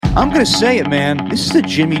I'm going to say it, man. This is the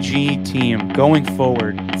Jimmy G team going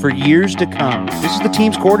forward for years to come. This is the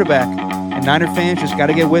team's quarterback, and Niner fans just got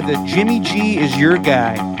to get with it. Jimmy G is your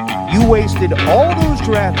guy. You wasted all those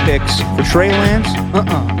draft picks for Trey Lance?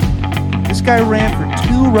 This guy ran for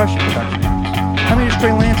 2 rushing touchdowns. How many does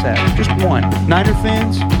Trey Lance have? Just 1. Niner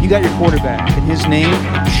fans, you got your quarterback, and his name,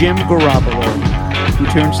 Jim Garoppolo, who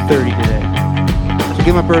turns 30 today. So give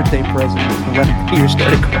him a birthday present and let him be your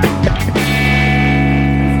starting quarterback.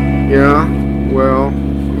 Yeah, well,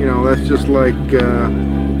 you know, that's just like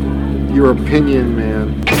your opinion,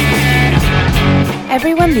 man.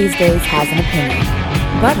 Everyone these days has an opinion.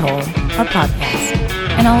 Butthole or podcast.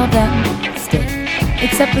 And all of them stink.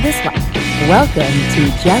 Except for this one. Welcome to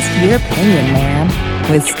Just Your Opinion, Man,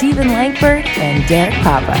 with Stephen Langford and Derek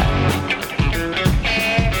Papa.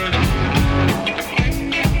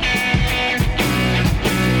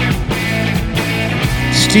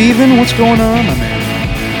 Stephen, what's going on, my man?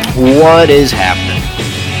 What is happening?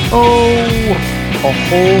 Oh, a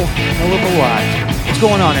whole hell of a lot. What's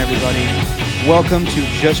going on, everybody? Welcome to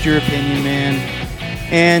Just Your Opinion, Man.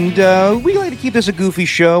 And we like to keep this a goofy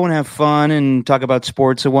show and have fun and talk about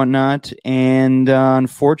sports and whatnot. And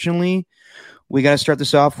unfortunately, we got to start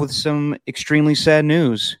this off with some extremely sad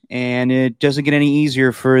news. And it doesn't get any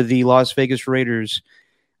easier for the Las Vegas Raiders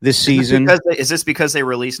this season. Is this because they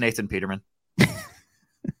released Nathan Peterman?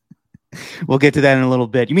 We'll get to that in a little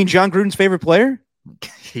bit. You mean John Gruden's favorite player?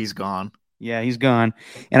 He's gone. Yeah, he's gone.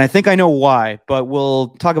 And I think I know why, but we'll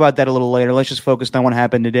talk about that a little later. Let's just focus on what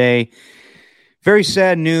happened today. Very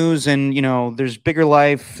sad news, and, you know, there's bigger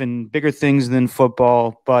life and bigger things than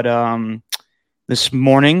football. But this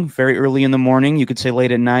morning, very early in the morning, you could say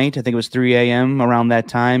late at night, I think it was 3 a.m. around that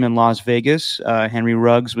time in Las Vegas, Henry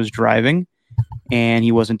Ruggs was driving, and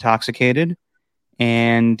he was intoxicated.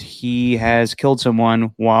 And he has killed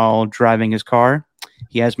someone while driving his car.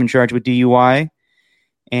 He has been charged with DUI.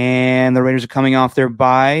 And the Raiders are coming off their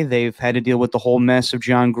bye. They've had to deal with the whole mess of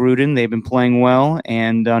John Gruden. They've been playing well.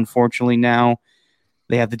 And unfortunately now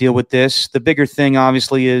they have to deal with this. The bigger thing,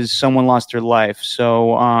 obviously, is someone lost their life.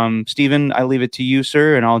 So, Stephen, I leave it to you,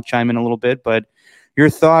 sir, and I'll chime in a little bit. But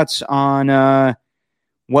your thoughts on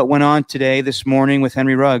what went on today, this morning with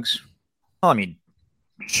Henry Ruggs? Well, I mean,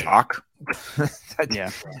 shock.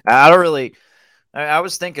 Yeah, I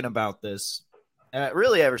was thinking about this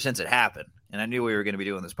really ever since it happened, and I knew we were going to be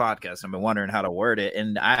doing this podcast. I've been wondering how to word it,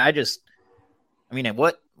 and I mean,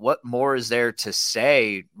 what more is there to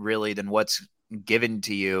say really than what's given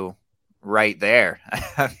to you right there?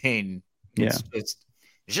 I mean, it's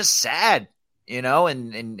just sad, you know,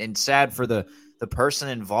 and sad for the person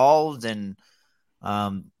involved, and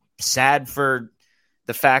sad for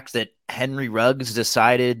the fact that Henry Ruggs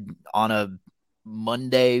decided on a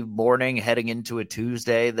Monday morning heading into a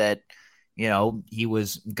Tuesday that, you know, he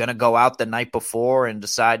was going to go out the night before and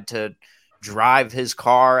decide to drive his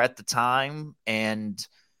car at the time. And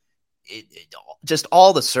just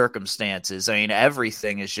all the circumstances, I mean,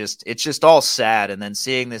 everything is it's just all sad. And then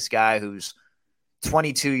seeing this guy who's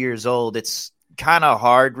 22 years old, it's kind of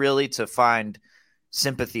hard really to find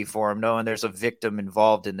sympathy for him, knowing there's a victim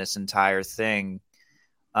involved in this entire thing.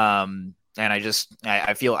 And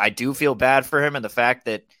I do feel bad for him, and the fact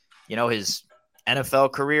that, you know, his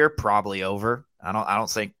NFL career probably over. I don't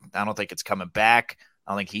think it's coming back.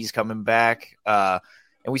 I don't think he's coming back. And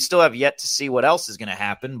we still have yet to see what else is going to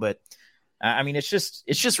happen. But I mean, it's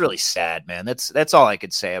just really sad, man. That's all I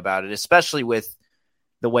could say about it, especially with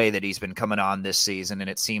the way that he's been coming on this season. And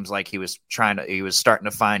it seems like he was starting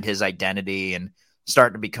to find his identity and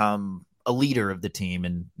starting to become a leader of the team.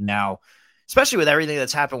 And now, especially with everything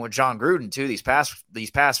that's happened with John Gruden too, these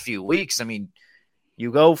past few weeks. I mean,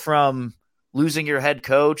 you go from losing your head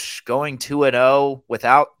coach, going 2-0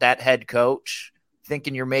 without that head coach,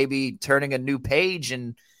 thinking you're maybe turning a new page,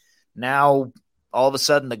 and now all of a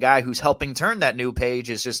sudden the guy who's helping turn that new page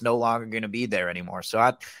is just no longer going to be there anymore.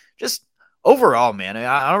 So overall, man,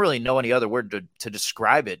 I don't really know any other word to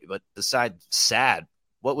describe it, but besides sad.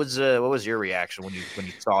 What was your reaction when you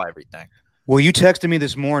saw everything? Well, you texted me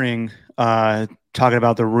this morning talking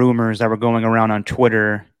about the rumors that were going around on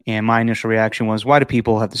Twitter, and my initial reaction was, why do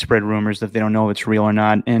people have to spread rumors if they don't know if it's real or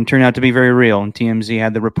not? And it turned out to be very real, and TMZ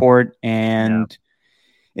had the report, and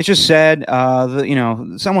it's just sad.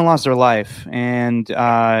 Someone lost their life, and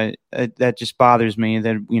that just bothers me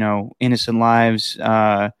that, you know, innocent lives,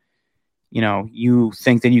 you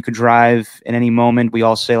think that you could drive at any moment. We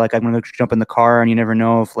all say, like, I'm going to jump in the car, and you never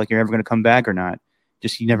know if, like, you're ever going to come back or not.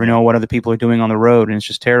 Just, you never know what other people are doing on the road, and it's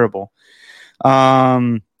just terrible.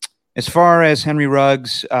 As far as Henry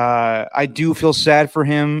Ruggs, I do feel sad for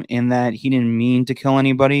him in that he didn't mean to kill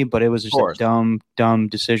anybody, but it was just a dumb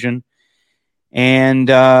decision. And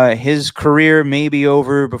his career may be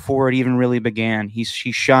over before it even really began. He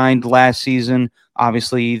shined last season.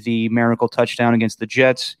 Obviously, the miracle touchdown against the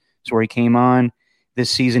Jets is where he came on. This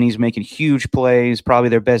season, he's making huge plays, probably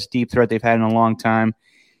their best deep threat they've had in a long time.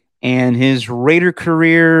 And his Raider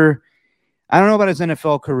career, I don't know about his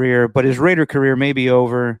NFL career, but his Raider career may be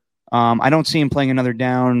over. I don't see him playing another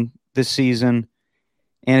down this season,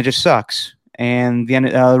 and it just sucks. And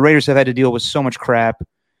the Raiders have had to deal with so much crap,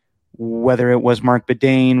 whether it was Mark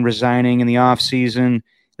Bedane resigning in the offseason.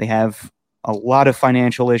 They have a lot of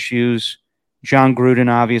financial issues. John Gruden,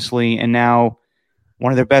 obviously, and now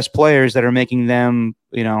one of their best players that are making them,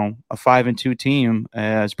 a 5-2 team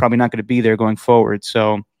is probably not going to be there going forward.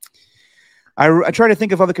 So I try to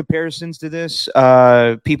think of other comparisons to this.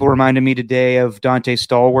 People reminded me today of Dante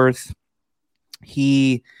Stallworth.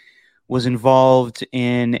 He was involved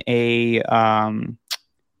in a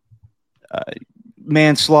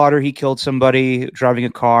manslaughter. He killed somebody driving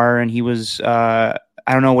a car, and he was, I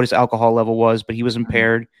don't know what his alcohol level was, but he was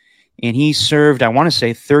impaired. And he served, I want to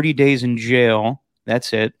say, 30 days in jail.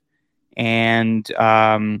 That's it. And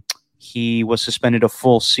he was suspended a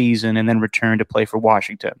full season and then returned to play for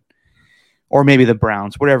Washington. Or maybe the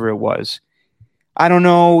Browns, whatever it was. I don't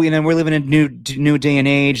know. We're living in a new day and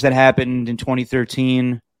age. That happened in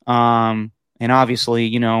 2013. And obviously,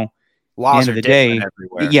 laws are different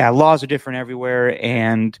everywhere. Yeah, laws are different everywhere.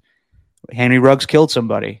 And Henry Ruggs killed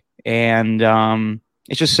somebody. And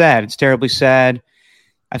it's just sad. It's terribly sad.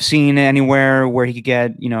 I've seen anywhere where he could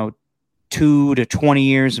get, 2 to 20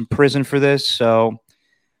 years in prison for this. So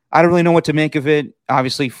I don't really know what to make of it.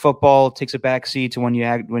 Obviously, football takes a backseat to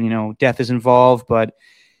when death is involved, but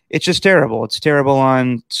it's just terrible. It's terrible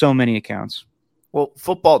on so many accounts. Well,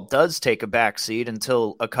 football does take a backseat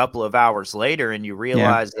until a couple of hours later, and you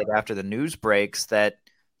realize that after the news breaks that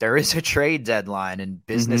there is a trade deadline and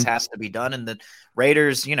business has to be done. And the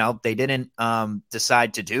Raiders, they didn't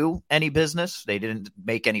decide to do any business. They didn't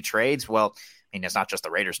make any trades. Well, I mean, it's not just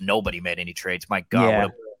the Raiders. Nobody made any trades. My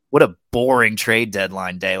God, what a boring trade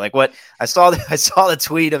deadline day. Like what I saw the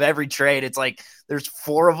tweet of every trade. It's like there's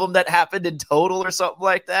 4 of them that happened in total or something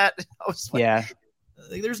like that. I was like,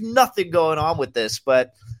 there's nothing going on with this.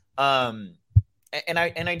 But and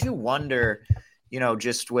I do wonder,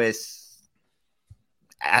 just with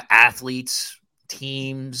athletes,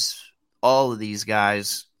 teams, all of these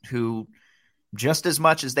guys who just as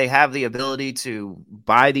much as they have the ability to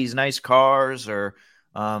buy these nice cars or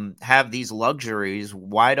have these luxuries,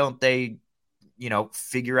 why don't they,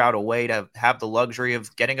 figure out a way to have the luxury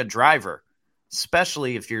of getting a driver,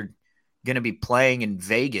 especially if you're going to be playing in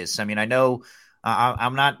Vegas? I mean, I know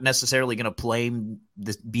I'm not necessarily going to blame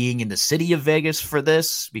being in the city of Vegas for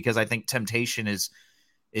this because I think temptation is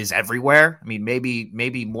everywhere. I mean,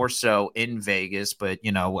 maybe more so in Vegas, but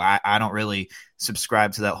I don't really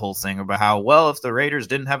subscribe to that whole thing about how, well, if the Raiders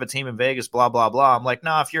didn't have a team in Vegas, blah, blah, blah. I'm like,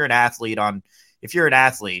 no, if you're an athlete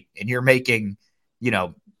and you're making,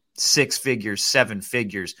 6 figures, 7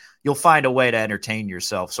 figures, you'll find a way to entertain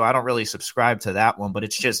yourself. So I don't really subscribe to that one, but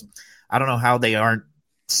it's just, I don't know how they don't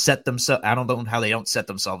set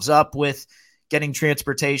themselves up with getting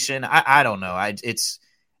transportation. I don't know.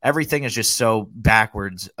 Everything is just so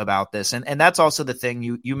backwards about this. And that's also the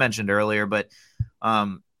thing you mentioned earlier, but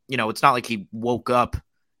it's not like he woke up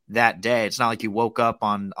that day. It's not like he woke up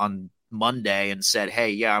on Monday and said,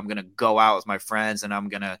 hey, yeah, I'm going to go out with my friends and I'm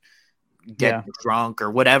going to get drunk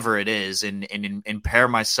or whatever it is and impair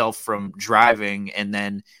myself from driving and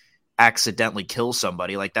then accidentally kill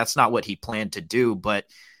somebody. Like that's not what he planned to do, but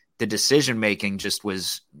the decision-making just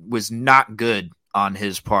was not good on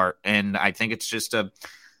his part. And I think it's just a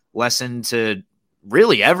lesson to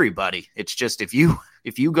really everybody. It's just if you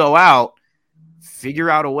go out,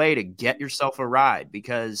 figure out a way to get yourself a ride,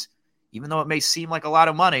 because even though it may seem like a lot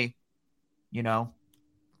of money,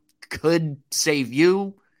 could save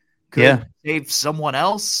you, could save someone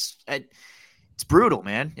else. It's brutal,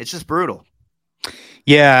 man. It's just brutal.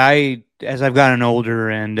 Yeah, as I've gotten older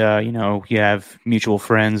and, you have mutual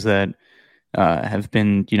friends that have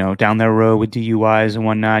been, down that road with DUIs and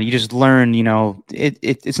whatnot, you just learn,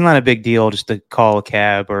 it's not a big deal just to call a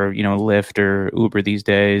cab or, Lyft or Uber these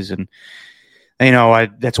days. And,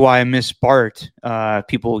 that's why I miss BART.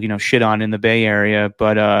 People, shit on in the Bay Area.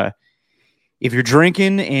 But if you're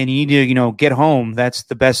drinking and you need to, get home, that's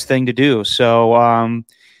the best thing to do. So, I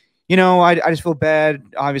just feel bad,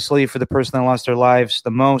 obviously, for the person that lost their lives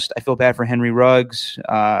the most. I feel bad for Henry Ruggs.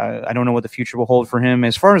 I don't know what the future will hold for him.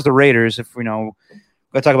 As far as the Raiders, if, we're going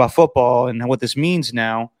to talk about football and what this means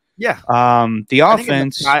now. Yeah. The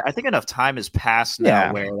offense. I think enough time has passed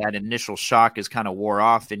now where that initial shock is kind of wore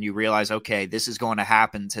off and you realize, okay, this is going to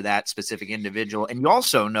happen to that specific individual. And you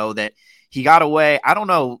also know that he got away. I don't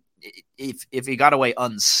know if he got away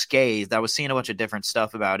unscathed. I was seeing a bunch of different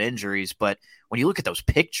stuff about injuries, but when you look at those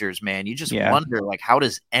pictures, man, you just wonder, like, how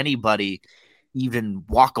does anybody even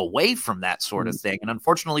walk away from that sort of thing? And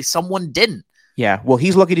unfortunately, someone didn't. Yeah, well,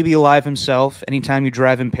 he's lucky to be alive himself. Anytime you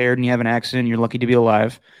drive impaired and you have an accident, you're lucky to be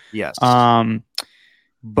alive. Yes.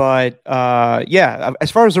 But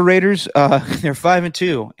as far as the Raiders, they're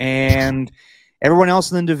 5-2, and everyone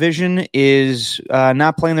else in the division is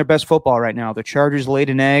not playing their best football right now. The Chargers laid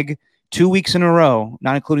an egg 2 weeks in a row,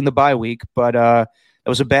 not including the bye week, but that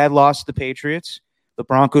was a bad loss to the Patriots. The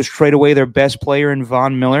Broncos trade away their best player in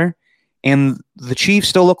Von Miller. And the Chiefs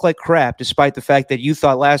still look like crap, despite the fact that you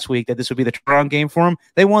thought last week that this would be the turnaround game for them.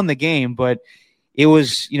 They won the game, but it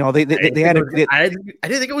was, they had I didn't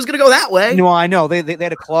think it was going to go that way. No, I know they had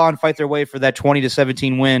to claw and fight their way for that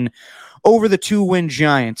 20-17 win over the 2-win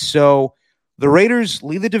Giants. So the Raiders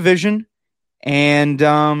lead the division, and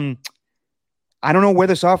I don't know where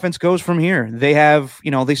this offense goes from here. They have,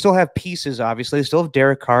 they still have pieces. Obviously, they still have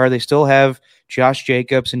Derek Carr, they still have Josh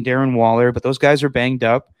Jacobs and Darren Waller, but those guys are banged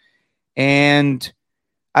up. And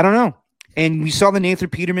I don't know. And we saw the Nathan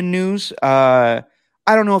Peterman news. I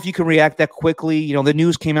don't know if you can react that quickly. The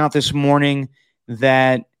news came out this morning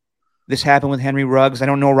that this happened with Henry Ruggs. I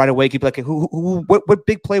don't know right away. You'd be like, what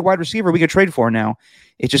big play wide receiver are we gonna trade for now?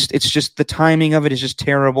 It's just the timing of it is just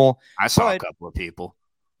terrible. I saw a couple of people.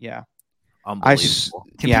 Yeah, unbelievable.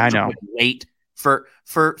 I know. Wait for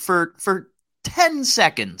 10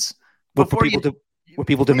 seconds before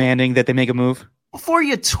people demanding that they make a move. Before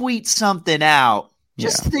you tweet something out,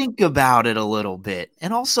 just think about it a little bit.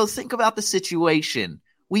 And also think about the situation.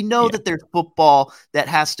 We know that there's football that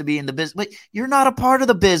has to be in the business, but you're not a part of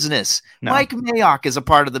the business. No. Mike Mayock is a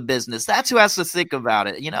part of the business. That's who has to think about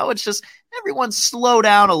it. It's just everyone slow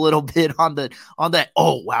down a little bit on that.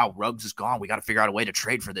 Oh, wow, Ruggs is gone. We got to figure out a way to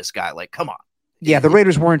trade for this guy. Like, come on. Yeah, the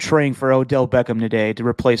Raiders weren't trading for Odell Beckham today to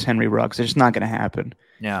replace Henry Ruggs. It's just not going to happen.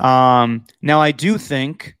 Yeah. Now, I do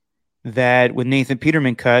think that with Nathan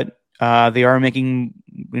Peterman cut, they are making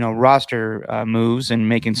roster moves and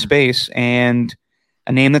making space, and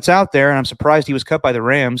a name that's out there, and I'm surprised he was cut by the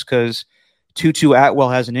Rams because Tutu Atwell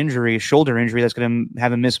has an injury, a shoulder injury that's going to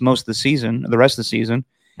have him miss most of the season, the rest of the season.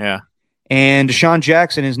 Yeah. And Deshaun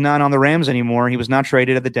Jackson is not on the Rams anymore. He was not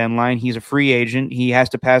traded at the deadline. He's a free agent. He has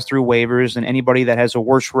to pass through waivers, and anybody that has a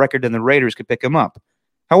worse record than the Raiders could pick him up.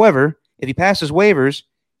 However, if he passes waivers,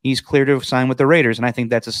 he's clear to sign with the Raiders, and I think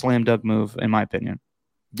that's a slam dunk move, in my opinion.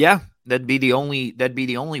 Yeah, that'd be the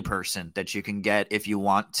only person that you can get if you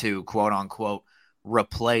want to, quote unquote,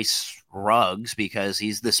 replace Ruggs, because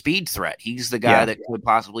he's the speed threat. He's the guy that could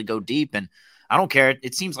possibly go deep. And I don't care.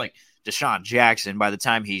 It seems like Deshaun Jackson, by the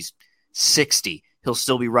time he's 60, he'll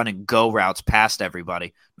still be running go routes past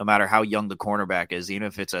everybody, no matter how young the cornerback is, even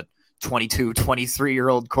if it's a 22,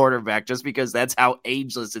 23-year-old quarterback, just because that's how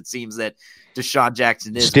ageless it seems that Deshaun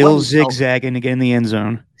Jackson is. Still zigzagging to get in the end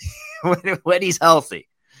zone. when he's healthy.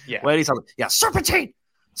 Yeah. When he's healthy. Yeah, serpentine!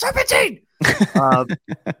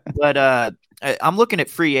 But I'm looking at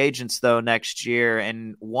free agents, though, next year,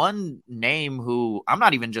 and one name who I'm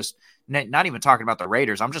not even talking about the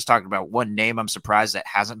Raiders. I'm just talking about one name I'm surprised that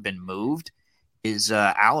hasn't been moved is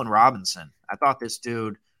Allen Robinson. I thought this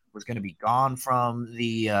dude was going to be gone from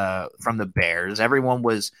the Bears. Everyone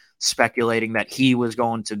was speculating that he was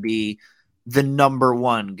going to be the number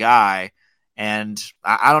one guy. And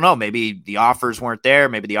I don't know, maybe the offers weren't there.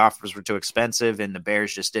 Maybe the offers were too expensive and the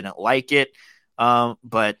Bears just didn't like it.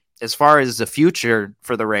 But as far as the future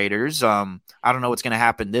for the Raiders, I don't know what's going to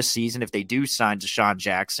happen this season if they do sign Deshaun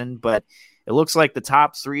Jackson. But it looks like the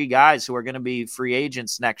top three guys who are going to be free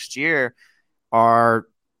agents next year are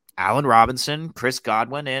Allen Robinson, Chris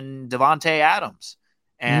Godwin, and Devontae Adams.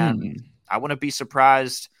 And I wouldn't be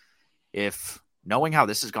surprised if, knowing how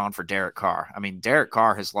this has gone for Derek Carr, I mean, Derek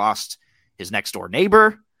Carr has lost his next door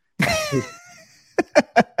neighbor.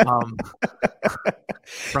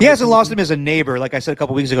 He hasn't lost him as a neighbor. Like I said a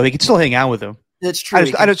couple weeks ago, he can still hang out with him. That's true.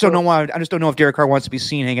 I just don't know why. I just don't know if Derek Carr wants to be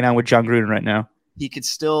seen hanging out with John Gruden right now. He could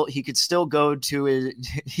still go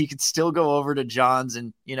over to John's,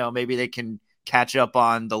 and maybe they can catch up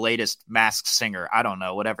on the latest Masked Singer. I don't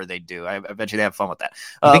know, whatever they do. I bet you they have fun with that.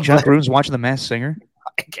 I think John Gruden's watching the Masked Singer.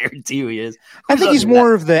 I guarantee you he is. I think he's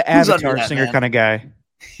more of the Avatar singer kind of guy.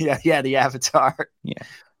 Yeah, the Avatar. Yeah.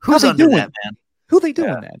 Who's under that, man? Who they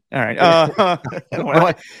doing that? All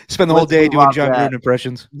right. Spend the whole day doing John Gruden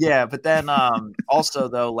impressions. Yeah, but then also,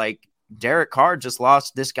 though, like Derek Carr just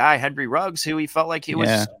lost this guy, Henry Ruggs, who he felt like he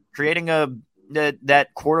was creating that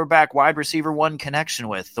quarterback wide receiver one connection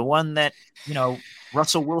with, the one that,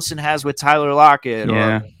 Russell Wilson has with Tyler Lockett,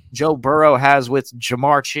 or Joe Burrow has with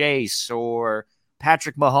Jamar Chase, or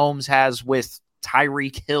Patrick Mahomes has with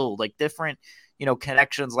Tyreek Hill, like different,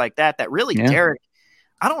 connections like that really Derek,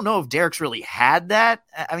 I don't know if Derek's really had that.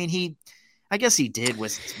 I mean, I guess he did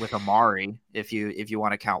with Amari, if you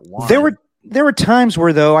want to count one. There were times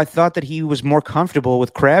where, though, I thought that he was more comfortable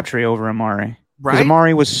with Crabtree over Amari. Right? Because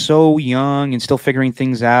Amari was so young and still figuring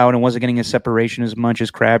things out and wasn't getting a separation as much as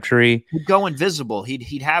Crabtree. He'd go invisible.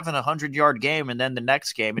 He'd have an 100-yard game, and then the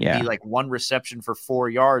next game it'd be like one reception for 4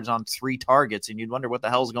 yards on 3 targets, and you'd wonder what the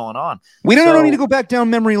hell's going on. We don't need to go back down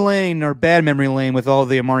memory lane or bad memory lane with all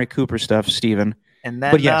the Amari Cooper stuff, Steven. And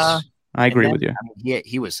then, but yes, I agree with you. I mean,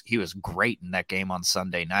 he was great in that game on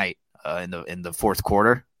Sunday night in the fourth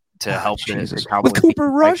quarter to help the Cowboys with Cooper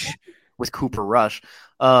Rush. With Cooper Rush.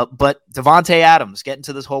 But Devontae Adams, getting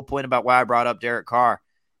to this whole point about why I brought up Derek Carr.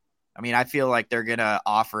 I mean, I feel like they're going to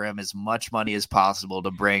offer him as much money as possible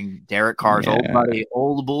to bring Derek Carr's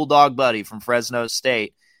old Bulldog buddy from Fresno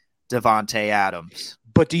State, Devontae Adams.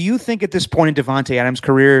 But do you think at this point in Devontae Adams'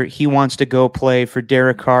 career, he wants to go play for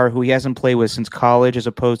Derek Carr, who he hasn't played with since college, as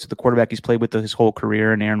opposed to the quarterback he's played with his whole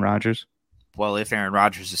career, and Aaron Rodgers? Well, if Aaron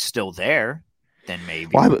Rodgers is still there, then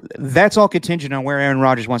maybe. Well, that's all contingent on where Aaron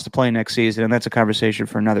Rodgers wants to play next season, and that's a conversation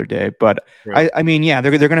for another day. But right. I mean, they're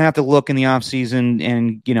going to have to look in the offseason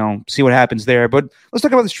and see what happens there. But let's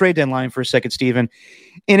talk about this trade deadline for a second, Steven.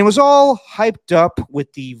 And it was all hyped up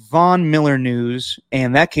with the Von Miller news,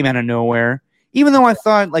 and that came out of nowhere. Even though I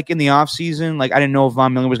thought, in the offseason, I didn't know if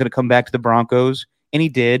Von Miller was going to come back to the Broncos, and he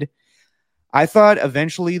did. I thought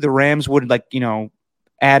eventually the Rams would,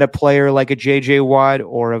 add a player like a J.J. Watt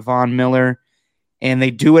or a Von Miller, and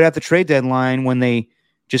they do it at the trade deadline when they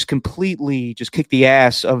just completely kick the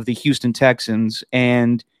ass of the Houston Texans.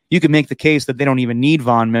 And you can make the case that they don't even need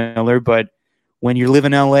Von Miller, but when you live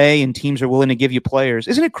in L.A. and teams are willing to give you players,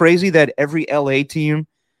 isn't it crazy that every L.A. team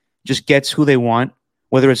just gets who they want?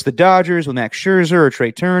 Whether it's the Dodgers with Max Scherzer or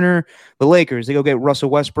Trey Turner, the Lakers, they go get Russell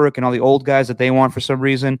Westbrook and all the old guys that they want for some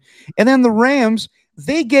reason. And then the Rams,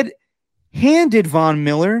 they get handed Von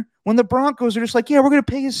Miller when the Broncos are just like, we're going to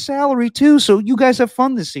pay his salary too, so you guys have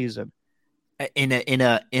fun this season. In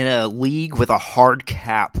a league with a hard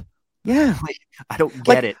cap. Yeah. I don't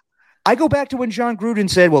get it. I go back to when John Gruden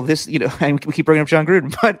said, well, this, and we keep bringing up John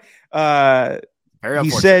Gruden, but he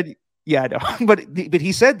said, yeah, I know. But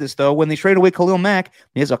he said this, though, when they traded away Khalil Mack,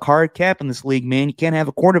 there's a hard cap in this league, man. You can't have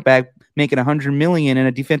a quarterback making $100 million and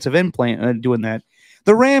a defensive end doing that.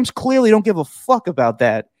 The Rams clearly don't give a fuck about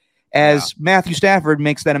that, as Matthew Stafford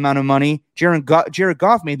makes that amount of money, Jared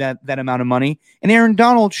Goff made that amount of money, and Aaron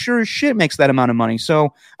Donald sure as shit makes that amount of money.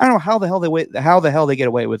 So I don't know how the hell they get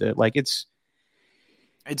away with it.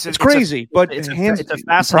 It's crazy, but it's a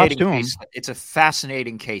fascinating case. It's a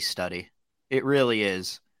fascinating case study. It really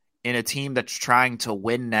is. In a team that's trying to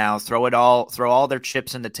win now, throw all their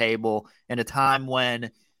chips in the table in a time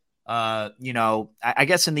when, I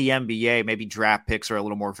guess in the NBA, maybe draft picks are a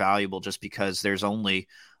little more valuable just because there's only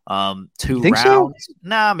 2 rounds. So?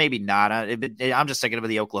 Nah, maybe not. I'm just thinking of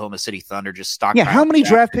the Oklahoma City Thunder just stockpiling. Yeah, how many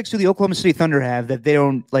draft picks do the Oklahoma City Thunder have that they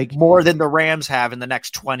don't more than the Rams have in the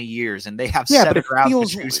next 20 years, and they have 7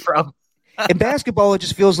 rounds to choose from. In basketball, it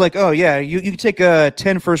just feels like, you take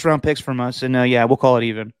 10 first-round picks from us, and we'll call it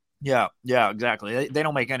even. Yeah, exactly. They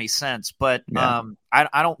don't make any sense, but I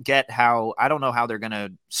don't know how they're going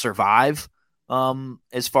to survive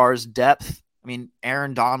as far as depth. I mean,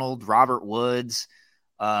 Aaron Donald, Robert Woods,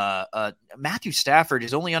 Matthew Stafford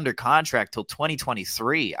is only under contract till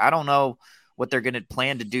 2023. I don't know what they're going to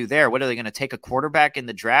plan to do there. What are they going to take a quarterback in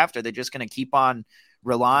the draft? Are they just going to keep on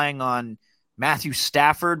relying on Matthew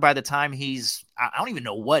Stafford by the time I don't even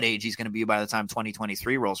know what age he's going to be by the time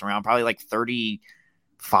 2023 rolls around, probably 35.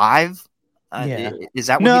 Is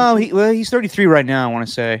that what he's 33 right now, I want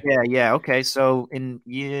to say. Yeah. Okay. So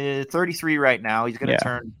 33 right now, he's going to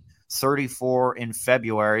turn 34 in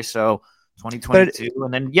February. So 2022.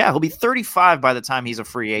 And then, he'll be 35 by the time he's a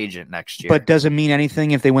free agent next year. But does it mean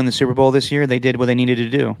anything if they win the Super Bowl this year? They did what they needed to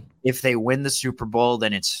do. If they win the Super Bowl,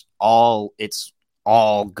 then it's all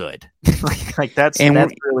good. That's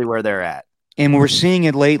really where they're at. And we're seeing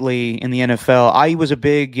it lately in the NFL. I was a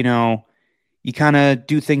big, you kind of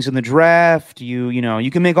do things in the draft.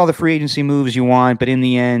 You can make all the free agency moves you want, but in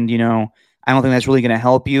the end, I don't think that's really going to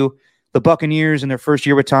help you. The Buccaneers in their first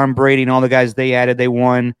year with Tom Brady and all the guys they added, they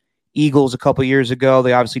won. Eagles a couple years ago,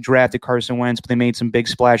 they obviously drafted Carson Wentz, but they made some big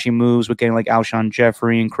splashy moves with getting Alshon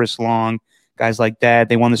Jeffrey and Chris Long, guys like that.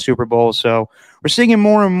 They won the Super Bowl. So we're seeing it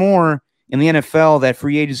more and more in the NFL that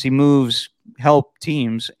free agency moves help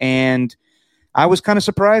teams. And I was kind of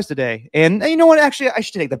surprised today. And you know what? Actually, I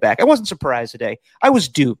should take that back. I wasn't surprised today. I was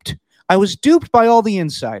duped. I was duped by all the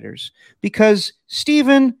insiders because,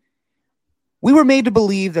 Steven, we were made to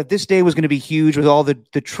believe that this day was going to be huge with all the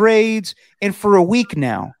trades. And for a week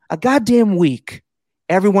now, a goddamn week,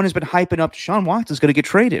 everyone has been hyping up Deshaun Watson's going to get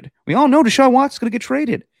traded. We all know Deshaun Watson's going to get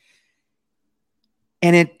traded.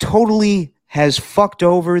 And it totally has fucked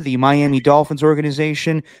over the Miami Dolphins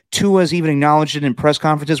organization. Tua's even acknowledged it in press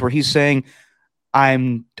conferences where he's saying,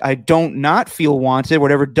 I don't not feel wanted,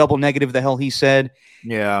 whatever double negative the hell he said.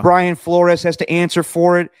 Yeah. Brian Flores has to answer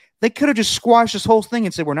for it. They could have just squashed this whole thing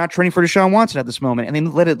and said, we're not trading for Deshaun Watson at this moment. And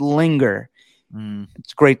then let it linger.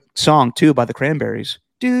 It's a great song, too, by the Cranberries.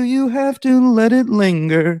 Do you have to let it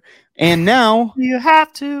linger? And now, Do you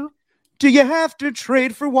have to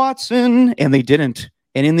trade for Watson? And they didn't.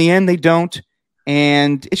 And in the end, they don't.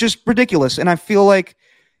 And it's just ridiculous. And I feel like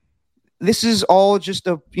this is all just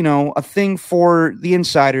a thing for the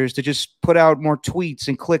insiders to just put out more tweets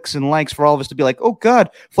and clicks and likes for all of us to be like, oh,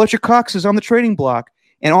 God, Fletcher Cox is on the trading block.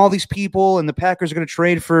 And all these people and the Packers are going to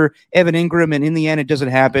trade for Evan Ingram. And in the end, it doesn't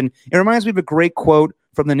happen. It reminds me of a great quote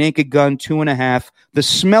from The Naked Gun 2.5, The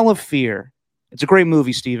Smell of Fear. It's a great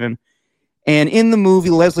movie, Steven. And in the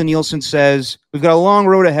movie, Leslie Nielsen says, we've got a long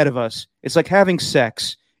road ahead of us. It's like having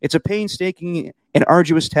sex. It's a painstaking and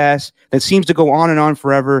arduous task that seems to go on and on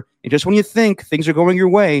forever. And just when you think things are going your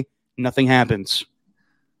way, nothing happens.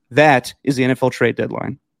 That is the NFL trade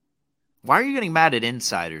deadline. Why are you getting mad at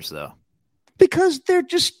insiders, though? Because they're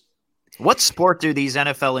just... What sport do these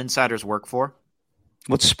NFL insiders work for?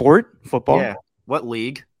 What sport? Football? Yeah. What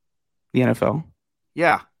league? The NFL.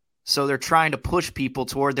 Yeah. So they're trying to push people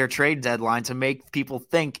toward their trade deadline to make people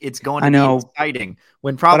think it's going to be exciting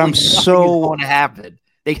when probably nothing is going to happen.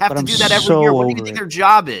 They have to do that every year. What do you think their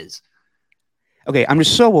job is? Okay, I'm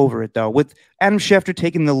just so over it, though. With Adam Schefter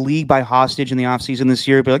taking the league by hostage in the offseason this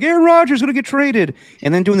year, be like, Aaron Rodgers is going to get traded,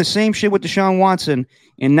 and then doing the same shit with Deshaun Watson.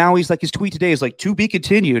 And now he's like, his tweet today is like, to be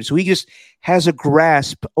continued. So he just has a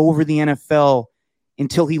grasp over the NFL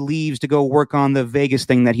until he leaves to go work on the Vegas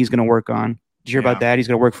thing that he's going to work on. Did you hear about that? He's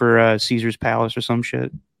going to work for Caesar's Palace or some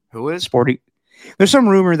shit. Who is? Sporting. There's some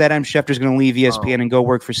rumor that Adam Schefter's going to leave ESPN and go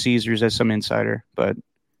work for Caesar's as some insider, but...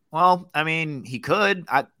 Well, I mean, he could.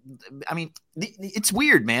 I mean, it's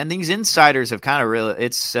weird, man. These insiders have kind of really,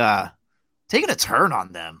 it's taken a turn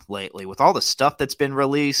on them lately with all the stuff that's been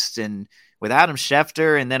released and with Adam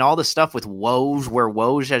Schefter and then all the stuff with Woj, where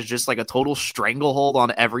Woj has just like a total stranglehold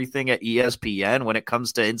on everything at ESPN when it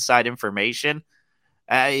comes to inside information.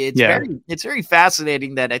 It's very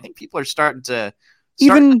fascinating that I think people are starting to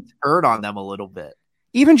turn on them a little bit.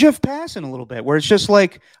 Even Jeff Passan a little bit, where it's just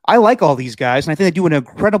like, I like all these guys, and I think they do an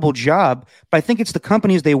incredible job, but I think it's the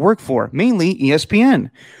companies they work for, mainly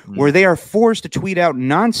ESPN, where they are forced to tweet out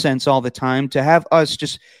nonsense all the time to have us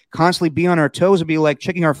just constantly be on our toes and be like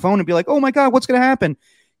checking our phone and be like, oh my God, what's going to happen?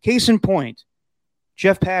 Case in point,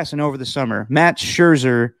 Jeff Passan over the summer, Matt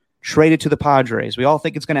Scherzer traded to the Padres. We all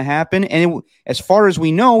think it's going to happen, and as far as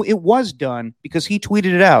we know, it was done because he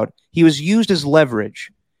tweeted it out. He was used as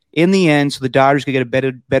leverage in the end, so the Dodgers could get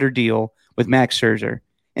a better deal with Max Scherzer. And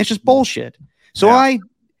it's just bullshit. So I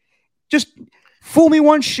just fool me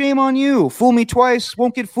once, shame on you. Fool me twice,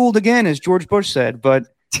 won't get fooled again, as George Bush said. But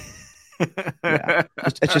yeah,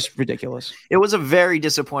 it's just ridiculous. It was a very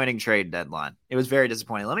disappointing trade deadline. It was very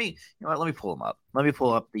disappointing. Let me pull them up. Let me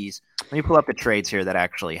pull up the trades here that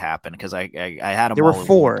actually happened because I had them. There were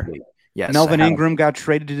 4. Yes, Melvin Ingram got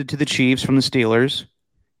traded to the Chiefs from the Steelers.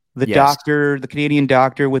 The Canadian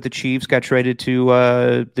doctor with the Chiefs got traded to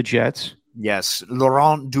the Jets. Yes.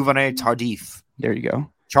 Laurent Duvernay-Tardif. There you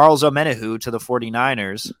go. Charles Omenihu to the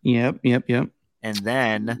 49ers. Yep. And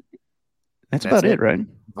then... That's about it, right?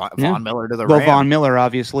 Von Miller to the Rams. Well, Von Miller,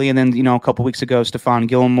 obviously. And then, a couple weeks ago, Stephon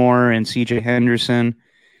Gilmore and C.J. Henderson.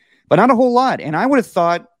 But not a whole lot. And I would have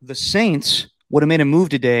thought the Saints would have made a move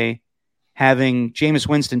today having Jameis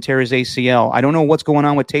Winston tear his ACL. I don't know what's going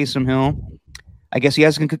on with Taysom Hill. I guess he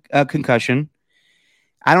has a concussion.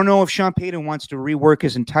 I don't know if Sean Payton wants to rework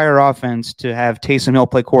his entire offense to have Taysom Hill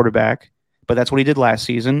play quarterback, but that's what he did last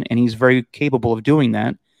season, and he's very capable of doing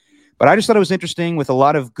that. But I just thought it was interesting with a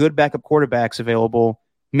lot of good backup quarterbacks available.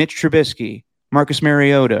 Mitch Trubisky, Marcus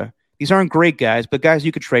Mariota. These aren't great guys, but guys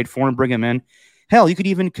you could trade for and bring them in. Hell, you could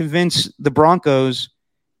even convince the Broncos,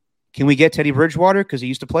 can we get Teddy Bridgewater? Because he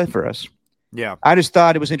used to play for us. Yeah. I just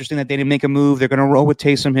thought it was interesting that they didn't make a move. They're going to roll with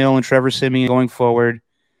Taysom Hill and Trevor Siemian going forward.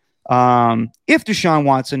 If Deshaun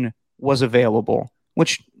Watson was available,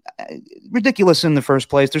 which ridiculous in the first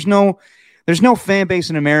place. There's no fan base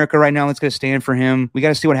in America right now that's going to stand for him. We got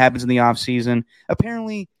to see what happens in the offseason.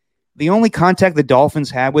 Apparently, The only contact the Dolphins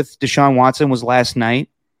had with Deshaun Watson was last night.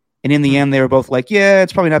 And in the end, they were both like, yeah,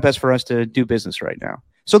 it's probably not best for us to do business right now.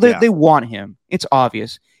 So they want him. It's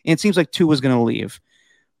obvious. And it seems like Tua's going to leave.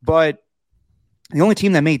 But the only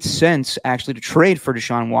team that made sense actually to trade for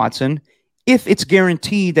Deshaun Watson, if it's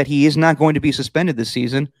guaranteed that he is not going to be suspended this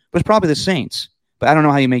season, was probably the Saints. But I don't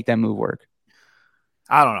know how you make that move work.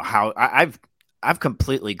 I don't know how. I've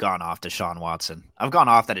completely gone off Deshaun Watson. I've gone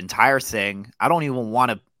off that entire thing. I don't even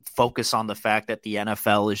want to focus on the fact that the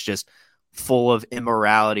NFL is just full of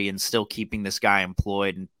immorality and still keeping this guy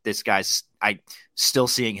employed. And this guy's still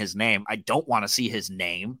seeing his name. I don't want to see his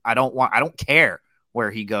name. I don't care where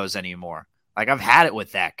he goes anymore. Like, I've had it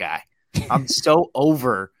with that guy. I'm so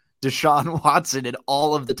over Deshaun Watson and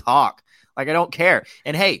all of the talk. Like, I don't care.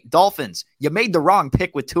 And hey, Dolphins, you made the wrong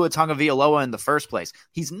pick with Tua Tagovailoa in the first place.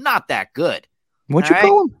 He's not that good. What you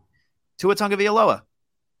call him? Tua Tagovailoa.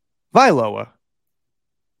 Vailoa.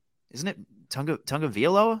 Isn't it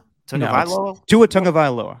Tagovailoa? No, Tua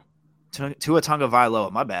Tagovailoa. Tua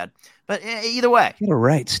Tagovailoa, my bad. But either way. You're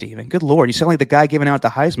right, Steven. Good Lord. You sound like the guy giving out the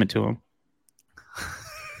Heisman to him.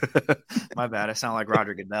 My bad. I sound like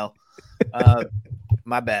Roger Goodell.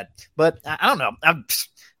 My bad. But I don't know.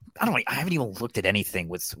 I haven't even looked at anything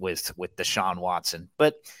with Deshaun Watson.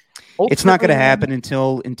 But it's not going to happen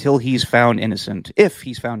until he's found innocent. If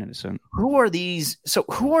he's found innocent. Who are these? So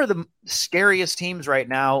who are the scariest teams right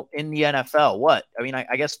now in the NFL? What? I mean,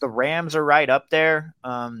 I guess the Rams are right up there.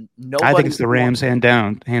 I think it's the Rams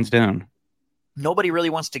hands down. Nobody really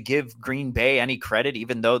wants to give Green Bay any credit,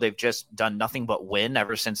 even though they've just done nothing but win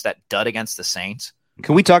ever since that dud against the Saints.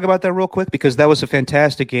 Can we talk about that real quick? Because that was a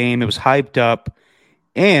fantastic game. It was hyped up.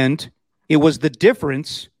 And it was the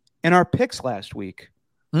difference in our picks last week.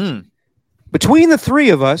 Between the three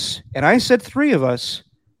of us, and I said three of us,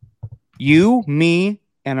 you, me,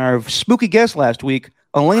 and our spooky guest last week,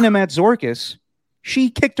 Elena Matzorkis, she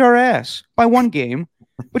kicked our ass by one game,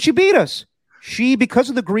 but she beat us. Because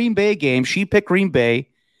of the Green Bay game, she picked Green Bay.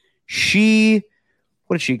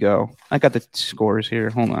 What did she go? I got the scores here.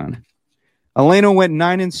 Hold on. Elena went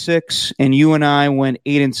 9-6, and you and I went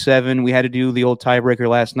 8-7. We had to do the old tiebreaker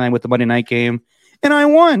last night with the Monday night game, and I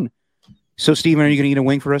won. So, Steven, are you going to eat a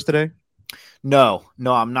wing for us today? No,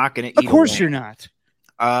 I'm not going to eat a wing. Of course you're not.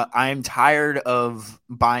 I'm tired of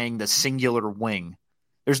buying the singular wing.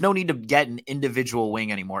 There's no need to get an individual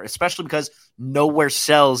wing anymore, especially because nowhere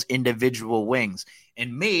sells individual wings.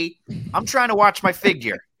 And me, I'm trying to watch my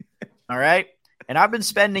figure, all right? And I've been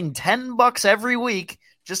spending $10 every week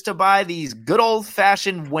just to buy these good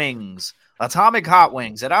old-fashioned wings, Atomic Hot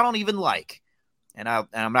Wings, that I don't even like. And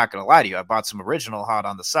I'm not going to lie to you. I bought some original hot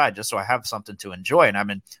on the side just so I have something to enjoy, and I've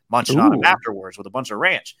been munching on them afterwards with a bunch of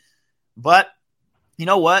ranch. But you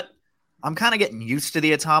know what? I'm kind of getting used to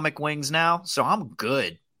the Atomic Wings now, so I'm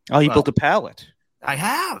good. Oh, you built a palate. I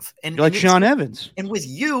have. And you're like Sean Evans. And with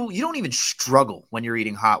you don't even struggle when you're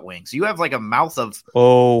eating hot wings. You have like a mouth of...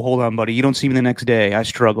 Oh, hold on, buddy. You don't see me the next day. I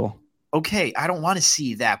struggle. Okay, I don't want to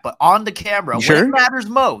see that, but on the camera, when it matters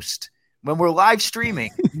most, when we're live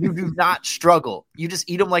streaming, you do not struggle. You just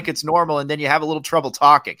eat them like it's normal, and then you have a little trouble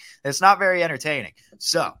talking. It's not very entertaining.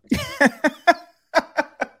 So,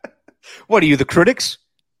 what are you, the critics?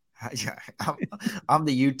 Yeah, I'm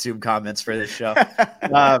the YouTube comments for this show.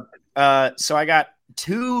 So I got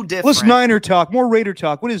two different. Less Niner talk, more Raider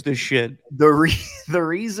talk. What is this shit? The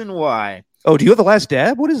reason why. Oh, do you have the Last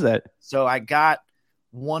Dab? What is that? So I got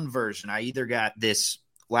one version. I either got this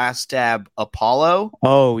Last Dab Apollo.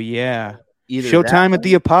 Oh, yeah. Showtime at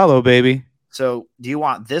the Apollo, baby. So do you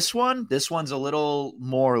want this one? This one's a little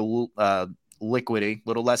more liquidy, a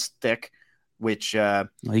little less thick, which you got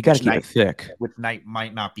to keep it thick. Which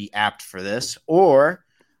might not be apt for this. Or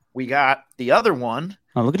we got the other one.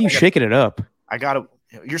 Oh, look at you shaking it up.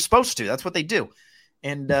 You're supposed to. That's what they do.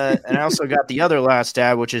 And I also got the other Last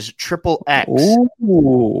Dab, which is Triple X.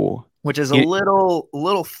 Ooh. Which is a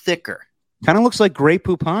little thicker. Kind of looks like Grey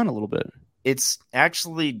Poupon a little bit. It's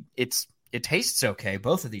actually it tastes okay.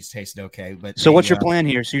 Both of these taste okay. But so what's your plan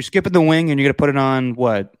here? So you're skipping the wing and you're gonna put it on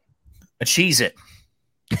what? A Cheez-It.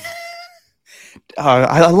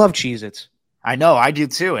 I love Cheez-Its. I know, I do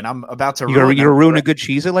too, and I'm about to. You're gonna ruin a good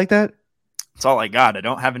Cheez-It like that? That's all I got. I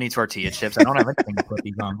don't have any tortilla chips. I don't have anything to put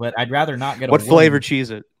these on, but I'd rather not get. What flavor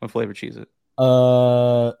Cheez-It? What flavor Cheez-It?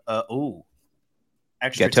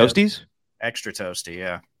 Extra toasties? Extra toasty,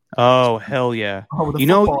 yeah. Oh, hell yeah. Oh, with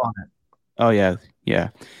football on it. Oh, yeah. Yeah.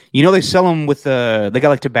 You know, they sell them with they got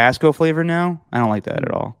like Tabasco flavor now. I don't like that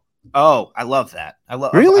at all. Oh, I love that.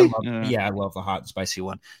 Really? I love the hot and spicy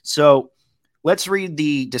one. So let's read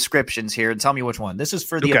the descriptions here and tell me which one. This is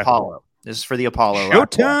for the Apollo. This is for the Apollo.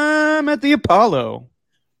 Showtime at the Apollo.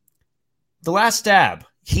 The Last Dab.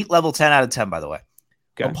 Heat level 10 out of 10, by the way.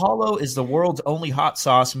 Okay. Apollo is the world's only hot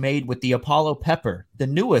sauce made with the Apollo pepper, the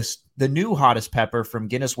new hottest pepper from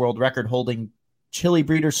Guinness World Record holding chili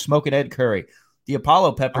breeder Smokin' Ed Curry. The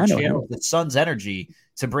Apollo pepper channels the sun's energy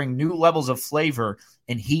to bring new levels of flavor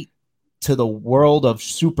and heat to the world of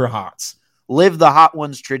super hots. Live the hot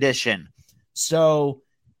ones tradition. So,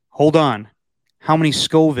 hold on. How many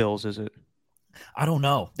Scovilles is it? I don't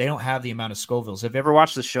know. They don't have the amount of Scovilles. Have you ever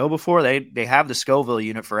watched the show before? They have the Scoville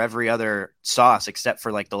unit for every other sauce except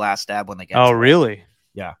for like the Last Dab when they get. Oh, really?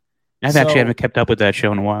 Yeah. I actually haven't kept up with that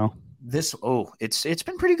show in a while. It's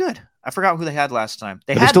been pretty good. I forgot who they had last time.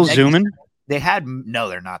 They're still zooming? No,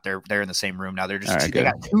 they're not. They're in the same room now. They're just they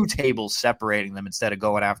got two tables separating them instead of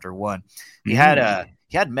going after one. He had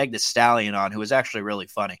Meg Thee Stallion on, who was actually really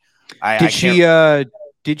funny.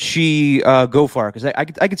 Did she go far? Because I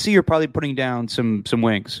could see her probably putting down some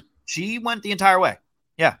wings. She went the entire way.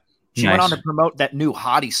 Yeah. She went on to promote that new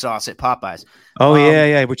hottie sauce at Popeyes. Oh,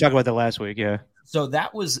 yeah. We talked about that last week, yeah. So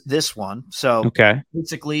that was this one. So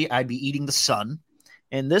basically, I'd be eating the sun.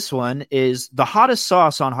 And this one is the hottest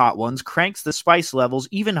sauce on Hot Ones, cranks the spice levels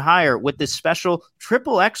even higher with this special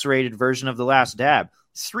XXX rated version of the Last Dab.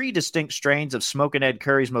 3 distinct strains of Smokin' Ed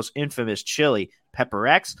Curry's most infamous chili, Pepper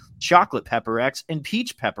X, Chocolate Pepper X, and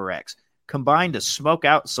Peach Pepper X, combined to smoke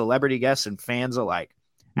out celebrity guests and fans alike.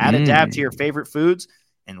 Add a dab to your favorite foods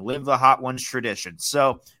and live the Hot Ones tradition.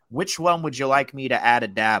 So, which one would you like me to add a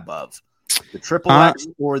dab of? The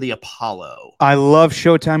XXX or the Apollo? I love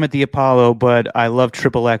Showtime at the Apollo, but I love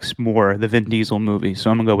XXX more, the Vin Diesel movie. So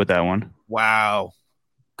I'm going to go with that one. Wow.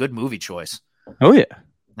 Good movie choice. Oh, yeah.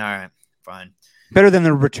 All right. Fine. Better than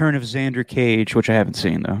The Return of Xander Cage, which I haven't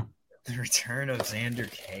seen, though. The Return of Xander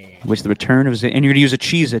Cage. And you're going to use a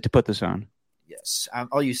Cheez-It to put this on. Yes.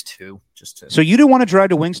 I'll use 2. Just to. So you didn't want to drive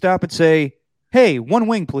to Wingstop and say, hey, 1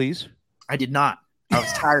 wing, please? I did not. I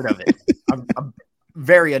was tired of it. I'm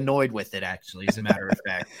very annoyed with it, actually, as a matter of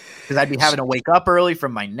fact, because I'd be having to wake up early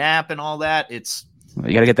from my nap and all that. You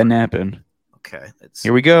got to get that nap in. Okay.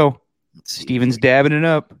 Here we go. Steven's dabbing it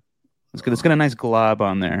up. Let's get a nice glob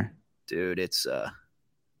on there. Dude, it's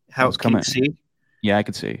how can you see? Yeah, I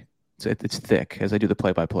can see. It's thick as I do the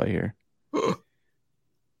play-by-play here.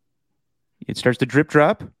 It starts to drip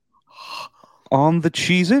drop on the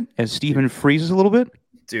Cheez-It as Steven freezes a little bit.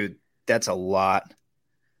 Dude, that's a lot.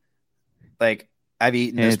 Like, I've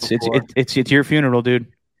eaten this before. It's your funeral,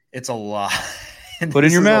 dude. It's a lot. Put it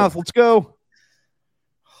in your mouth. Let's go.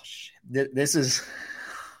 Oh, shit. This is...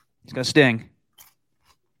 It's going to sting.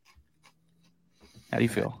 How do you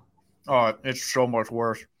feel? Oh, it's so much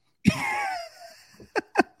worse.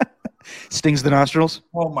 Stings the nostrils?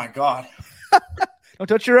 Oh, my God. Don't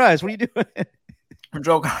touch your eyes. What are you doing? I'm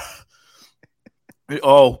joking.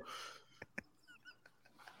 Oh.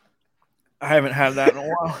 I haven't had that in a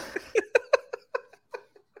while.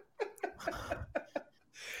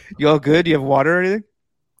 You all good? Do you have water or anything?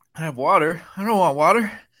 I have water. I don't want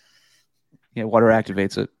water. Yeah, water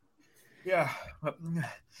activates it. Yeah.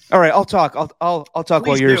 All right, I'll talk. I'll talk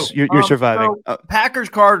while you're surviving. So, Packers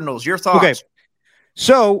Cardinals. Your thoughts? Okay.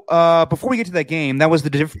 So before we get to that game, that was the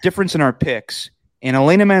difference in our picks. And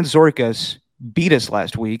Elena Manzorkas beat us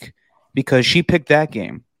last week because she picked that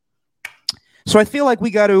game. So I feel like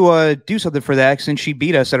we got to do something for that since she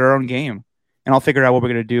beat us at our own game. And I'll figure out what we're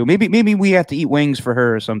going to do. Maybe we have to eat wings for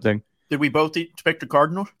her or something. Did we both pick the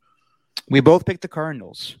Cardinals? We both picked the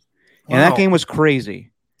Cardinals. Wow. And that game was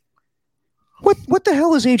crazy. What the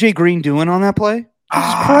hell is AJ Green doing on that play?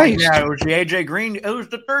 Jesus Christ. Yeah, it was the AJ Green. It was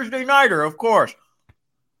the Thursday Nighter, of course.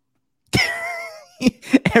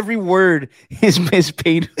 Every word is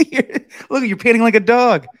painted. Look, you're painting like a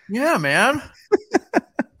dog. Yeah, man.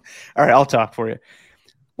 All right, I'll talk for you.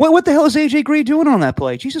 What the hell is AJ Green doing on that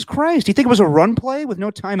play? Jesus Christ. Do you think it was a run play with no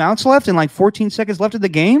timeouts left and like 14 seconds left of the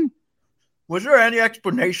game? Was there any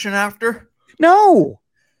explanation after? No.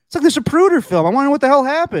 It's like the Zapruder film. I want to know what the hell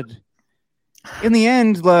happened. In the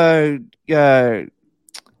end,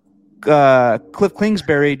 Cliff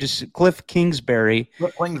Kingsbury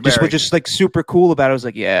was just like super cool about it. I was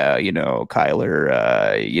like, yeah,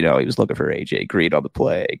 Kyler, he was looking for AJ Green on the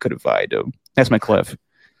play. Couldn't find him. That's my Cliff.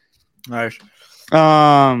 Nice.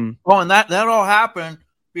 And that all happened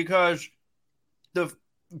because the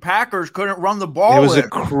Packers couldn't run the ball. It was a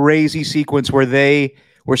crazy sequence where they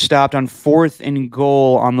were stopped on 4th and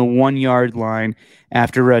goal on the 1-yard line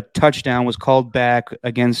after a touchdown was called back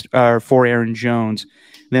for Aaron Jones.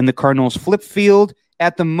 Then the Cardinals flip field.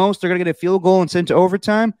 At the most, they're going to get a field goal and send to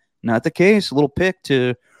overtime. Not the case. A little pick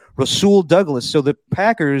to Rasul Douglas. So the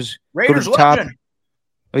Packers Raiders legend.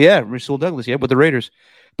 Oh, yeah, Rasul Douglas, with the Raiders.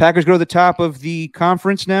 Packers go to the top of the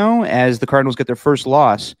conference now as the Cardinals get their first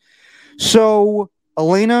loss. So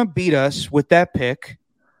Elena beat us with that pick,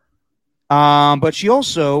 but she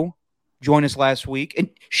also joined us last week, and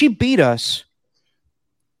she beat us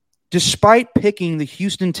despite picking the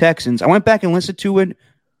Houston Texans. I went back and listened to it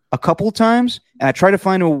a couple of times, and I tried to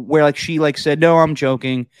find where she said, no, I'm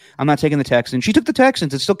joking. I'm not taking the Texans. She took the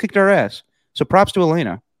Texans and still kicked our ass. So props to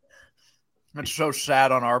Elena. It's so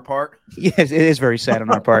sad on our part. Yes, it is very sad on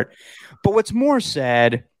our part. But what's more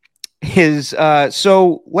sad is,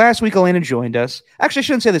 so last week Elena joined us. Actually, I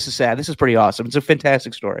shouldn't say this is sad. This is pretty awesome. It's a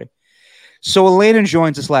fantastic story. So Elena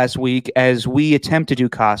joins us last week as we attempt to do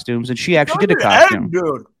costumes, and she actually did a costume. End,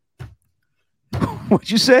 dude. What'd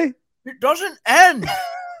you say? It doesn't end.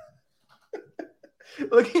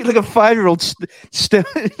 Like a 5-year-old stand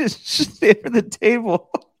at the table.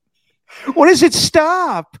 What does it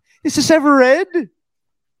stop? Is this ever end?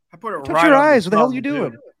 I put it Touch right your on eyes. the What the hell are thumb, you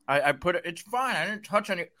doing? dude. I put it. It's fine. I didn't touch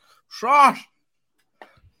any. Sauce.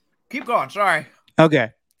 Keep going. Sorry.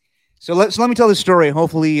 Okay. So let me tell this story.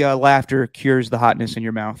 Hopefully laughter cures the hotness in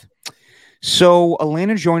your mouth. So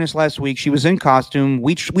Elena joined us last week. She was in costume.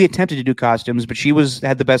 We attempted to do costumes, but she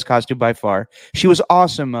had the best costume by far. She was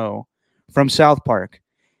Awesome-O from South Park.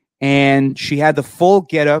 And she had the full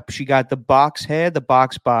getup. She got the box head, the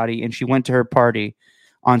box body, and she went to her party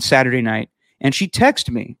on Saturday night. And she texted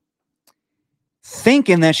me,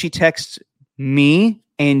 thinking that she texts me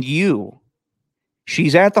and you.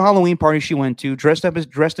 She's at the Halloween party she went to, dressed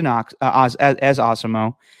as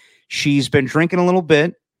Awesome-O. She's been drinking a little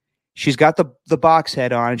bit. She's got the box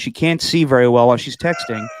head on, and she can't see very well while she's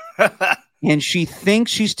texting. And she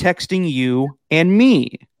thinks she's texting you and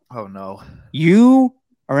me. Oh, no. You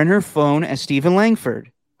are in her phone as Stephen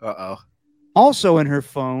Langford. Uh-oh. Also in her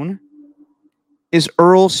phone is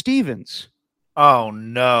Earl Stevens. Oh,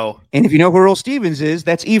 no. And if you know who Earl Stevens is,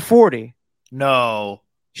 that's E40. No.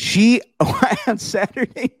 On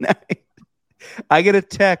Saturday night, I get a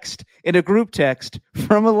text in a group text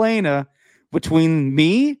from Elena between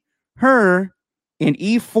me, her, and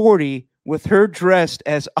E40 with her dressed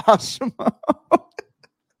as Awesome-O.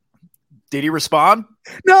 Did he respond?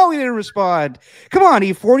 No, he didn't respond. Come on,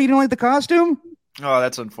 E40, you didn't like the costume? Oh,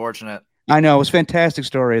 that's unfortunate. I know. It was a fantastic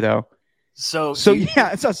story, though. So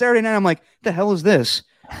yeah, it's on Saturday night. I'm like, the hell is this?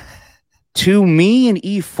 To me and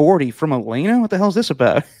E40 from Elena? What the hell is this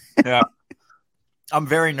about? Yeah. I'm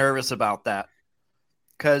very nervous about that.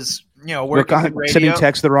 Because, sending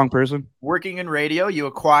text to the wrong person. Working in radio, you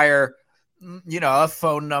acquire, a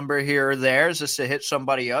phone number here or there just to hit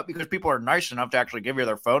somebody up because people are nice enough to actually give you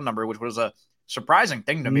their phone number, which was a surprising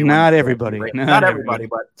thing to me. Not everybody. Not everybody,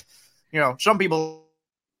 but, some people.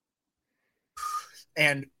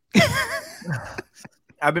 And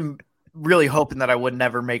I've been really hoping that I would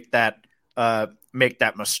never make that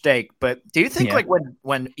mistake. But do you think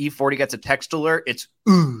when E40 gets a text alert, it's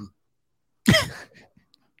ooh?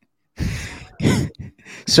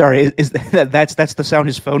 Sorry, is that's the sound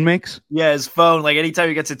his phone makes? Yeah, his phone. Like anytime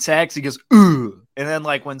he gets a text, he goes ooh. And then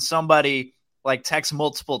when somebody texts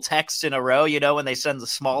multiple texts in a row, when they send the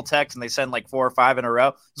small text and they send 4 or 5 in a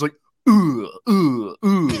row, it's like ooh, ooh,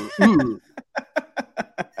 ooh, ooh.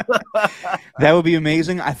 That would be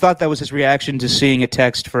amazing. I thought that was his reaction to seeing a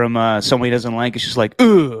text from somebody he doesn't like. It's just like,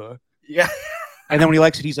 ooh. Yeah. And then when he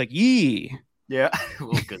likes it, he's like, yee. Yeah.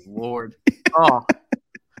 Oh, good Lord. Oh.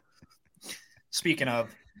 Speaking of,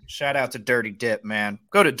 shout out to Dirty Dip, man.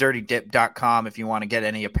 Go to dirtydip.com if you want to get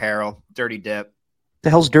any apparel. Dirty Dip. The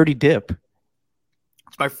hell's Dirty Dip?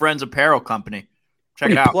 It's my friend's apparel company.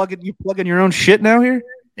 Check it out. You plugging your own shit now here?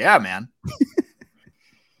 Yeah, man.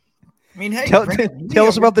 I mean, hey. Tell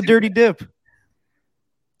us about the Dirty Dip.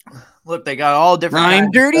 Look, they got all different kinds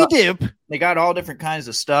of Dirty stuff. Dip. They got all different kinds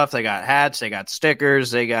of stuff. They got hats. They got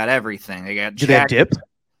stickers. They got everything. They got Do they have dip?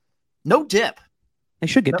 No dip. They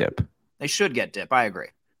should get dip. They should get dip. I agree.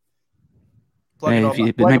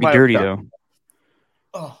 It might be dirty, though.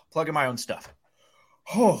 Oh, plug in my own stuff.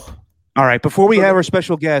 Oh. All right. Before we have our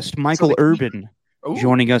special guest, Mychael Urban,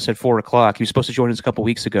 joining us at 4:00. He was supposed to join us a couple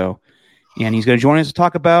weeks ago. And he's going to join us to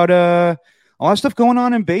talk about a lot of stuff going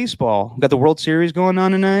on in baseball. We've got the World Series going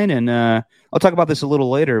on tonight, and I'll talk about this a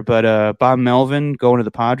little later. But Bob Melvin going to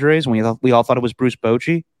the Padres, when we all thought it was Bruce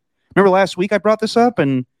Bochy. Remember last week I brought this up,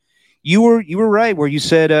 and you were right where you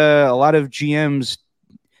said a lot of GMs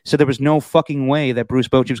said there was no fucking way that Bruce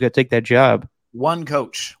Bochy was going to take that job. One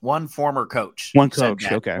former coach. One coach,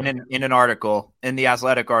 okay. In an article, in the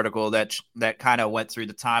Athletic article that kind of went through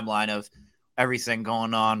the timeline of everything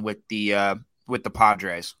going on with the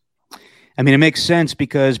Padres. I mean, it makes sense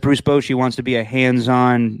because Bruce Bochy wants to be a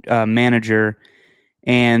hands-on manager,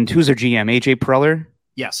 And who's their GM? AJ Preller?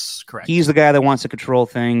 Yes, correct. He's the guy that wants to control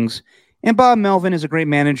things. And Bob Melvin is a great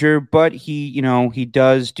manager, but he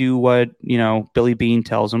does do what, Billy Beane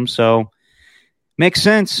tells him. So makes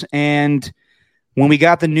sense. And when we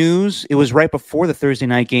got the news, it was right before the Thursday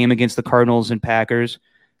night game against the Cardinals and Packers.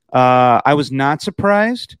 I was not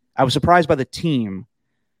surprised. I was surprised by the team.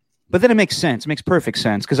 But then it makes sense. It makes perfect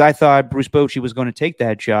sense because I thought Bruce Bochy was going to take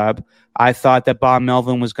that job. I thought that Bob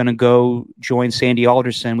Melvin was going to go join Sandy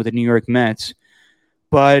Alderson with the New York Mets.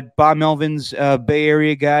 But Bob Melvin's a Bay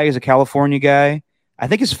Area guy. He's a California guy. I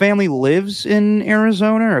think his family lives in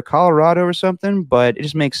Arizona or Colorado or something, but it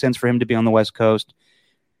just makes sense for him to be on the West Coast.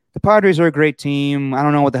 The Padres are a great team. I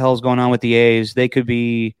don't know what the hell is going on with the A's. They could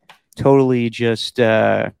be totally just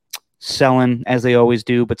selling, as they always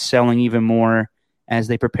do, but selling even more as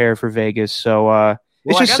they prepare for Vegas. So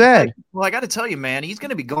it's just sad. I got to tell you, man, he's going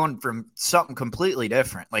to be going from something completely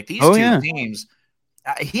different. Like these two teams,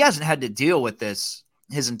 he hasn't had to deal with this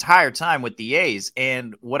his entire time with the A's.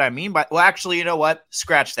 And what I mean by, well, actually, you know what?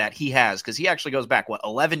 Scratch that. He has, because he actually goes back,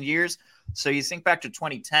 11 years? So you think back to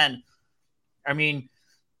 2010. I mean,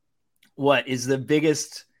 what is the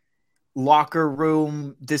biggest locker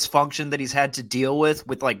room dysfunction that he's had to deal with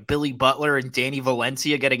like Billy Butler and Danny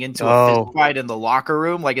Valencia getting into a fist fight in the locker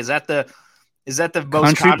room? Like, is that the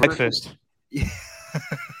most country breakfast?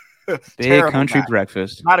 Big country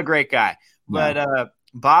breakfast. Not a great guy. No. But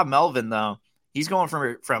Bob Melvin, though, he's going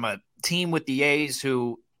from a team with the A's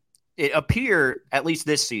who it appear, at least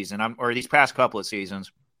this season, or these past couple of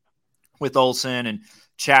seasons, with Olsen and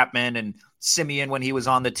Chapman and Simeon when he was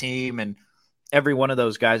on the team and every one of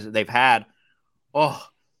those guys that they've had. Oh,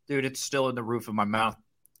 dude, it's still in the roof of my mouth.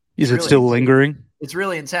 Is it still lingering? It's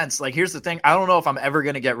really intense. Like, here's the thing. I don't know if I'm ever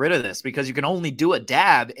going to get rid of this because you can only do a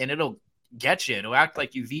dab and it'll get you. It'll act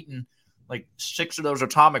like you've eaten like 6 of those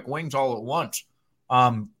atomic wings all at once. So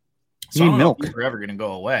I don't know if these are ever going to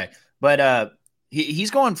go away. But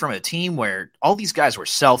he's going from a team where all these guys were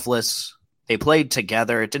selfless. They played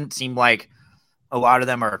together. It didn't seem like a lot of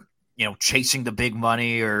them are, chasing the big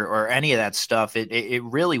money or any of that stuff. It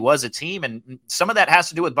really was a team. And some of that has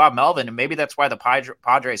to do with Bob Melvin. And maybe that's why the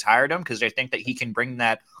Padres hired him, because they think that he can bring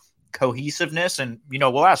that cohesiveness. And,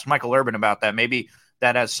 we'll ask Mychael Urban about that. Maybe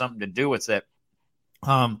that has something to do with it.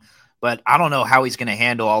 But I don't know how he's going to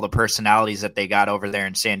handle all the personalities that they got over there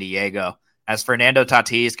in San Diego. As Fernando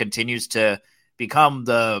Tatis continues to become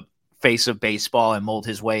the face of baseball and mold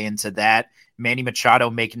his way into that. Manny Machado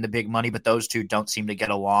making the big money, but those two don't seem to get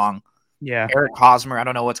along. Yeah. Eric Hosmer, I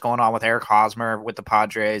don't know what's going on with Eric Hosmer with the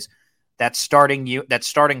Padres. That starting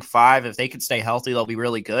 5, if they can stay healthy, they'll be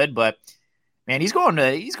really good. But man, he's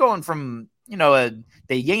going from the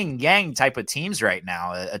yin and yang type of teams right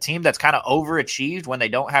now. A team that's kind of overachieved when they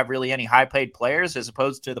don't have really any high paid players, as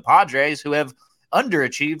opposed to the Padres who have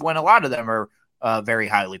underachieved when a lot of them are very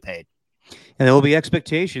highly paid. And there will be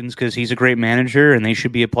expectations because he's a great manager and they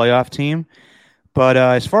should be a playoff team. But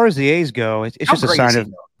as far as the A's go, it's just a sign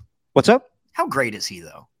of what's up. How great is he,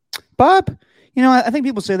 though? Bob, I think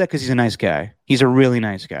people say that because he's a nice guy. He's a really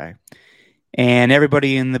nice guy. And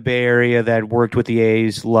everybody in the Bay Area that worked with the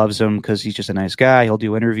A's loves him because he's just a nice guy. He'll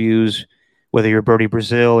do interviews, whether you're Bertie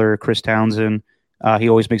Brazil or Chris Townsend. He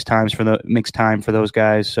always makes time for those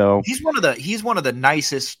guys. So he's one of the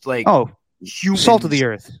nicest, humans salt of the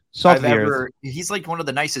earth. He's like one of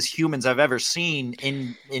the nicest humans I've ever seen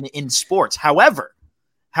in sports. However,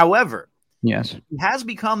 yes, he has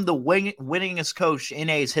become the winningest coach in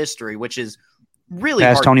A's history, which is really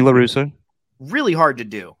hard. Tony La Russa. Really hard to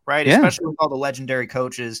do, right? Yeah. Especially with all the legendary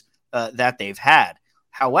coaches that they've had.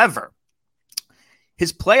 However,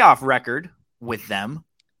 his playoff record with them,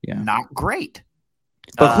 not great.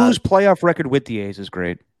 But whose playoff record with the A's is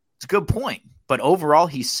great? It's a good point. But overall,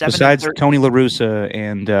 he's 7-13. Besides Tony La Russa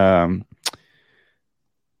and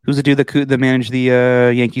who's the dude that managed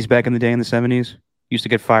the Yankees back in the day in the 70s? Used to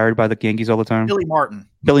get fired by the Yankees all the time. Billy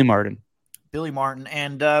Martin.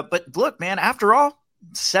 And but look, man, after all,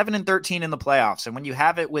 7-13 in the playoffs, and when you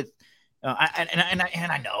have it with, I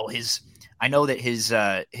know that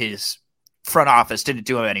his front office didn't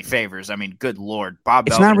do him any favors. I mean, good Lord, Bob.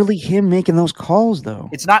 It's not really him making those calls, though.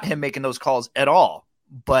 It's not him making those calls at all.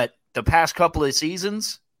 But the past couple of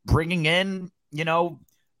seasons, bringing in,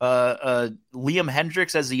 Liam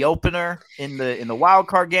Hendricks as the opener in the wild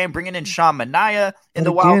card game, bringing in Sean Manaea in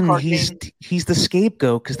the wild card game. He's the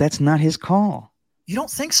scapegoat because that's not his call. You don't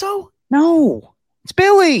think so? No, it's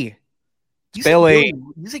Billy. You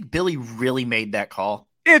think Billy really made that call?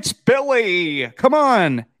 It's Billy. Come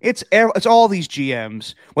on. It's all these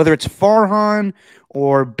GMs, whether it's Farhan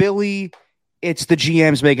or Billy. It's the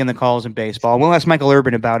GMs making the calls in baseball. We'll ask Mychael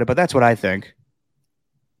Urban about it, but that's what I think.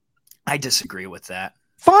 I disagree with that.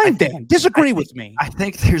 Fine, Dan. Disagree with me. I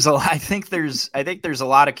think there's a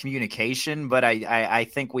lot of communication, but I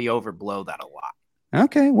think we overblow that a lot.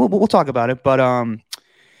 Okay, we'll talk about it, but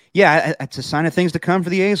yeah, it's a sign of things to come for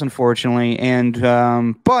the A's, unfortunately.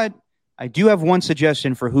 And but I do have one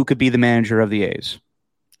suggestion for who could be the manager of the A's.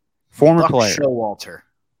 Former player. Showalter.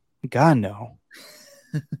 God, no.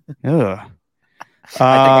 Ugh.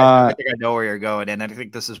 I think I know where you're going, and I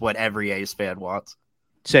think this is what every A's fan wants.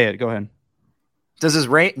 Say it. Go ahead. Does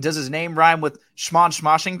his name rhyme with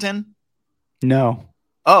Schmoshington? No.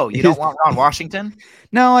 Oh, you don't want Ron Washington?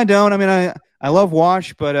 No, I don't. I mean, I love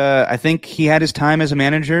Wash, but I think he had his time as a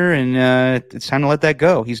manager, and it's time to let that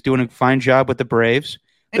go. He's doing a fine job with the Braves.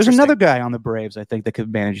 There's another guy on the Braves, I think, that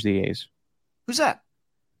could manage the A's. Who's that?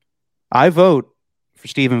 I vote for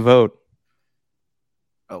Stephen Vogt.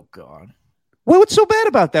 Oh, God. What's so bad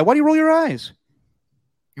about that? Why do you roll your eyes?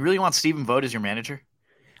 You really want Stephen Vogt as your manager?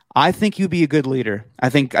 I think he'd be a good leader. I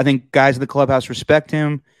think guys in the clubhouse respect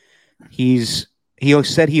him. He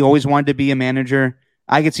said he always wanted to be a manager.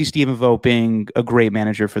 I could see Stephen Vogt being a great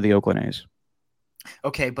manager for the Oakland A's.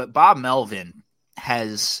 Okay, but Bob Melvin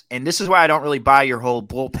has, and this is why I don't really buy your whole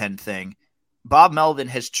bullpen thing. Bob Melvin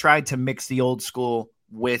has tried to mix the old school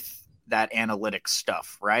with that analytics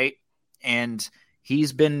stuff, right? And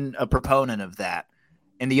he's been a proponent of that.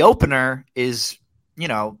 And the opener is,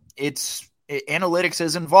 analytics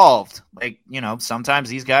is involved. Like, sometimes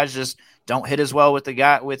these guys just don't hit as well with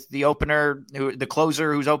the opener, the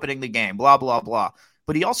closer who's opening the game, blah, blah, blah.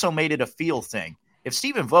 But he also made it a feel thing. If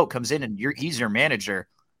Stephen Vogt comes in and he's your manager,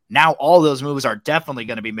 now all those moves are definitely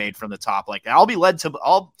going to be made from the top. Like, I'll be led to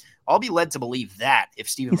believe that if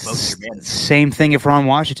Stephen Vogt's your manager. Same thing if Ron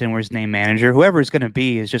Washington were his name manager. Whoever it's going to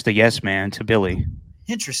be is just a yes man to Billy.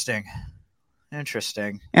 Interesting.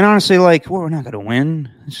 And honestly, we're not going to win.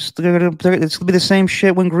 It's going to be the same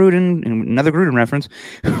shit when Gruden, another Gruden reference,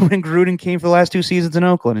 when Gruden came for the last 2 seasons in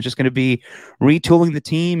Oakland. It's just going to be retooling the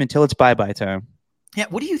team until it's bye-bye time. Yeah,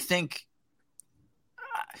 what do you think?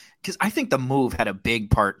 Because I think the move had a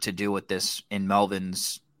big part to do with this in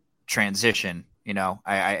Melvin's transition.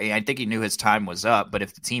 I think he knew his time was up, but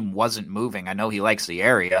if the team wasn't moving, I know he likes the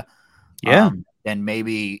area. Yeah. Then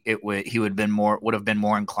maybe he would have been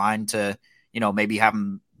more inclined to, maybe have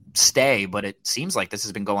him stay. But it seems like this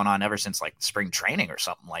has been going on ever since spring training or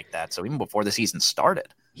something like that. So even before the season started,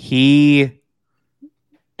 he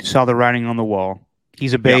saw the writing on the wall.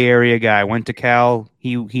 He's a Bay Area guy. Went to Cal.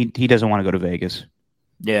 He doesn't want to go to Vegas.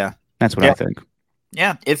 Yeah, that's what I think.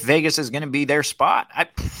 Yeah, if Vegas is going to be their spot, I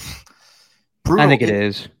think it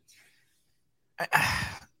is.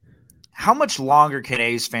 How much longer can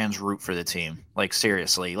A's fans root for the team?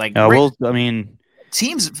 Seriously, fans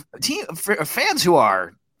who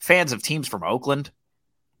are fans of teams from Oakland,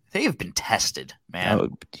 they have been tested,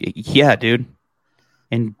 man. Yeah, dude,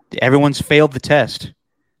 and everyone's failed the test.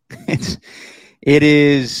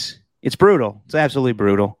 It's brutal. It's absolutely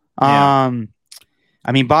brutal. Yeah.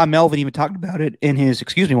 Bob Melvin even talked about it in his,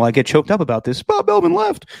 excuse me while I get choked up about this, Bob Melvin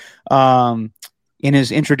left. In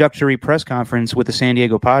his introductory press conference with the San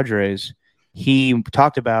Diego Padres, he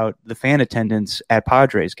talked about the fan attendance at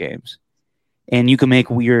Padres games. And you can make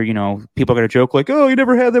weird, people are going to joke oh, you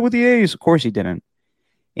never had that with the A's. Of course he didn't.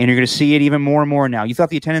 And you're going to see it even more and more now. You thought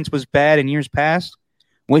the attendance was bad in years past?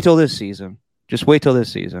 Wait till this season. Just wait till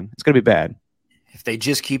this season. It's going to be bad. If they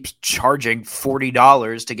just keep charging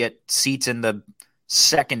 $40 to get seats in the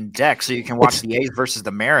second deck so you can watch the A's versus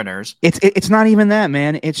the Mariners. It's not even that,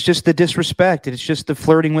 man. It's just the disrespect. It's just the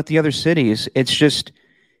flirting with the other cities. It's just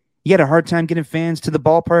you had a hard time getting fans to the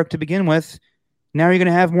ballpark to begin with. Now you're going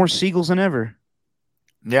to have more seagulls than ever.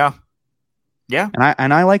 Yeah.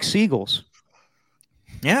 And I like seagulls.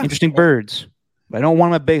 Yeah. Interesting birds. But I don't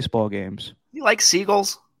want them at baseball games. You like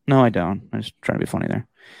seagulls? No, I don't. I'm just trying to be funny there.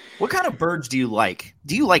 What kind of birds do you like?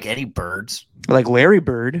 Do you like any birds? I like Larry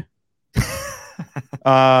Bird.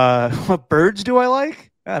 What birds do I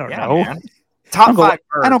like? I don't know. Man. Top 5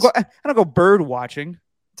 birds. I don't go bird watching.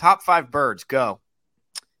 Top 5 birds. Go.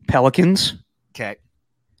 Pelicans. Okay.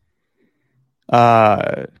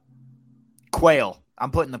 Quail.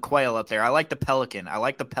 I'm putting the quail up there. I like the pelican. I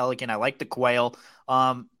like the quail.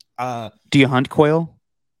 Do you hunt quail?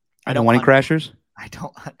 I don't. Wedding Crashers. I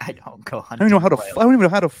don't go hunting. I don't even know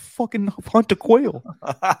how to fucking hunt a quail.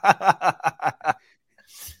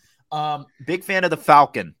 Big fan of the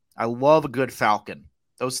falcon. I love a good falcon.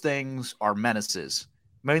 Those things are menaces.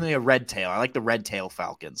 Mainly a red tail. I like the red tail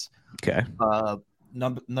falcons. Okay.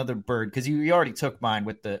 Another bird, because you already took mine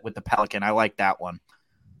with the pelican. I like that one.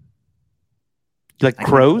 You like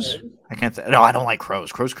crows? No, I don't like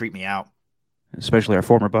crows. Crows creep me out. Especially our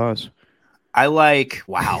former boss. I like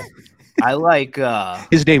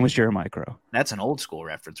His name was Jeremiah Crow. That's an old school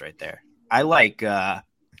reference right there. I like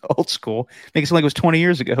old school. Makes it sound like it was 20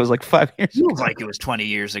 years ago. It was like 5 years ago. Feels like it was 20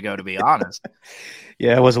 years ago, to be honest.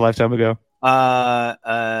 Yeah, it was a lifetime ago.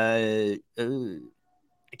 I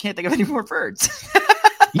can't think of any more birds.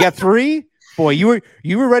 You got 3? Boy, you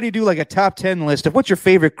were ready to do like a top 10 list of what's your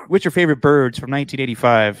favorite birds from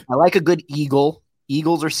 1985. I like a good eagle.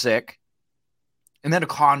 Eagles are sick. And then a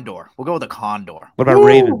condor. We'll go with a condor. What about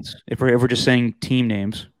Ravens? If we're just saying team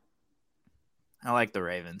names. I like the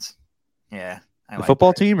Ravens. Yeah. The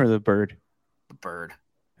football team or the bird? The bird.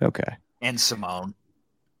 Okay. And Simone.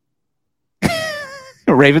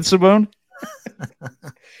 Raven Simone?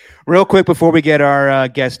 Real quick before we get our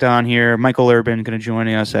guest on here, Mychael Urban going to join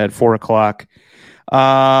us at 4 o'clock.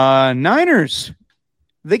 Niners,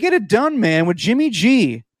 they get it done, man, with Jimmy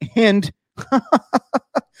G. And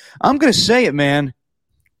I'm going to say it, man.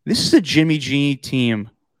 This is a Jimmy G team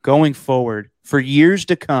going forward for years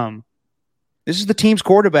to come. This is the team's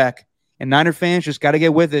quarterback, and Niner fans just got to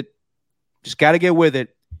get with it. Just got to get with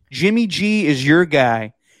it. Jimmy G is your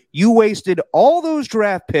guy. You wasted all those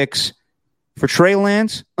draft picks for Trey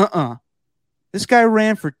Lance? This guy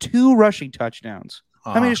ran for 2 rushing touchdowns.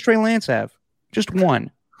 How many does Trey Lance have? Just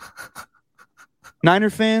 1. Niner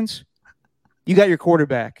fans, you got your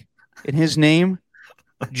quarterback. And his name,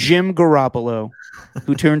 Jim Garoppolo,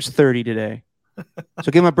 who turns 30 today.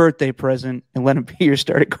 So give him a birthday present and let him be your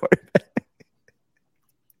starting quarterback.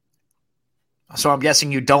 So I'm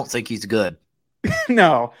guessing you don't think he's good.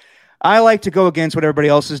 No. I like to go against what everybody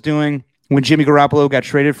else is doing. When Jimmy Garoppolo got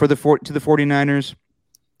traded to the 49ers,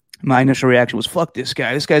 my initial reaction was, fuck this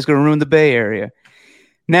guy. This guy's going to ruin the Bay Area.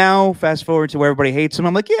 Now, fast forward to where everybody hates him.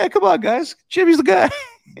 I'm like, yeah, come on, guys. Jimmy's the guy.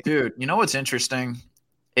 Dude, you know what's interesting?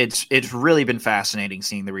 It's really been fascinating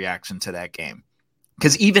seeing the reaction to that game.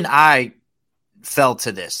 Because even I fell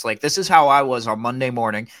to this. Like, this is how I was on Monday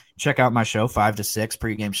morning. Check out my show, 5 to 6,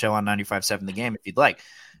 pregame show on 95.7 The Game if you'd like.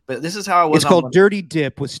 But this is how I was. It's called Dirty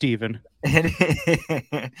Dip with Steven.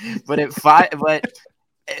 But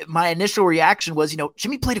my initial reaction was,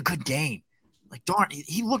 Jimmy played a good game. Like, darn,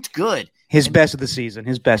 he looked good. His best of the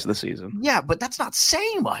season. Yeah, but that's not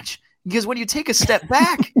saying much. Because when you take a step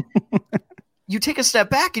back,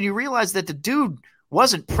 and you realize that the dude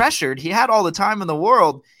wasn't pressured. He had all the time in the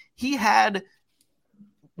world. He had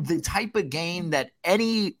the type of game that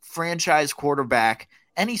any franchise quarterback,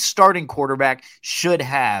 any starting quarterback should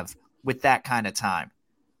have with that kind of time.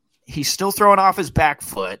 He's still throwing off his back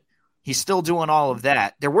foot. He's still doing all of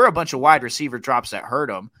that. There were a bunch of wide receiver drops that hurt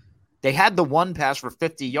him. They had the one pass for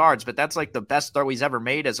 50 yards, but that's like the best throw he's ever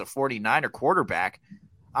made as a 49er quarterback.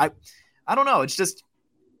 I don't know. It's just,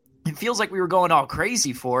 it feels like we were going all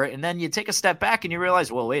crazy for it. And then you take a step back and you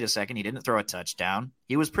realize, well, wait a second. He didn't throw a touchdown.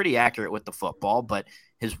 He was pretty accurate with the football, but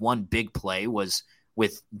his one big play was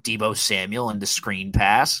with Deebo Samuel and the screen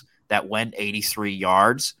pass that went 83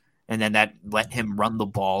 yards. And then that let him run the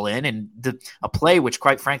ball in. And a play which,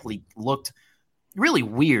 quite frankly, looked really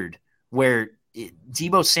weird, where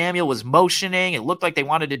Deebo Samuel was motioning. It looked like they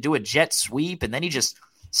wanted to do a jet sweep, and then he just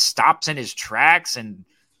stops in his tracks, and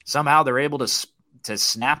somehow they're able to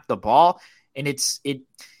snap the ball. And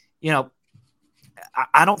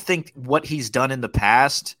I don't think what he's done in the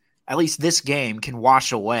past, at least this game, can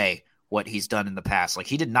wash away what he's done in the past. Like,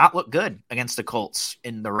 he did not look good against the Colts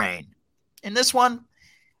in the rain. In this one,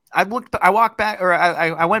 I went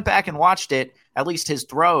back and watched it, at least his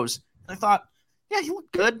throws, and I thought, yeah, he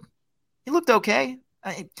looked good. He looked okay.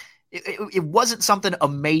 It wasn't something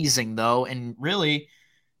amazing, though, and really,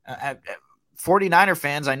 49er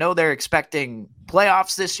fans, I know they're expecting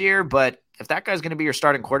playoffs this year, but if that guy's going to be your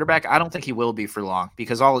starting quarterback, I don't think he will be for long,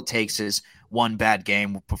 because all it takes is one bad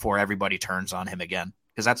game before everybody turns on him again,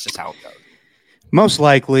 because that's just how it goes. Most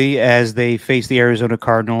likely, as they face the Arizona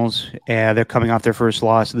Cardinals, they're coming off their first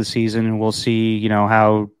loss of the season, and we'll see,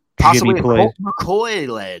 how possibly Jimmy plays.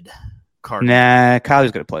 McCoy-led Cardinals. Nah,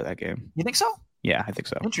 Kylie's going to play that game. You think so? Yeah, I think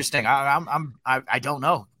so. Interesting. I don't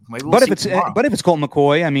know. Maybe but if it's Colt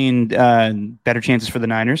McCoy, I mean, better chances for the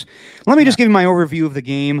Niners. Let me just give you my overview of the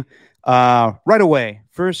game right away.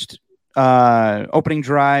 First opening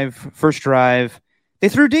drive, first drive, they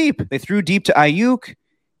threw deep. They threw deep to Ayuk,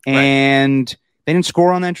 and they didn't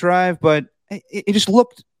score on that drive, but it just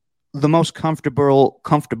looked the most comfortable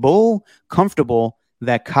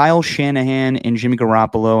that Kyle Shanahan and Jimmy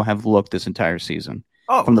Garoppolo have looked this entire season.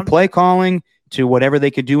 From the play calling to whatever they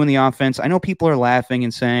could do in the offense. I know people are laughing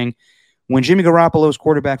and saying, when Jimmy Garoppolo is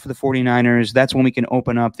quarterback for the 49ers, that's when we can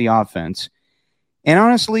open up the offense. And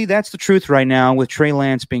honestly, that's the truth right now with Trey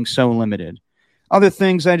Lance being so limited. Other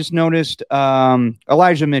things I just noticed,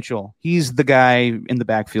 Elijah Mitchell. He's the guy in the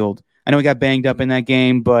backfield. I know he got banged up in that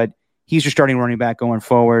game, but he's your starting running back going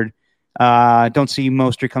forward. Don't see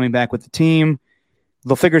Mostert coming back with the team.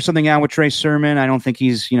 They'll figure something out with Trey Sermon. I don't think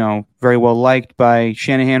he's, very well liked by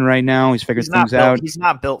Shanahan right now. He's figured things out. He's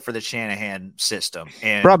not built for the Shanahan system.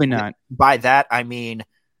 And probably not. By that, I mean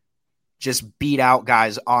just beat out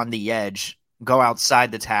guys on the edge, go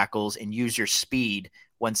outside the tackles, and use your speed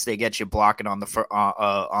once they get you blocking at the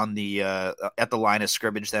line of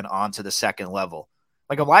scrimmage, then onto the second level.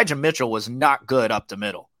 Like Elijah Mitchell was not good up the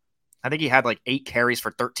middle. I think he had like 8 carries for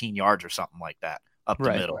 13 yards or something like that. Up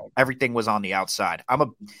the middle. Everything was on the outside.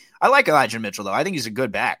 I like Elijah Mitchell, though. I think he's a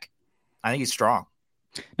good back. I think he's strong.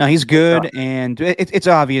 No, he's good, and it's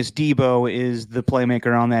obvious Debo is the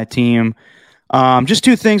playmaker on that team. Just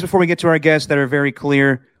 2 things before we get to our guests that are very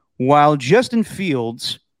clear. While Justin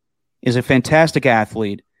Fields is a fantastic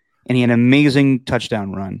athlete, and he had an amazing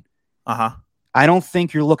touchdown run, I don't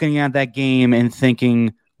think you're looking at that game and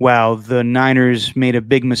thinking, wow, the Niners made a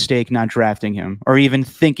big mistake not drafting him, or even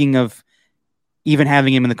thinking of even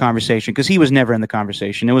having him in the conversation, because he was never in the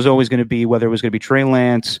conversation. It was always going to be whether it was going to be Trey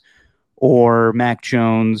Lance or Mac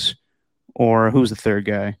Jones or who's the third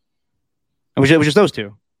guy. It was just those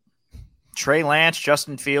 2. Trey Lance,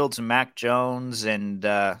 Justin Fields, and Mac Jones, and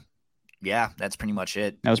that's pretty much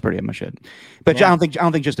it. That was pretty much it. But yeah. I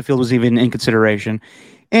don't think Justin Fields was even in consideration.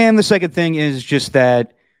 And the second thing is just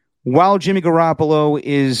that while Jimmy Garoppolo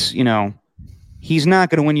is, he's not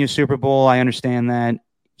going to win you a Super Bowl. I understand that.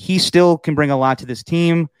 He still can bring a lot to this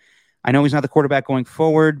team. I know he's not the quarterback going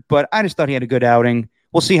forward, but I just thought he had a good outing.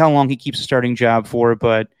 We'll see how long he keeps a starting job for,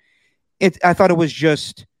 but I thought it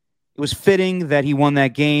was fitting that he won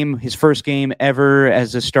that game, his first game ever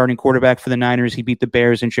as a starting quarterback for the Niners. He beat the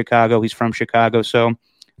Bears in Chicago. He's from Chicago, so I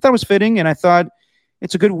thought it was fitting, and I thought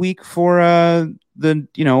it's a good week for all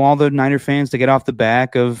the Niner fans to get off the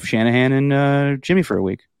back of Shanahan and Jimmy for a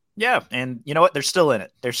week. Yeah, and you know what? They're still in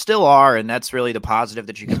it. There still are, and that's really the positive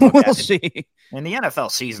that you can look we'll at. See. And the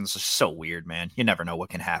NFL season's just so weird, man. You never know what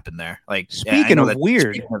can happen there. Like speaking of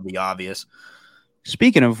the obvious.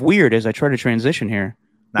 Speaking of weird, as I try to transition here,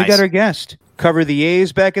 nice. We got our guest. Covered the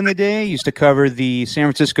A's back in the day. Used to cover the San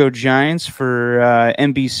Francisco Giants for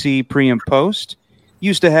NBC pre and post.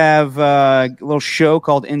 Used to have a little show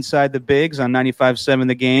called Inside the Bigs on 95.7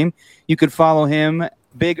 The Game. You could follow him,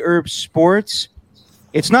 Big Herb Sports.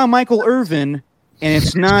 It's not Mychael Urban, and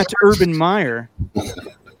it's not Urban Meyer.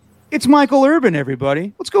 It's Mychael Urban,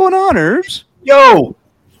 everybody. What's going on, Herbs? Yo!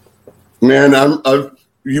 Man,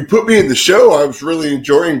 you put me in the show. I was really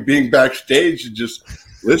enjoying being backstage and just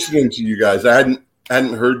listening to you guys. I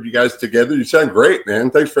hadn't heard you guys together. You sound great,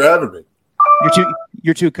 man. Thanks for having me.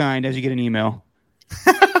 You're too kind as you get an email.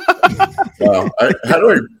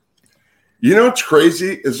 You know what's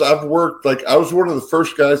crazy is I was one of the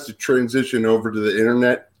first guys to transition over to the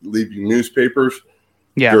internet, leaving newspapers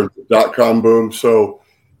during the .com boom. So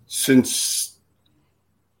since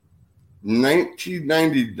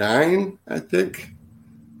 1999, I think,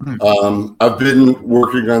 I've been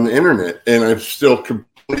working on the internet, and I'm still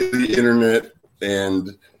completely internet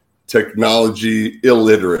and technology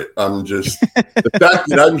illiterate. I'm just the fact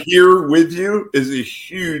that I'm here with you is a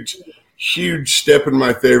huge step in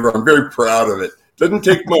my favor. I'm very proud of it. Doesn't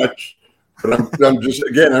take much, but I'm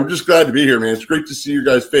just glad to be here, man. It's great to see your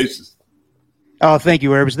guys' faces. Oh, thank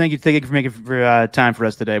you, Herbs. Thank you for making time for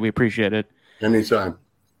us today. We appreciate it. Anytime.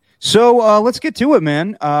 So let's get to it,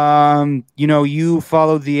 man. You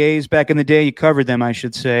followed the A's back in the day. You covered them, I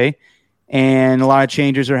should say. And a lot of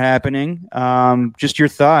changes are happening. Just your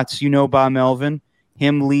thoughts. Bob Melvin,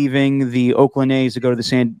 him leaving the Oakland A's to go to the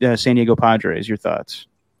San Diego Padres. Your thoughts?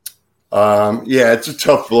 It's a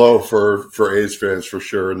tough blow for A's fans for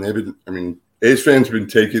sure. And A's fans have been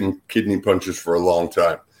taking kidney punches for a long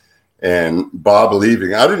time. And Bob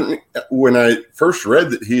leaving, when I first read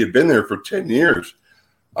that he had been there for 10 years,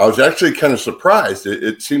 I was actually kind of surprised.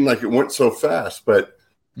 It seemed like it went so fast, but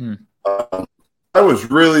I was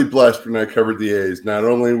really blessed when I covered the A's. Not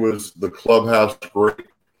only was the clubhouse great,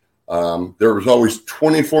 there was always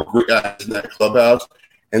 24 great guys in that clubhouse.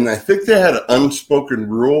 And I think they had an unspoken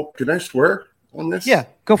rule. Can I swear on this? Yeah,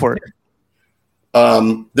 go for it.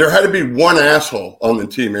 There had to be one asshole on the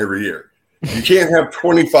team every year. You can't have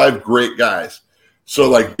 25 great guys. So,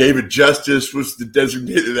 like, David Justice was the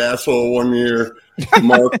designated asshole one year.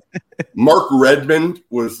 Mark Redmond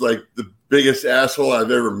was, like, the biggest asshole I've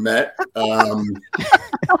ever met.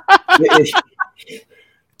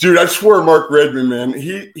 Dude, I swear Mark Redmond, man.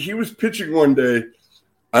 He was pitching one day.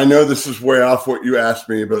 I know this is way off what you asked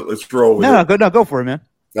me, but let's roll with it. No, go for it, man.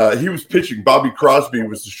 He was pitching. Bobby Crosby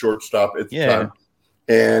was the shortstop at the time.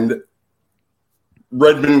 and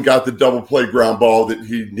Redmond got the double play ground ball that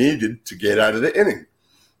he needed to get out of the inning.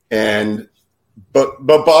 But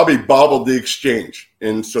Bobby bobbled the exchange,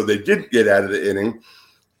 and so they didn't get out of the inning.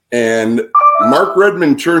 And Mark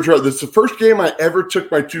Redmond turns around. This is the first game I ever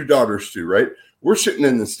took my two daughters to, right? We're sitting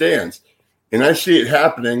in the stands, and I see it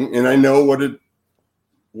happening, and I know what an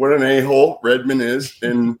a-hole Redmond is,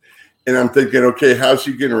 and I'm thinking, okay, how's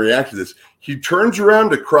he going to react to this? He turns around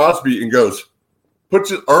to Crosby and puts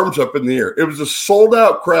his arms up in the air. It was a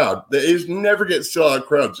sold-out crowd. The A's never get sell-out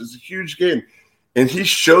crowds. It's a huge game. And he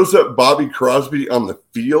shows up Bobby Crosby on the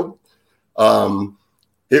field.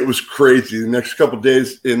 It was crazy. The next couple of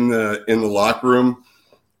days in the locker room,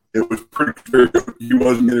 it was pretty clear he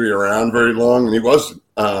wasn't going to be around very long, and he wasn't.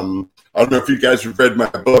 I don't know if you guys have read my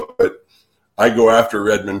book, but I go after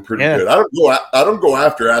Redmond pretty good. I don't go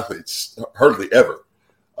after athletes hardly ever.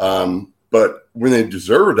 But when they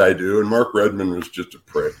deserve it, I do. And Mark Redmond was just a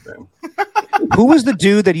prick, man. Who was the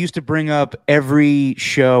dude that used to bring up every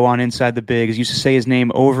show on Inside the Bigs? Used to say his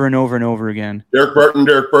name over and over and over again. Derek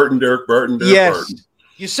Barton. Yes.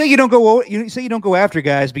 You say you don't go after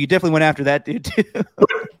guys, but you definitely went after that dude too.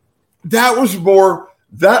 That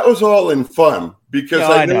was all in fun because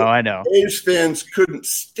I know A's fans couldn't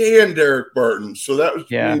stand Derek Barton, so that was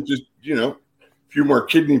just a few more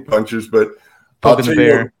kidney punches. But I'll tell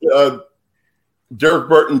you, Derek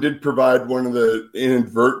Barton did provide one of the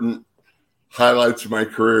inadvertent highlights of my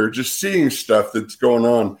career, just seeing stuff that's going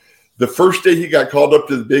on. The first day he got called up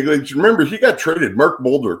to the big leagues, remember, he got traded. Mark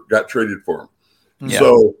Mulder got traded for him. Yeah.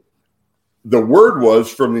 So the word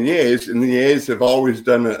was from the A's, and the A's have always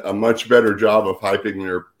done a much better job of hyping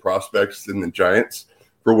their prospects than the Giants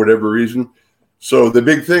for whatever reason. So the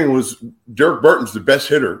big thing was Derek Barton's the best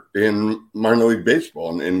hitter in minor league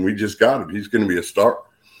baseball, and we just got him. He's going to be a star.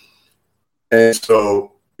 And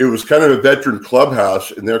so it was kind of a veteran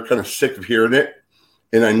clubhouse, and they're kind of sick of hearing it.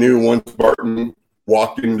 And I knew once Barton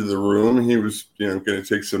walked into the room, he was going to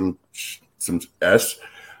take some S.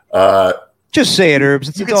 Just say it, Herbs.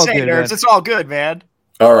 It's all good. Herbs. It's all good, man.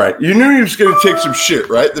 All right. You knew he was going to take some shit,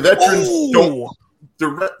 right? The veterans don't.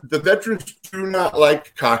 The veterans do not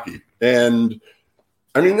like cocky. And,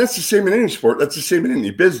 I mean, that's the same in any sport. That's the same in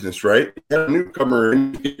any business, right? You have a newcomer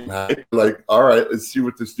in, like, all right, let's see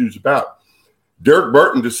what this dude's about. Derek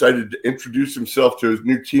Barton decided to introduce himself to his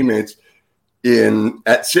new teammates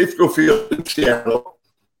at Safeco Field in Seattle.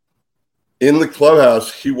 In the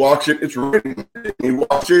clubhouse, he walks in. It's raining. He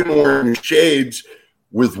walks in wearing shades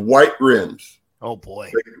with white rims. Oh, boy.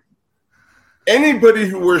 Like, anybody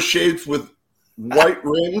who wears shades with white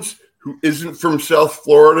rims who isn't from South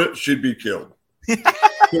Florida should be killed.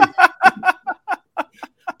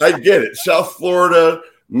 I get it. South Florida,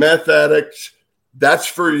 meth addicts, that's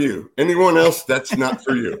for you. Anyone else, that's not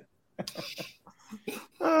for you.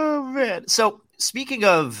 Oh, man. So speaking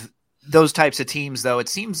of those types of teams, though, it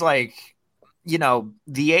seems like,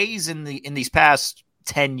 the A's in these past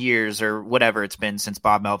 10 years or whatever it's been since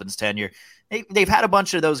Bob Melvin's tenure, they've had a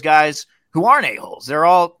bunch of those guys who aren't a-holes. They're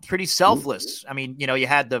all pretty selfless. I mean, you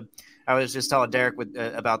had I was just telling Derek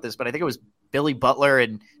about this, but I think it was Billy Butler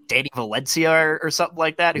and Danny Valencia or something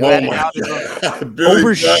like that. Who had it out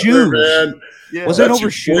over shoes. Man. Yeah. Was that over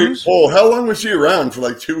shoes? Oh, how long was he around? For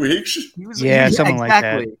like 2 weeks? Something like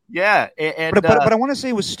that. Yeah. But I want to say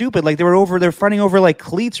it was stupid. Like they're fighting over like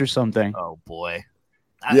cleats or something. Oh boy.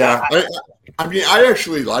 Yeah. I mean, I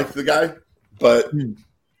actually like the guy, but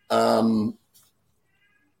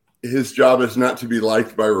his job is not to be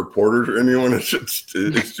liked by reporters or anyone. It's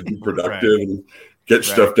to be productive and get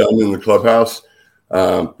stuff done in the clubhouse.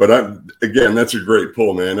 But again, that's a great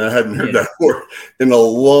pull, man. I hadn't heard that word in a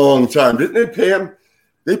long time. Didn't they pay him?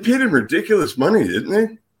 They paid him ridiculous money, didn't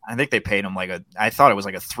they? I think they paid him I thought it was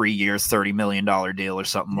like a 3-year, $30 million deal or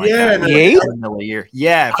something like that. A year.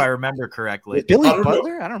 Yeah, if I remember correctly. Billy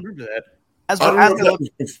Butler? I don't remember that.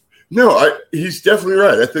 He's definitely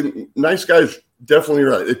right. I think nice guy's definitely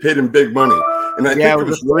right. They paid him big money. And I think it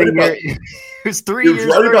was right about it was 3 years,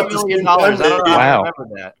 $30 million. I remember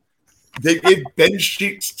that. They gave Ben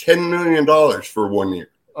Sheets $10 million for 1 year.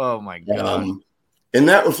 Oh, my God. And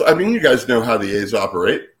that was, I mean, you guys know how the A's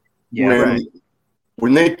operate. Yeah,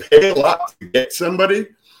 when they pay a lot to get somebody,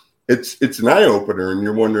 it's an eye-opener, and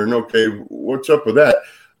you're wondering, okay, what's up with that?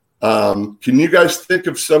 Can you guys think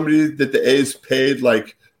of somebody that the A's paid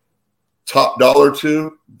like top dollar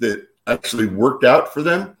to that actually worked out for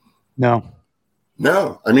them? No.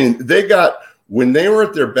 I mean, when they were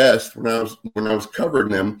at their best, when I was covering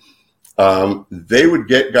them, they would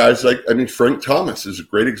get guys like, I mean, Frank Thomas is a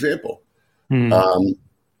great example.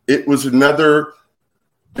 It was another,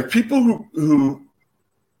 like people who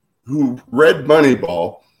who read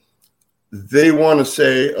Moneyball, they want to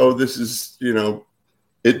say, oh, this is,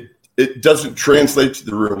 it doesn't translate to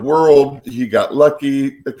the real world. He got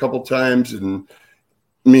lucky a couple times, and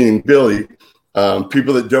meaning Billy.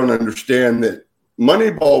 People that don't understand that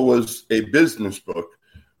Moneyball was a business book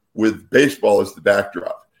with baseball as the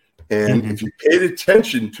backdrop. And if you paid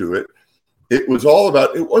attention to it, it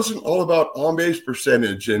wasn't all about on-base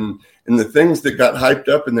percentage and the things that got hyped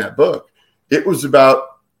up in that book. It was about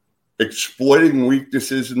exploiting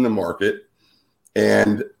weaknesses in the market,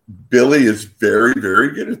 and Billy is very,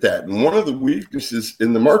 very good at that. And one of the weaknesses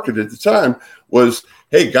in the market at the time was,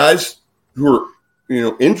 hey, guys who are,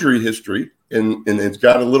 injury history and it's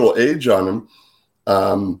got a little age on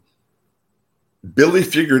them, Billy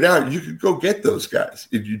figured out you could go get those guys.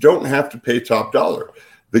 You don't have to pay top dollar.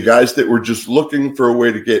 The guys that were just looking for a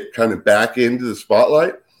way to get kind of back into the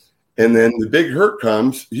spotlight, and then the big hurt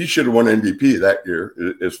comes. He should have won MVP that year,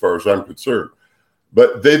 as far as I'm concerned.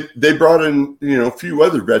 But they brought in, a few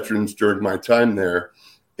other veterans during my time there,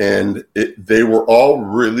 and they were all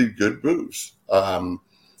really good moves.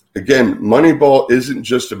 Again, Moneyball isn't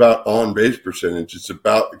just about on-base percentage. It's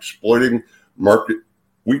about exploiting market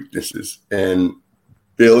weaknesses, and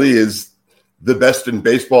Billy is the best in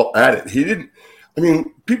baseball at it.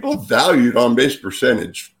 People valued on-base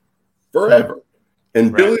percentage forever,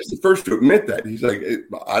 and Billy's the first to admit that. He's like,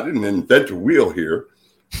 I didn't invent a wheel here,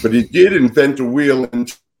 but he did invent a wheel in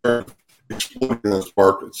terms of exploiting those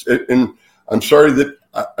markets. And I'm sorry that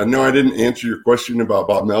I know I didn't answer your question about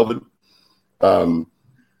Bob Melvin.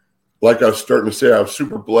 Like I was starting to say, I was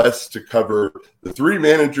super blessed to cover the 3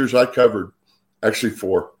 managers I covered. Actually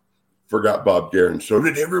 4. Forgot Bob Guerin. So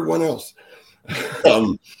did everyone else.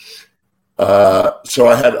 So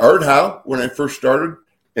I had Art Howe when I first started,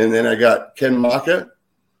 and then I got Ken Maka,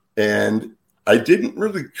 and I didn't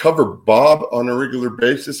really cover Bob on a regular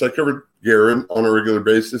basis. I covered Guerin on a regular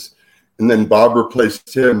basis, and then Bob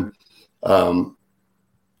replaced him.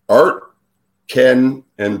 Art, Ken,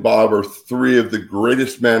 and Bob are 3 of the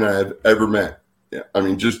greatest men I've ever met. Yeah,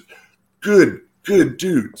 just good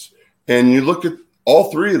dudes. And you look at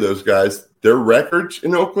all 3 of those guys, their records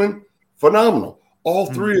in Oakland, phenomenal. All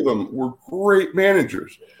 3 of them were great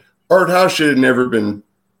managers. Art Howe should have never been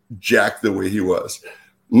jacked the way he was.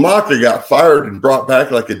 Maka got fired and brought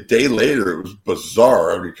back like a day later. It was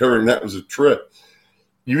bizarre. Covering that was a trip.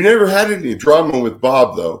 You never had any drama with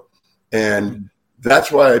Bob, though. And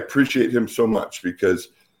that's why I appreciate him so much, because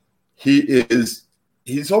he's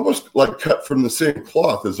almost like cut from the same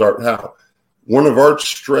cloth as Art Howe. One of Art's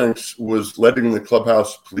strengths was letting the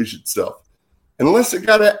clubhouse police itself, unless it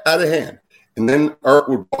got out of hand. And then Art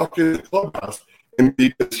would walk into the clubhouse, and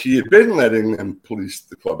because he had been letting them police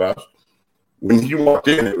the clubhouse, when he walked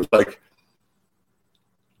in, it was like,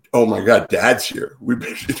 oh my God, Dad's here. We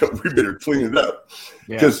better clean it up.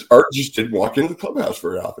 Because Art just didn't walk into the clubhouse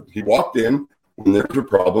very often. He walked in when there was a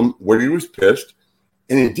problem, when he was pissed,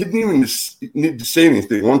 and he didn't even need to say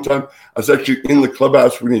anything. One time, I was actually in the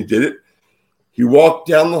clubhouse when he did it. He walked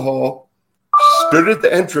down the hall, stood at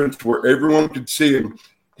the entrance where everyone could see him,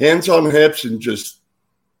 hands on hips, and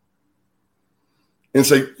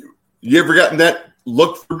it's like, you ever gotten that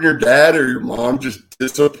look from your dad or your mom, just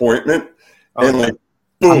disappointment? And like,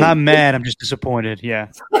 boom. I'm not mad, I'm just disappointed. Yeah.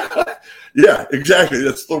 Yeah, exactly.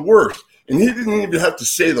 That's the worst. And he didn't even have to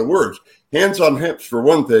say the words. Hands on hips, for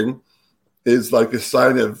one thing, is like a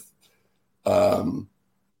sign of,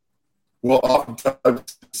 oftentimes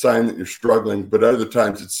it's a sign that you're struggling, but other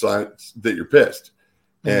times it's signs that you're pissed.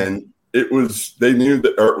 And they knew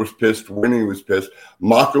that Art was pissed when he was pissed.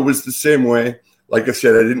 Maka was the same way. Like I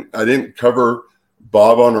said, I didn't cover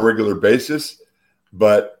Bob on a regular basis,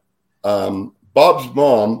 but Bob's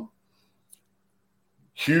mom,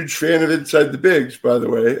 huge fan of Inside the Bigs, by the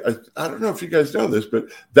way. I don't know if you guys know this, but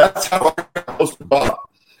that's how I got close to Bob,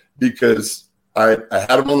 because I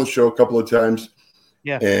had him on the show a couple of times.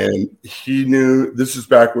 Yeah. And he knew, this is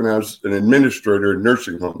back when I was an administrator in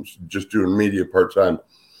nursing homes, just doing media part-time.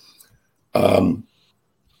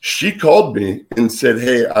 She called me and said,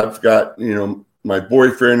 hey, I've got, my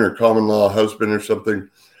boyfriend or common law husband or something.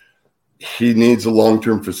 He needs a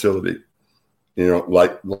long-term facility,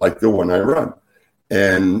 like the one I run.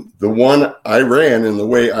 And the one I ran, and the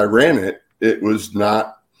way I ran it, it was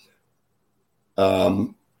not,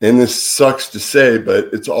 and this sucks to say, but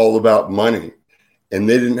it's all about money. And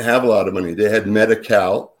they didn't have a lot of money. They had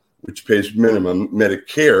Medi-Cal, which pays minimum.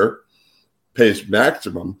 Medicare pays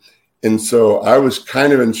maximum. And so I was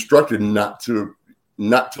kind of instructed not to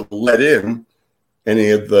let in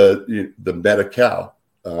any of the Medi-Cal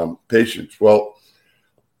patients. Well,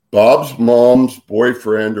 Bob's mom's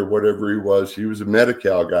boyfriend or whatever he was a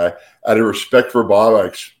Medi-Cal guy. Out of respect for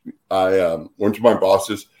Bob, I went to my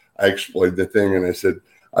bosses. I explained the thing, and I said,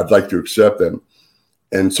 I'd like to accept them.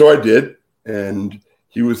 And so I did, and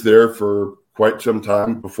he was there for quite some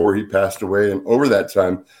time before he passed away. And over that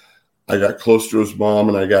time, I got close to his mom,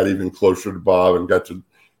 and I got even closer to Bob and got to,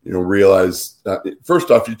 realize,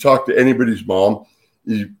 first off, you talk to anybody's mom,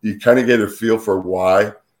 you kind of get a feel for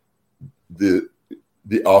why the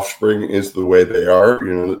offspring is the way they are.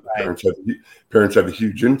 Right. Parents have a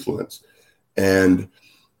huge influence. And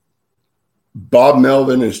Bob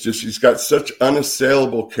Melvin he's got such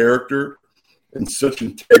unassailable character and such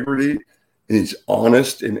integrity, and he's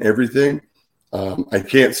honest in everything. I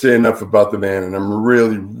can't say enough about the man, and I'm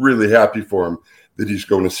really, really happy for him that he's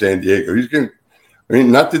going to San Diego.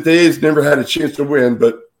 Not that the A's never had a chance to win,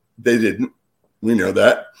 but they didn't. We know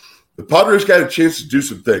that. The Padres got a chance to do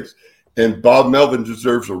some things, and Bob Melvin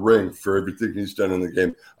deserves a ring for everything he's done in the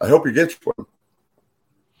game. I hope he gets one.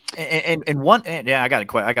 I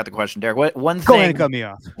got the question, Derek. One thing? Go ahead and cut me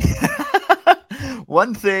off.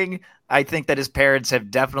 One thing I think that his parents have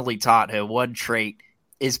definitely taught him, one trait,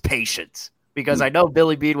 is patience. Because I know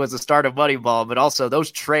Billy Beane was the start of Moneyball, but also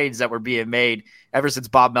those trades that were being made ever since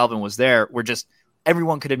Bob Melvin was there were just,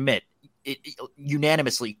 everyone could admit,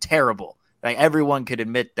 unanimously terrible. Like, everyone could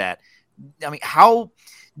admit that. I mean,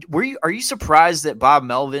 are you surprised that Bob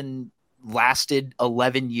Melvin lasted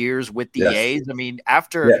 11 years with the A's? I mean,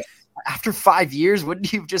 after 5 years,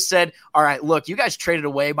 wouldn't you have just said, all right, look, you guys traded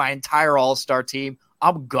away my entire all-star team.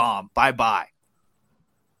 I'm gone. Bye-bye.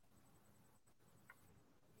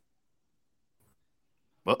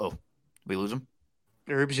 Uh-oh. We lose him?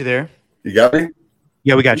 Herbs, you there? You got me?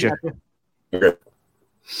 Yeah, we got you. Okay.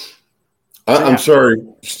 I'm sorry,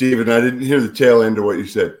 Steven. I didn't hear the tail end of what you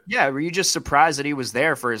said. Yeah, were you just surprised that he was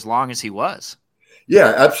there for as long as he was?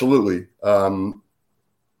 Yeah, absolutely.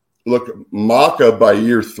 Look, Maka, by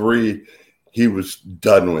year 3, he was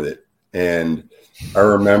done with it. And I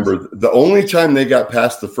remember the only time they got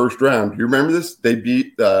past the first round, you remember this? They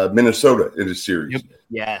beat Minnesota in a series. Yep.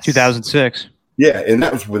 Yes. 2006. Yeah, and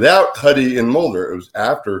that was without Huddy and Mulder. It was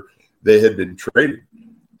after they had been traded.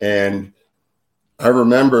 And I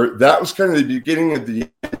remember that was kind of the beginning of the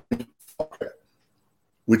end,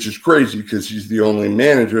 which is crazy because he's the only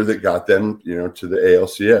manager that got them, to the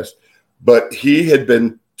ALCS. But he had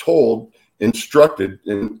been instructed,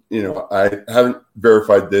 and, I haven't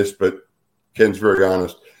verified this, but Ken's very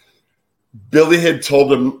honest. Billy had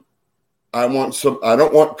told him, I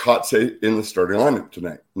don't want Kotze in the starting lineup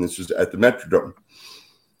tonight. And this was at the Metrodome.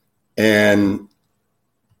 And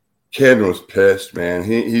Ken was pissed, man.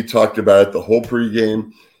 He talked about it the whole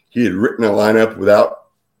pregame. He had written a lineup without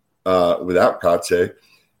Kotze.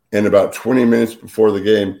 And about 20 minutes before the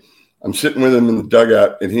game, I'm sitting with him in the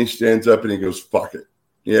dugout, and he stands up and he goes, fuck it.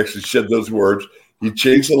 He actually said those words. He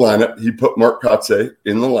changed the lineup. He put Mark Kotze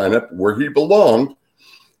in the lineup where he belonged.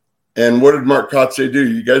 And what did Mark Kotze do?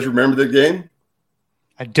 You guys remember the game?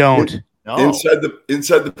 I don't. No.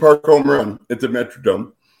 Inside the park home run at the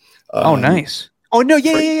Metrodome. Nice. Oh, no,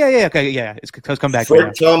 yeah. Okay, yeah. It's come back.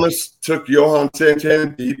 Frank Thomas took Johan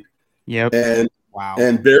Santana deep. Yep. And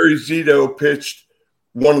Barry Zito pitched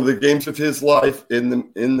one of the games of his life in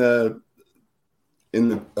the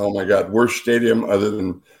oh my God, worst stadium other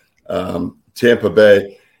than Tampa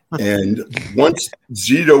Bay. And once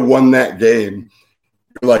Zito won that game,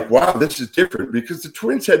 you're like, wow, this is different, because the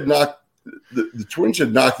Twins had knocked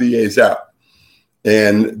the A's out,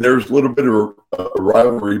 and there's a little bit of a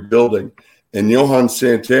rivalry building. And Johan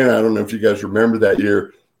Santana, I don't know if you guys remember that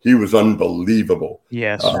year, he was unbelievable.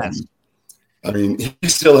 Yes. He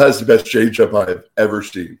still has the best changeup I've ever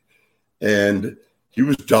seen, and he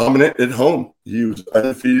was dominant at home. He was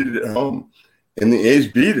undefeated at home, and the A's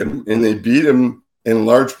beat him, and they beat him in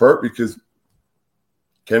large part because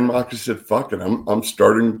Ken Maka said, fuck it, I'm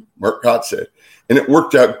starting Mark Kotze. And it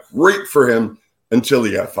worked out great for him until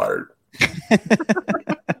he got fired.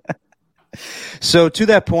 So to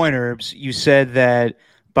that point, Herbs, you said that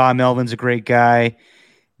Bob Melvin's a great guy.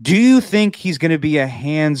 Do you think he's going to be a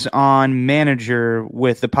hands-on manager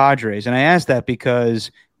with the Padres? And I asked that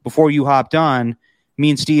because before you hopped on,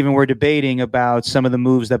 me and Steven were debating about some of the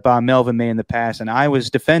moves that Bob Melvin made in the past, and I was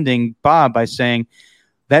defending Bob by saying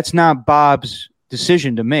that's not Bob's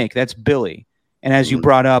decision to make. That's Billy. And as you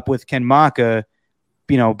brought up with Ken Maka,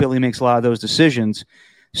 Billy makes a lot of those decisions.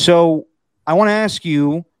 So I want to ask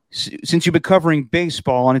you, since you've been covering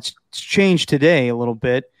baseball, and it's changed today a little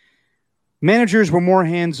bit, managers were more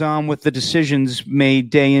hands-on with the decisions made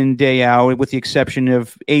day in, day out, with the exception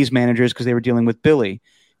of A's managers because they were dealing with Billy.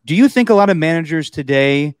 Do you think a lot of managers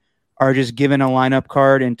today are just given a lineup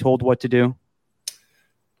card and told what to do?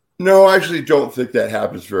 No, I actually don't think that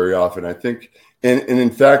happens very often. I think, and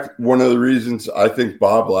in fact, one of the reasons I think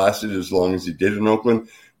Bob lasted as long as he did in Oakland,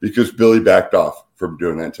 because Billy backed off from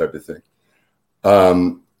doing that type of thing.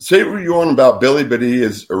 Say what you want about Billy, but he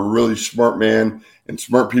is a really smart man, and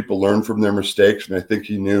smart people learn from their mistakes. And I think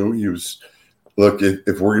he knew he was, look,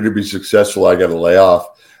 if we're going to be successful, I got to lay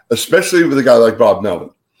off, especially with a guy like Bob Melvin.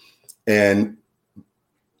 And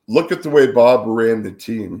look at the way Bob ran the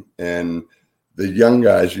team and the young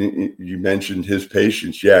guys. You mentioned his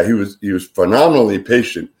patience. Yeah, he was phenomenally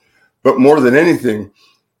patient, but more than anything,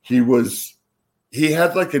 he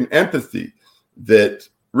had like an empathy that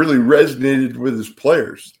really resonated with his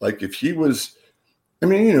players. Like if he was,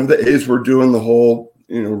 the A's were doing the whole,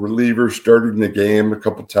 reliever starting the game a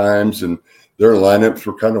couple times and their lineups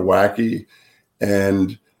were kind of wacky.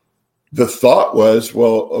 And the thought was,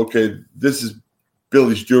 well, okay, this is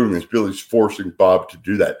Billy's doing this. Billy's forcing Bob to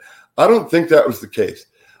do that. I don't think that was the case.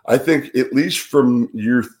 I think at least from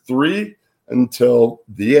year 3 until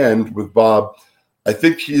the end with Bob, I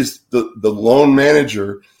think he's the lone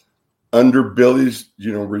manager under Billy's,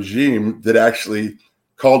 regime that actually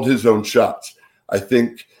called his own shots. I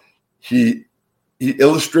think he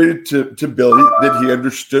illustrated to Billy that he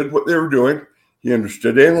understood what they were doing. He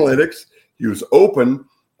understood analytics. He was open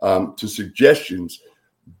to suggestions,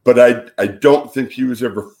 but I don't think he was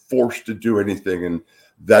ever forced to do anything, and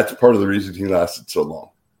that's part of the reason he lasted so long.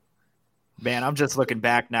 Man, I'm just looking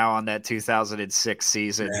back now on that 2006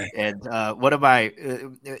 season, and what am I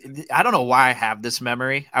don't know why I have this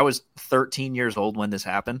memory. I was 13 years old when this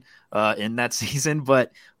happened in that season,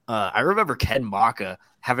 but I remember Ken Maka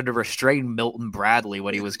having to restrain Milton Bradley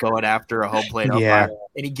when he was going after a home plate umpire,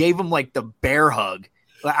 and he gave him like the bear hug.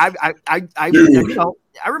 I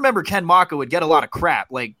remember Ken Maka would get a lot of crap.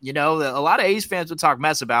 Like, a lot of A's fans would talk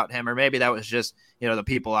mess about him, or maybe that was just, the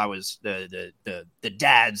people I was the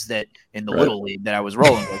dads that in the Little League that I was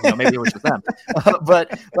rolling with. Maybe it was just them.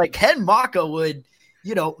 But like Ken Maka would,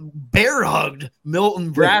 bear hugged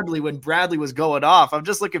Milton Bradley when Bradley was going off. I'm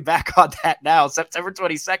just looking back on that now. September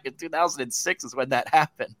 22nd, 2006 is when that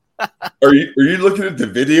happened. Are you looking at the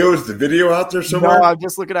video? Is the video out there somewhere? No, I'm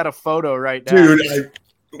just looking at a photo right now. Dude,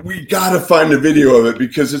 we got to find a video of it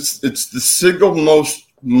because it's the single most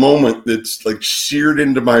moment that's like seared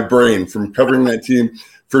into my brain from covering that team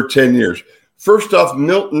for 10 years. First off,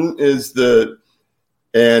 Milton is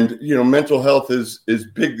mental health is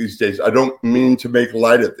big these days. I don't mean to make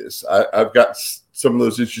light of this. I've got some of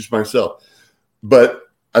those issues myself, but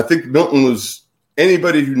I think Milton was,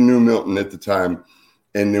 anybody who knew Milton at the time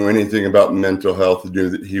and knew anything about mental health knew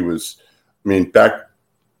that he was,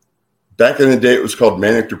 back in the day, it was called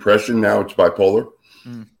manic depression. Now it's bipolar.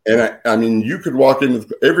 And you could walk in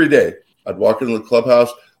every day. I'd walk into the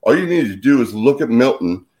clubhouse. All you needed to do is look at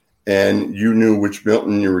Milton, and you knew which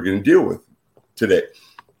Milton you were going to deal with today.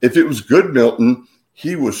 If it was good Milton,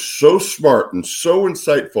 he was so smart and so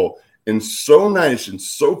insightful and so nice and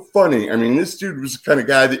so funny. This dude was the kind of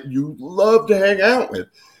guy that you love to hang out with.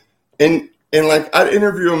 And I'd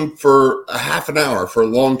interview him for a half an hour for a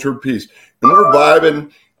long-term piece, and we're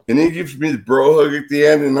vibing. And he gives me the bro hug at the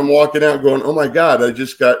end, and I'm walking out going, oh, my God, I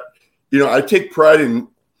just got, I take pride in,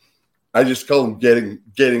 I just call them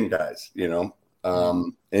getting guys,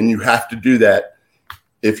 and you have to do that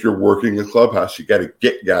if you're working a clubhouse. You got to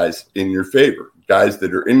get guys in your favor, guys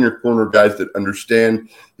that are in your corner, guys that understand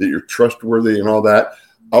that you're trustworthy and all that.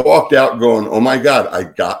 I walked out going, oh, my God, I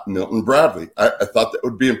got Milton Bradley. I thought that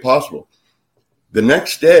would be impossible. The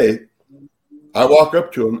next day, I walk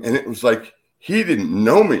up to him, and it was like, he didn't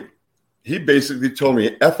know me. He basically told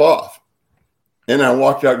me F off. And I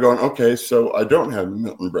walked out going, okay, so I don't have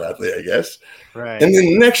Milton Bradley, I guess. Right. And then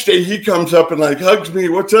the next day he comes up and hugs me.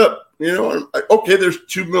 What's up? Okay, there's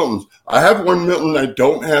 2 Miltons. I have one Milton. I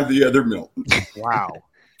don't have the other Milton. Wow.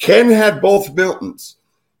 Ken had both Miltons.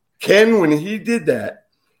 Ken, when he did that,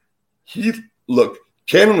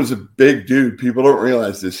 Ken was a big dude. People don't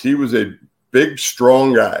realize this. He was a big,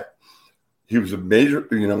 strong guy. He was a major,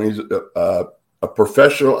 he's a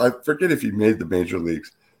professional. I forget if he made the major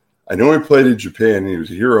leagues. I know he played in Japan. He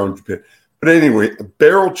was a hero in Japan. But anyway, a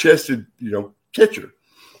barrel-chested, catcher.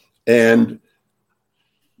 And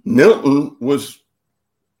Milton was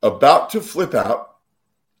about to flip out,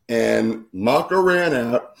 and Maka ran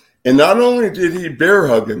out. And not only did he bear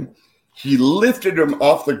hug him, he lifted him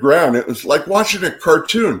off the ground. It was like watching a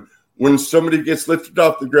cartoon. When somebody gets lifted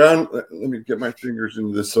off the ground, let me get my fingers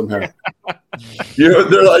into this somehow.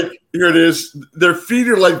 They're like, here it is. Their feet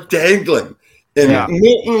are like dangling. And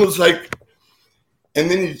Milton was like, and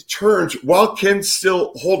then he turns while Ken's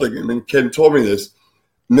still holding him. And Ken told me this.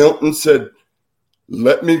 Milton said,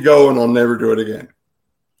 "Let me go and I'll never do it again."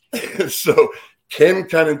 So Ken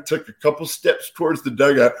kind of took a couple steps towards the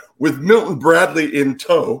dugout with Milton Bradley in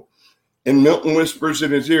tow, and Milton whispers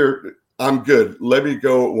in his ear, "I'm good. Let me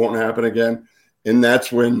go. It won't happen again." And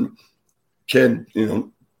that's when Ken,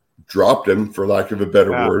 dropped him, for lack of a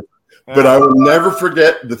better word. But I will never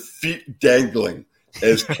forget the feet dangling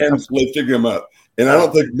as Ken's lifting him up. And I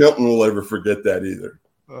don't think Milton will ever forget that either.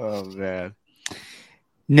 Oh, man.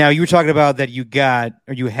 Now, you were talking about that you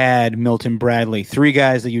had Milton Bradley. Three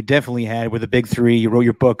guys that you definitely had were the big three. You wrote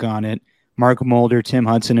your book on it. Mark Mulder, Tim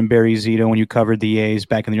Hudson, and Barry Zito when you covered the A's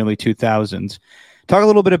back in the early 2000s. Talk a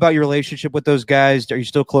little bit about your relationship with those guys. Are you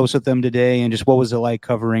still close with them today? And just what was it like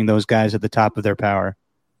covering those guys at the top of their power?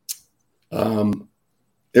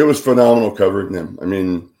 It was phenomenal covering them. I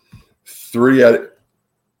mean, 3 out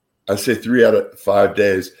of 5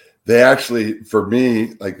 days. They actually, for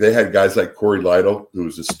me, like they had guys like Corey Lytle, who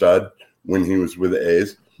was a stud when he was with the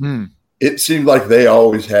A's. It seemed like they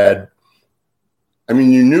always had. I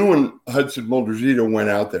mean, you knew when Hudson Mulder Zito went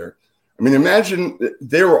out there. I mean, imagine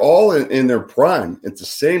they were all in their prime at the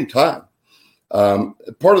same time.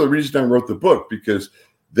 Part of the reason I wrote the book, because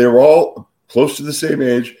they were all close to the same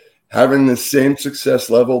age, having the same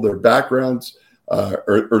success level, their backgrounds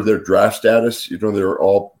or their draft status. They were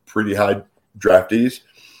all pretty high draftees.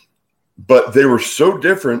 But they were so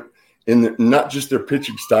different in not just their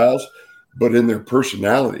pitching styles, but in their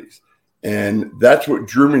personalities. And that's what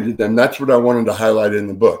drew me to them. That's what I wanted to highlight in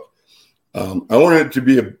the book. I wanted it to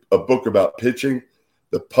be a book about pitching.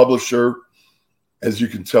 The publisher, as you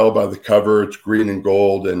can tell by the cover, it's green and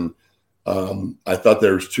gold. And I thought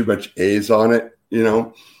there was too much A's on it,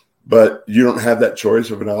 but you don't have that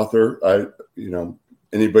choice of an author.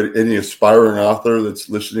 Any aspiring author that's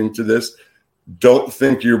listening to this, don't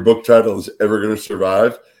think your book title is ever going to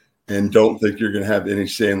survive, and don't think you're going to have any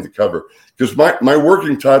say in the cover. Because my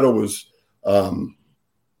working title was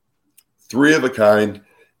Three of a Kind,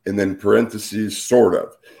 and then parentheses, sort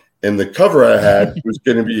of. And the cover I had was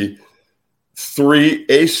going to be 3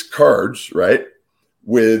 ace cards, right?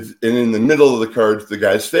 And in the middle of the cards, the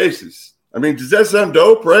guy's faces. I mean, does that sound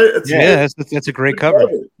dope, right? That's a great cover.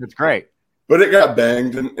 That's great. But it got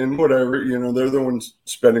banged and whatever, they're the ones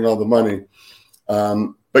spending all the money.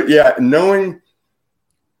 But yeah, knowing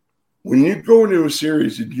when you go into a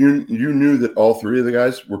series, you knew that all 3 of the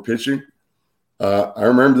guys were pitching. I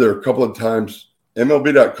remember there were a couple of times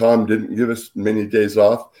MLB.com didn't give us many days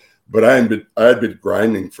off, but I had been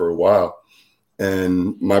grinding for a while.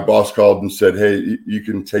 And my boss called and said, "Hey, you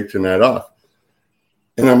can take tonight off."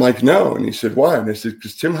 And I'm like, "No." And he said, "Why?" And I said,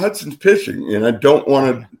 "Because Tim Hudson's pitching, and I don't want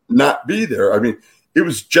to not be there." I mean, it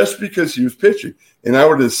was just because he was pitching. And I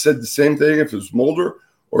would have said the same thing if it was Mulder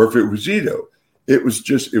or if it was Zito. It was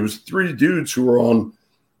 3 dudes who were on,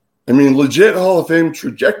 legit Hall of Fame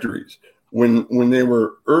trajectories when they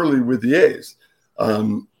were early with the A's.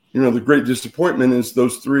 The great disappointment is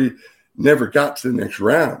those 3 never got to the next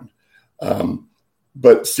round.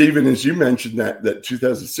 But Stephen, as you mentioned, that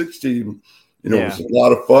 2006 team, it was a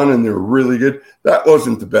lot of fun and they were really good. That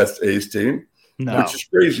wasn't the best A's team, which is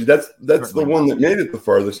crazy. That's the one that made it the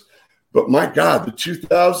farthest. But my God, the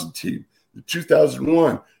 2000 team, the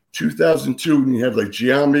 2001, 2002, when you had like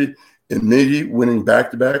Giambi and Miggy winning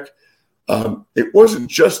back-to-back, it wasn't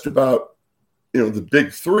just about, the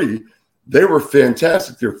big 3. They were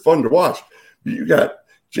fantastic. They're fun to watch. But you got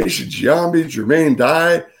Jason Giambi, Jermaine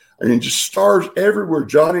Dye, just stars everywhere.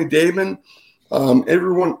 Johnny Damon,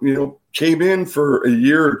 everyone, came in for a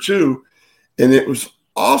year or two, and it was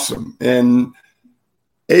awesome. And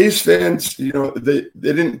A's fans, they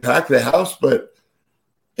didn't pack the house, but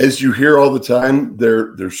as you hear all the time,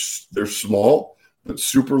 they're small but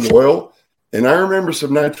super loyal. And I remember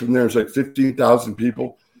some nights when there was like 15,000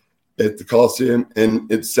 people at the Coliseum,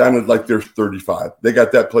 and it sounded like there's 35. They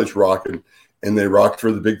got that place rocking, and they rocked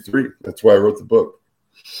for the big 3. That's why I wrote the book.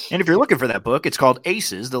 And if you're looking for that book, it's called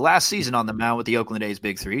Aces, the last season on the mound with the Oakland A's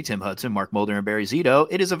Big 3, Tim Hudson, Mark Mulder, and Barry Zito.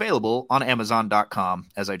 It is available on Amazon.com,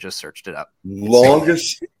 as I just searched it up.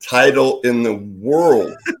 Longest title in the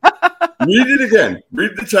world. Read it again.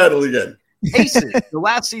 Read the title again. Aces, the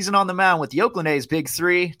last season on the mound with the Oakland A's Big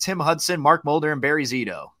 3, Tim Hudson, Mark Mulder, and Barry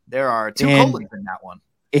Zito. There are 2 colons in that one.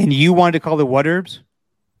 And you wanted to call it what, Herbs?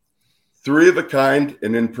 3 of a Kind,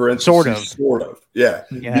 and in parentheses, sort of. Yeah.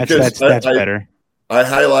 Yeah, that's better. I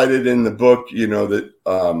highlighted in the book,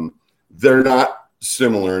 that they're not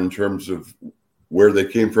similar in terms of where they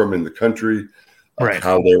came from in the country, right,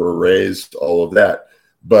 how they were raised, all of that.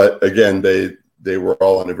 But again, they were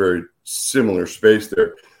all in a very similar space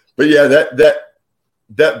there. But yeah,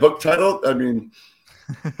 that book title,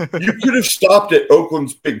 You could have stopped at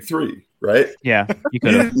Oakland's big three, right? Yeah, you You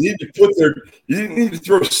could have. didn't need to you didn't need to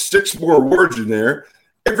throw 6 more words in there.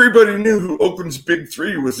 Everybody knew who Oakland's big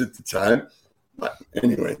three was at the time. But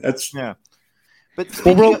anyway, that's Yeah. But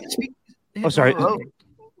sorry.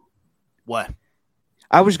 What?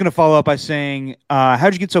 I was going to follow up by saying,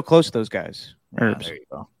 how'd you get so close to those guys? Herbs, There you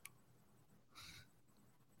go.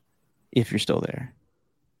 if you're still there.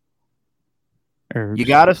 Herbs. You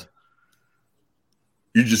got us.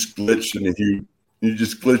 you just glitched in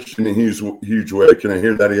a huge way. Can I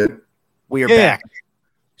hear that again? We are Yeah. back.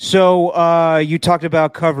 So you talked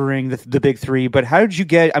about covering the big three, but how did you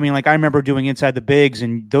get? I mean, like I remember doing Inside the Bigs,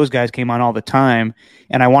 and those guys came on all the time.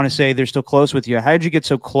 And I want to say they're still close with you. How did you get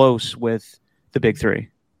so close with the big three?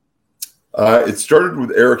 It started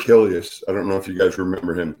with Eric Hillius. I don't know if you guys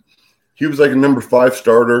remember him. He was like a number 5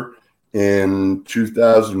 starter in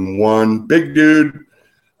 2001. Big dude,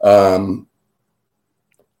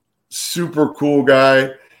 super cool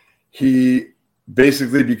guy. He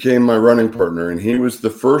basically became my running partner, and he was the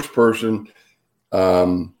first person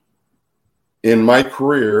in my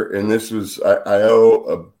career, and this was I owe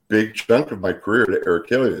a big chunk of my career to Eric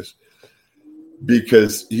Hillius,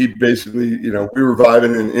 because he basically, we were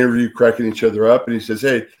vibing in an interview, cracking each other up, and he says,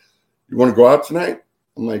 "Hey, you want to go out tonight?"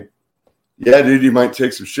 I'm like, "Yeah, dude, you might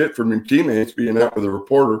take some shit from your teammates being out with a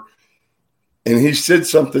reporter." And he said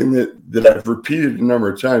something that I've repeated a number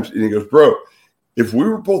of times, and he goes, "Bro, if we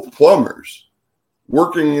were both plumbers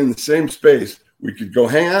working in the same space, we could go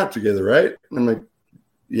hang out together, right?" And I'm like,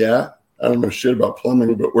 "Yeah, I don't know shit about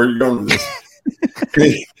plumbing, but where are you going with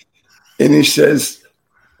this?" And he says,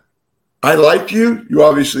 "I like you. You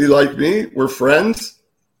obviously like me. We're friends.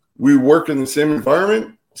 We work in the same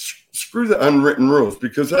environment. Screw the unwritten rules,"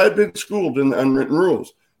 because I had been schooled in the unwritten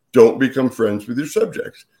rules. Don't become friends with your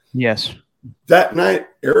subjects. Yes. That night,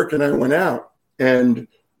 Eric and I went out, and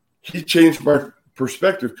he changed my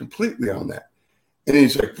perspective completely on that. And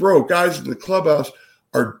he's like, "Bro, guys in the clubhouse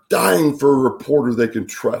are dying for a reporter they can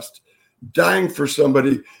trust, dying for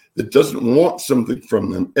somebody that doesn't want something from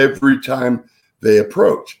them every time they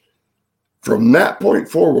approach." From that point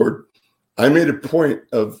forward, I made a point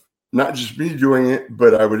of not just me doing it,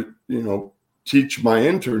 but I would, teach my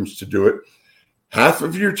interns to do it. Half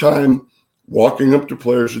of your time walking up to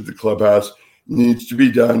players at the clubhouse needs to be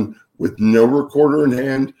done with no recorder in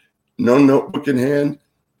hand, no notebook in hand,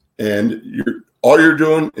 and all you're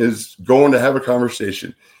doing is going to have a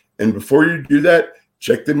conversation. And before you do that,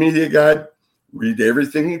 check the media guide, read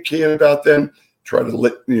everything you can about them, try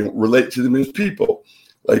to relate to them as people.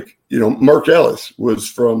 Like, Mark Ellis was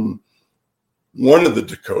from one of the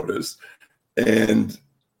Dakotas, and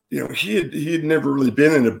he had never really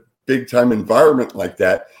been in a big time environment like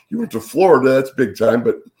that. He went to Florida, that's big time,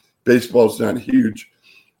 but baseball's not huge.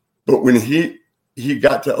 But when he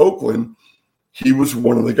got to Oakland, he was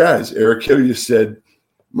one of the guys. Eric Hillius said,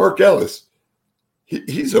 "Mark Ellis,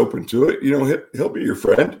 he's open to it. He'll be your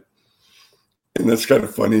friend." And that's kind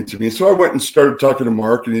of funny to me. So I went and started talking to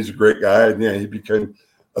Mark, and he's a great guy. And yeah, he became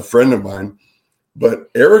a friend of mine. But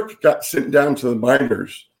Eric got sent down to the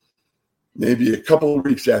minors maybe a couple of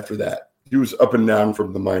weeks after that. He was up and down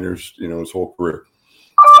from the minors, his whole career.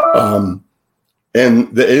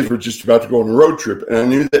 And the A's were just about to go on a road trip. And I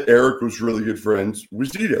knew that Eric was really good friends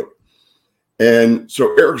with Zito. And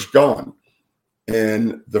so Eric's gone.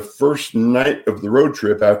 And the first night of the road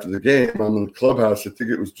trip after the game, I'm in the clubhouse, I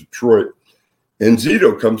think it was Detroit. And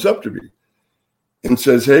Zito comes up to me and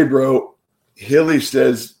says, "Hey, bro, Hilly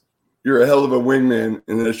says you're a hell of a wingman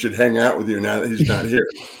and I should hang out with you now that he's not here.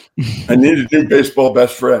 I need a new baseball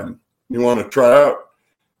best friend. You want to try out?"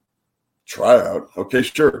 Try out? Okay,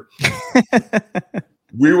 sure.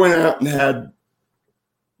 We went out and had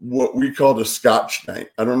what we called a Scotch night.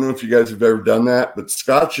 I don't know if you guys have ever done that, but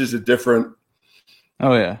Scotch is a different.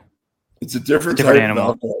 Oh yeah, it's a different type animal. Of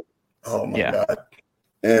alcohol. Oh my God!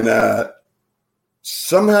 And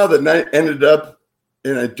somehow the night ended up,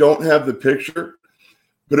 and I don't have the picture,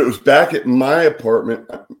 but it was back at my apartment,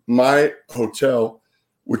 my hotel,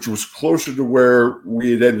 which was closer to where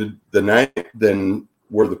we had ended the night than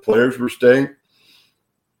where the players were staying.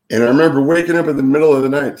 And I remember waking up in the middle of the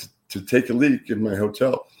night to take a leak in my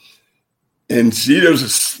hotel. And Zito's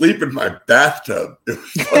asleep in my bathtub. It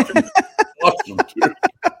was fucking awesome, dude.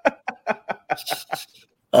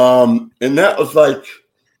 And that was like,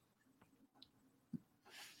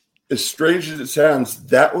 as strange as it sounds,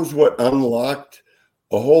 that was what unlocked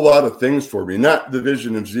a whole lot of things for me. Not the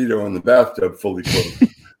vision of Zito in the bathtub fully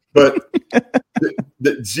clothed, but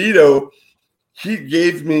that Zito, he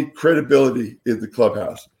gave me credibility in the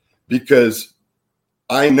clubhouse, because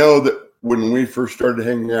I know that when we first started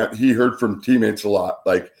hanging out, he heard from teammates a lot.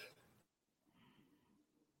 Like,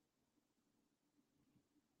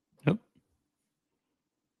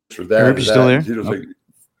 for that, Herb, you still there? He was like,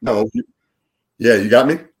 no. Yeah, you got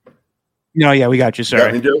me? No, yeah, we got you. Sorry.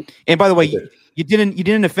 Got me, Joe? And by the way, Okay. you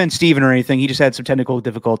didn't offend Steven or anything. He just had some technical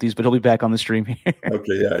difficulties, but he'll be back on the stream here.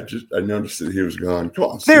 Okay, yeah, I noticed that he was gone. Come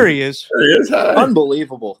on, There Steve. he is. There he is. Hi.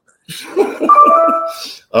 Unbelievable.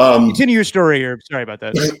 Continue your story, Herb. Sorry about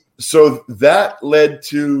that. So that led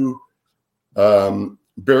to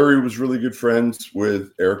Barry was really good friends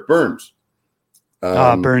with Eric Burns.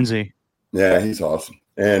 Burnsy. Yeah, he's awesome.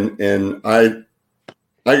 And I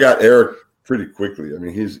got Eric pretty quickly. I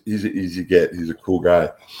mean, he's an easy get. He's a cool guy.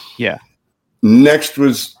 Yeah. Next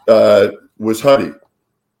was Huddy,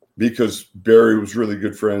 because Barry was really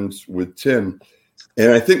good friends with Tim.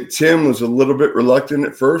 And I think Tim was a little bit reluctant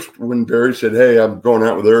at first when Barry said, "Hey, I'm going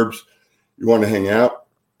out with Herbs. You want to hang out?"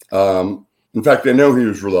 In fact, I know he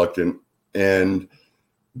was reluctant. And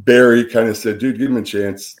Barry kind of said, "Dude, give him a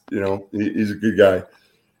chance. You know, he's a good guy."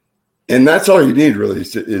 And that's all you need, really,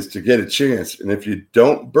 is to get a chance. And if you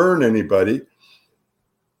don't burn anybody,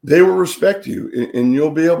 they will respect you, and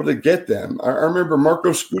you'll be able to get them. I remember Marco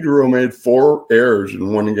Scudero made 4 errors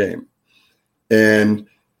in one game. And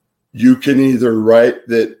you can either write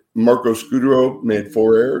that Marco Scudero made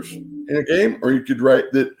 4 errors in a game, or you could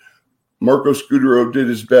write that Marco Scudero did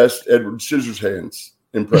his best Edward Scissorhands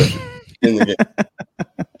impression in the game.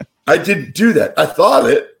 I didn't do that. I thought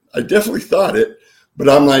it. I definitely thought it. But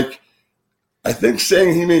I'm like, I think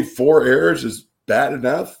saying he made 4 errors is bad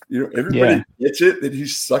enough. You know, everybody gets it that he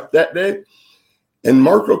sucked that day. And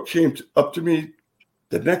Marco came up to me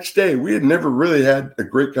the next day. We had never really had a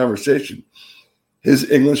great conversation.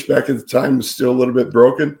 His English back at the time was still a little bit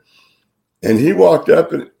broken. And he walked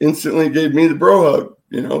up and instantly gave me the bro hug,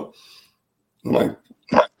 you know. I'm like,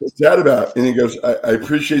 what's that about? And he goes, I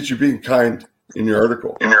appreciate you being kind in your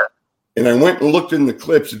article. And I went and looked in the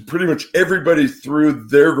clips, and pretty much everybody threw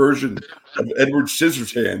their version of Edward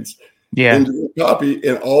Scissorhands into the copy.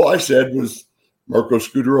 And all I said was Marco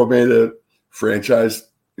Scudero made a franchise,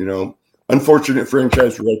 you know, unfortunate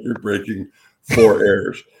franchise record-breaking 4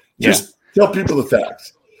 errors. Just tell people the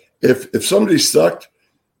facts. If somebody sucked,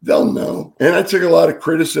 they'll know. And I took a lot of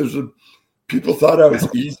criticism. People thought I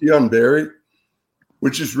was easy on Barry,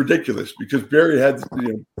 which is ridiculous, because Barry had,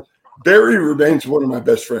 you know, Barry remains one of my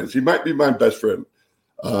best friends. He might be my best friend.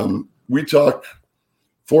 We talk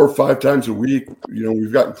 4 or 5 times a week. You know,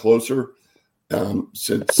 we've gotten closer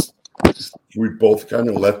since we both kind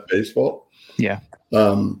of left baseball. Yeah.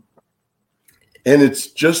 And it's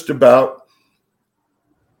just about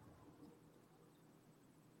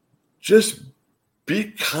just be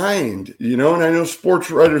kind, you know. And I know sports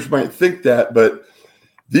writers might think that, but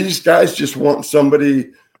these guys just want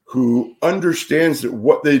somebody who understands that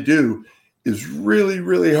what they do is really,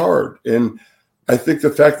 really hard. And I think the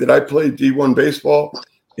fact that I played D1 baseball,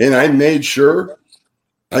 and I made sure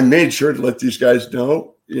to let these guys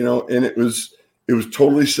know, you know, and it was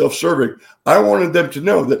totally self-serving. I wanted them to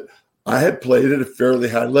know that I had played at a fairly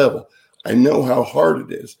high level. I know how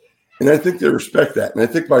hard it is. And I think they respect that. And I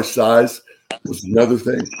think my size was another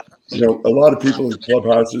thing. You know, a lot of people in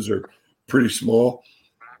clubhouses are pretty small.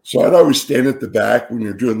 So I'd always stand at the back when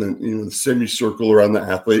you're doing the semicircle around the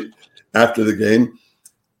athlete after the game.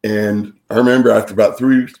 And I remember after about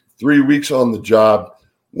three weeks on the job,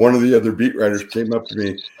 one of the other beat writers came up to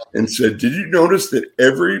me and said, "Did you notice that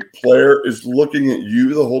every player is looking at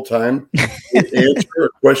you the whole time to answer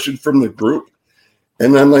a question from the group?"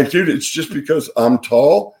 And I'm like, "Dude, it's just because I'm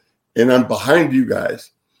tall and I'm behind you guys.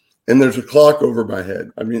 And there's a clock over my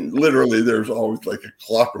head." I mean, literally, there's always like a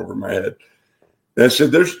clock over my head. And I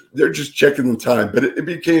said, they're just checking the time. But it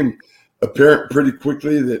became apparent pretty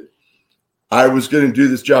quickly that I was going to do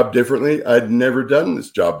this job differently. I'd never done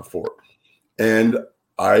this job before. And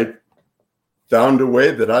I found a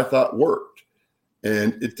way that I thought worked.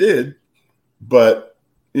 And it did. But,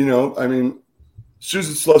 you know, I mean,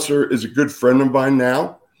 Susan Slusser is a good friend of mine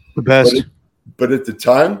now. The best. But at the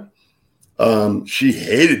time, she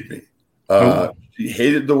hated me. She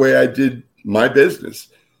hated the way I did my business.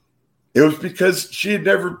 It was because she had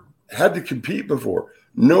never had to compete before.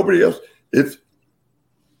 Nobody else. If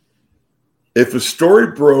a story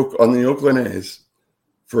broke on the Oakland A's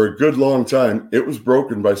for a good long time, it was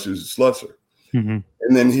broken by Susan Slusser. Mm-hmm.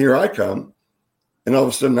 And then here I come, and all of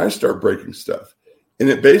a sudden I start breaking stuff. And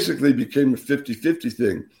it basically became a 50-50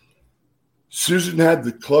 thing. Susan had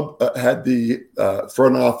the club, had the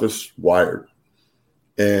front office wired.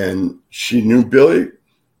 And she knew Billy.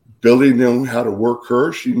 Billy knew how to work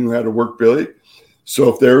her. She knew how to work Billy. So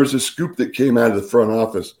if there was a scoop that came out of the front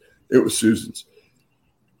office, it was Susan's.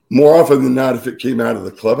 More often than not, if it came out of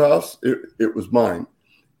the clubhouse, it was mine.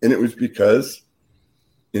 And it was because,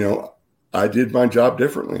 I did my job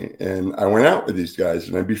differently. And I went out with these guys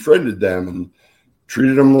and I befriended them and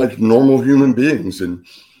treated them like normal human beings. And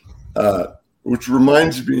which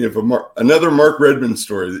reminds me of another Mark Redmond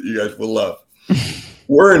story that you guys will love.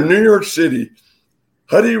 We're in New York City.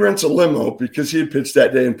 Huddy rents a limo because he had pitched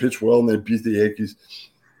that day and pitched well and they beat the Yankees.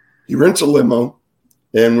 He rents a limo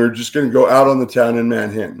and we're just going to go out on the town in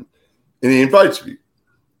Manhattan. And he invites me.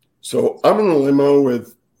 So I'm in the limo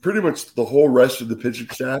with pretty much the whole rest of the pitching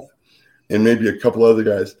staff and maybe a couple other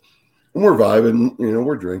guys. And we're vibing,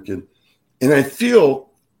 we're drinking. And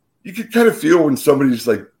you could kind of feel when somebody's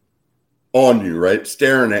like on you, right?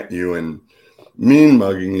 Staring at you and mean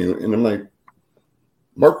mugging you. And I'm like,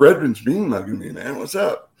 Mark Redmond's mean mugging me, man. What's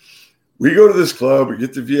up? We go to this club. We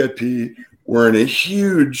get the VIP. We're in a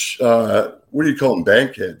huge, what do you call them?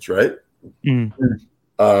 Bankheads, right? Mm.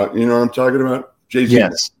 You know what I'm talking about? Jay-Z.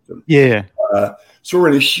 Yes. Yeah. So we're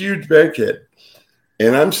in a huge bankhead.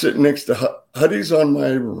 And I'm sitting next to Huddy's on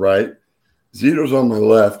my right. Zito's on my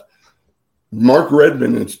left. Mark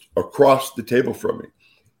Redmond is across the table from me.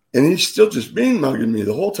 And he's still just mean mugging me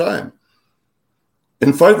the whole time.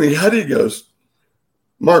 And finally, Huddy goes,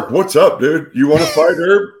 Mark, what's up, dude? You want to fight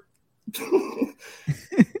Herb?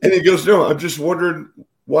 And he goes, no, I'm just wondering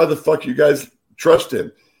why the fuck you guys trust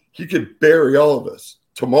him. He could bury all of us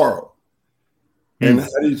tomorrow. And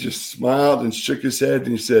Huddy just smiled and shook his head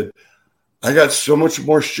and he said, I got so much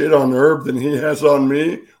more shit on Herb than he has on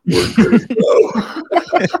me. We're good to go.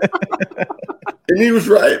 And he was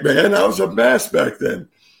right, man. I was a mess back then.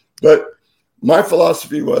 But my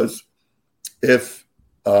philosophy was if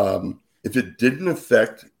it didn't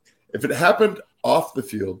affect, if it happened off the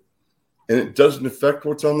field and it doesn't affect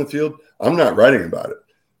what's on the field, I'm not writing about it.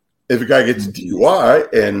 If a guy gets a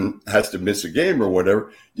DUI and has to miss a game or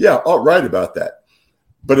whatever, yeah, I'll write about that.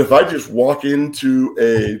 But if I just walk into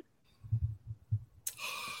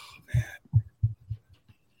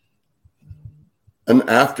an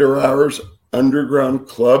after-hours underground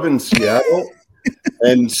club in Seattle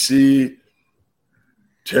and see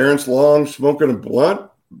Terrence Long smoking a blunt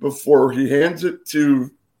before he hands it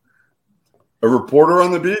to a reporter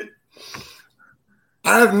on the beat,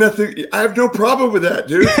 I have no problem with that,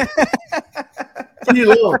 dude. T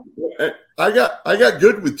Long. I got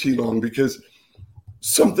good with T Long because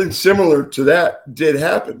something similar to that did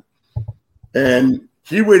happen. And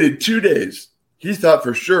he waited 2 days. He thought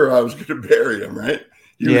for sure I was going to bury him, right?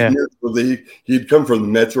 He was near the league. He'd come from the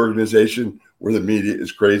Mets organization where the media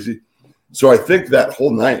is crazy. So I think that whole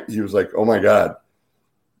night he was like, oh, my God,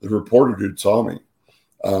 the reporter dude saw me.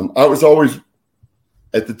 I was always,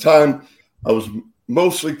 at the time, I was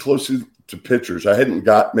mostly close to pitchers. I hadn't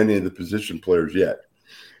got many of the position players yet.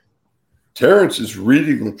 Terrence is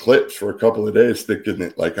reading the clips for a couple of days thinking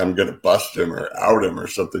that, like, I'm going to bust him or out him or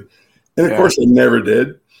something. And, of course, I never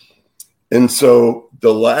did. And so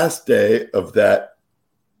the last day of that,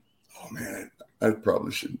 oh, man, I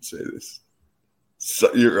probably shouldn't say this.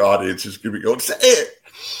 So your audience is going to be going, say it.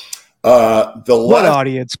 What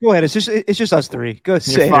audience? Go ahead. It's just us three. Go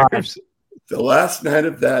say it. The last night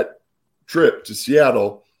of that trip to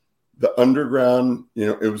Seattle, the underground,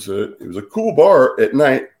 it was a cool bar at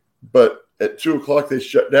night, but at 2:00 they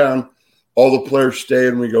shut down. All the players stay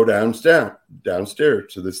and we go downstairs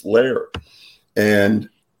to this lair. And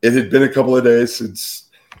it had been a couple of days since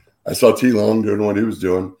I saw T Long doing what he was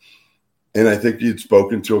doing. And I think he'd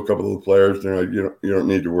spoken to a couple of the players. They're like, you don't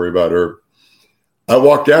need to worry about her. I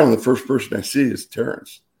walk down and the first person I see is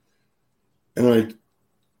Terrence. And I'm like,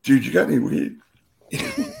 dude, you got any weed?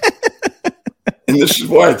 And this is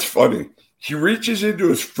why it's funny. He reaches into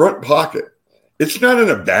his front pocket. It's not in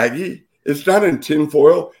a baggie. It's not in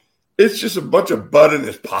tinfoil. It's just a bunch of bud in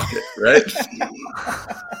his pocket, right?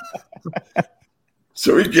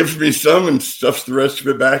 So he gives me some and stuffs the rest of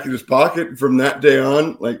it back in his pocket. And from that day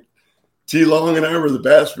on, like, T Long and I were the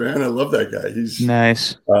best, man. I love that guy. He's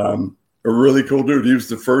nice. A really cool dude. He was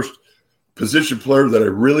the first position player that I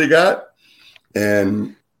really got.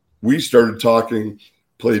 And we started talking,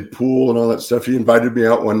 played pool and all that stuff. He invited me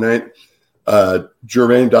out one night.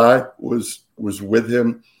 Jermaine Dye was with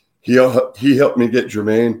him. He helped me get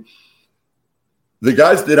Jermaine. The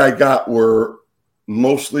guys that I got were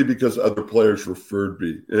mostly because other players referred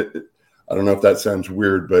me. I don't know if that sounds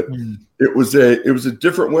weird, but it was a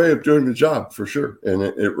different way of doing the job for sure. And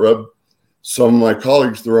it rubbed some of my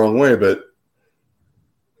colleagues the wrong way, but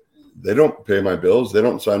they don't pay my bills. They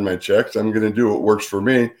don't sign my checks. I'm going to do what works for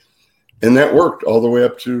me. And that worked all the way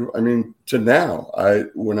up to now.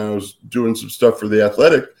 When I was doing some stuff for The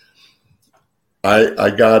Athletic, I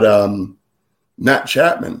got Matt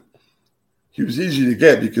Chapman. He was easy to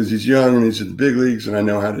get because he's young and he's in the big leagues and I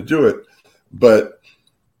know how to do it. But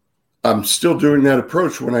I'm still doing that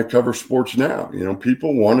approach when I cover sports now. You know,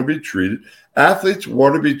 people want to be treated. Athletes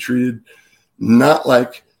want to be treated not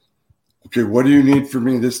like, okay, what do you need from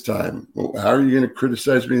me this time? Well, how are you going to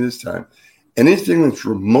criticize me this time? Anything that's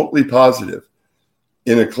remotely positive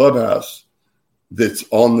in a clubhouse that's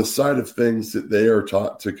on the side of things that they are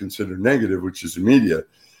taught to consider negative, which is the media,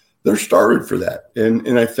 they're starved for that.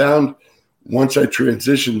 And I found once I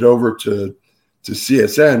transitioned over to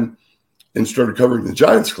CSN and started covering the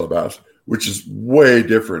Giants clubhouse, which is way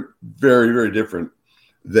different, very, very different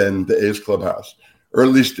than the A's clubhouse, or at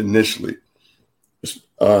least initially.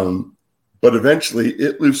 But eventually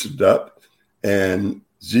it loosened up and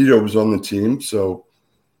Zito was on the team. So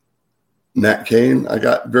Matt Cain, I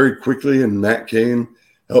got very quickly, and Matt Cain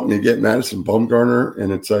helped me get Madison Bumgarner.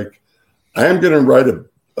 And it's like, I am going to write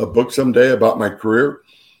a book someday about my career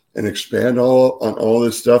and expand on all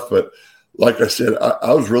this stuff. But like I said,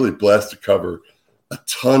 I was really blessed to cover a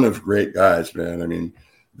ton of great guys, man. I mean,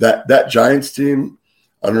 that Giants team,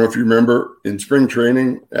 I don't know if you remember, in spring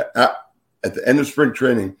training, at the end of spring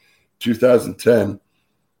training, 2010,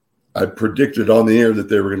 I predicted on the air that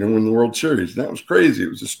they were going to win the World Series. And that was crazy. It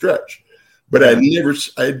was a stretch. But I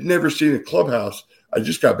had never seen a clubhouse. I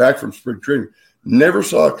just got back from spring training. Never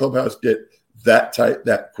saw a clubhouse get that tight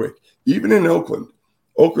that quick. Even in Oakland.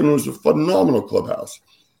 Oakland was a phenomenal clubhouse.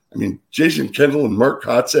 I mean, Jason Kendall and Mark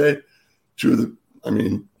Kotze,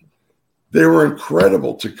 they were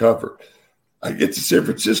incredible to cover. I get to San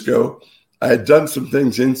Francisco. I had done some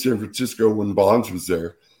things in San Francisco when Bonds was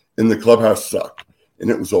there, and the clubhouse sucked, and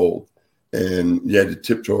it was old, and you had to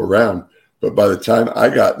tiptoe around. But by the time I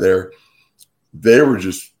got there, they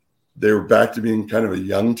were back to being kind of a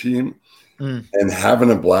young team and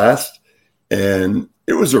having a blast, and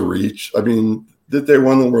it was a reach. I mean, that they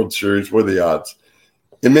won the World Series, what are the odds?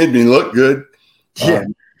 It made me look good. Yeah.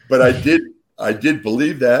 But I did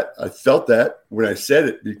believe that. I felt that when I said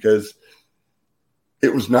it, because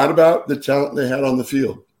it was not about the talent they had on the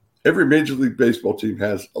field. Every Major League Baseball team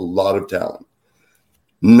has a lot of talent.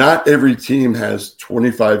 Not every team has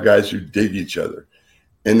 25 guys who dig each other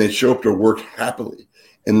and they show up to work happily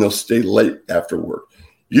and they'll stay late after work.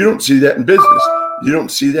 You don't see that in business. You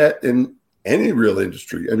don't see that in any real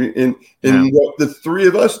industry. I mean, in what the three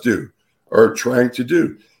of us do or trying to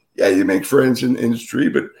do. Yeah, you make friends in the industry,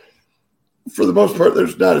 but for the most part,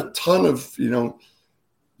 there's not a ton of,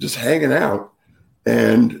 just hanging out.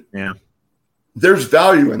 And there's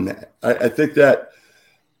value in that. I think that,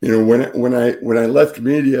 when I left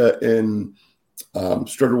media and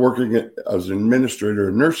started working I was an administrator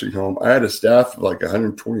in a nursing home, I had a staff of like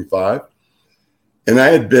 125. And I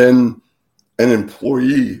had been an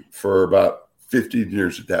employee for about 15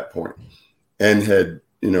 years at that point and had,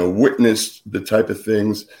 witnessed the type of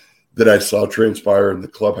things that I saw transpire in the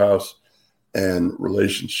clubhouse and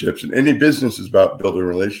relationships. And any business is about building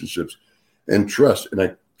relationships and trust. And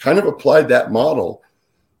I kind of applied that model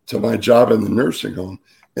to my job in the nursing home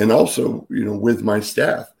and also, with my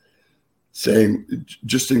staff, saying,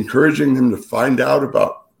 just encouraging them to find out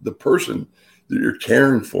about the person that you're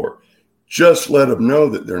caring for. Just let them know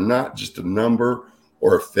that they're not just a number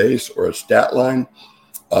or a face or a stat line.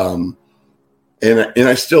 And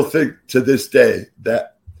I still think to this day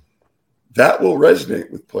that will resonate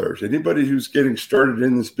with players. Anybody who's getting started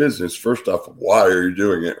in this business, first off, why are you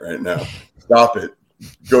doing it right now? Stop it.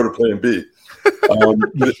 Go to plan B.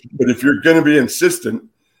 But if you're going to be insistent,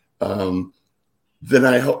 then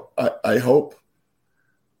I hope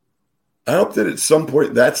that at some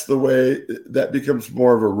point that's the way that becomes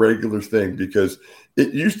more of a regular thing, because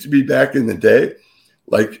it used to be back in the day,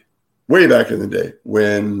 like way back in the day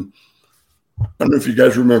when, I don't know if you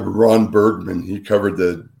guys remember Ron Bergman. He covered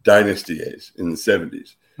the Dynasty A's in the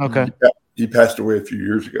 70s. Okay. He passed away a few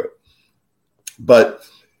years ago. But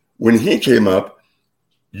when he came up,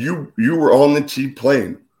 you were on the team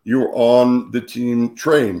plane. You were on the team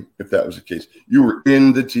train, if that was the case. You were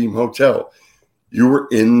in the team hotel. You were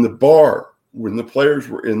in the bar when the players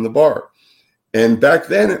were in the bar. And back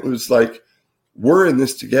then it was like, we're in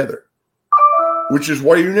this together, which is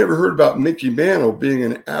why you never heard about Mickey Mantle being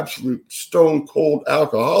an absolute stone cold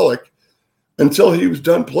alcoholic until he was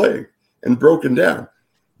done playing and broken down.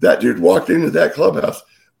 That dude walked into that clubhouse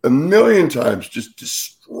a million times, just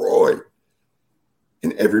destroyed.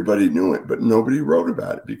 And everybody knew it, but nobody wrote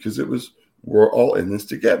about it because it was, we're all in this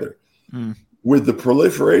together. With the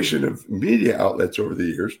proliferation of media outlets over the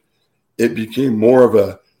years, it became more of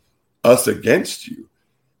a us against you.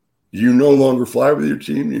 You no longer fly with your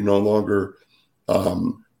team. You no longer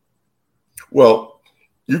Well,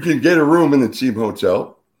 you can get a room in the team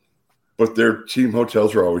hotel, but their team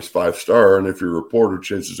hotels are always 5-star. And if you're a reporter,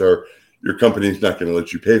 chances are your company's not going to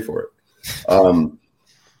let you pay for it.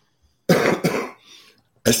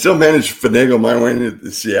 I still managed to finagle my way into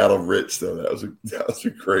the Seattle Ritz, though. That was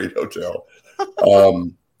a great hotel.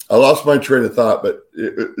 I lost my train of thought, but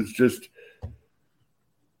it's just,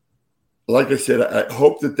 like I said, I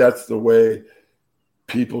hope that that's the way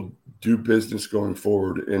people do business going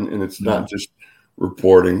forward. And it's not just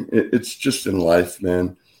reporting. It's just in life,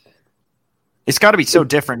 man. It's got to be so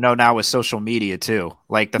different now with social media too.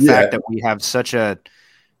 Like the fact that we have such a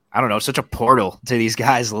portal to these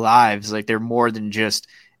guys' lives. Like they're more than just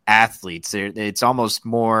athletes. It's almost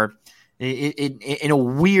more in a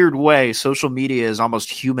weird way. Social media has almost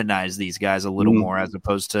humanized these guys a little more as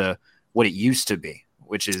opposed to what it used to be,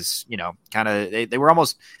 which is, kind of, they were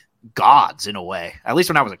almost gods in a way, at least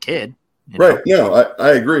when I was a kid. Right. No,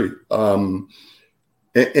 I agree.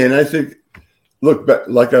 And I think, look,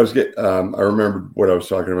 like I remembered what I was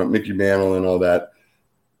talking about, Mickey Mantle and all that.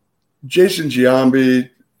 Jason Giambi,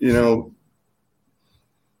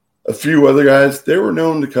 a few other guys, they were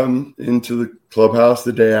known to come into the clubhouse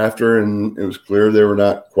the day after, and it was clear they were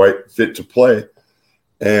not quite fit to play.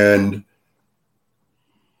 And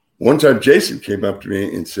one time Jason came up to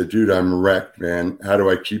me and said, dude, I'm wrecked, man. How do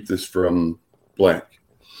I keep this from blank?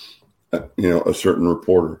 A certain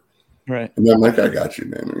reporter. Right. And I'm like, I got you,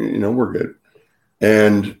 man. We're good.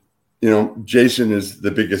 And, Jason is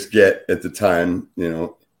the biggest get at the time.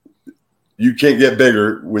 You can't get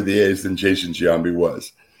bigger with the A's than Jason Giambi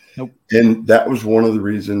was. Nope. And that was one of the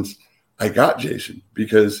reasons I got Jason,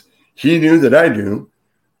 because he knew that I knew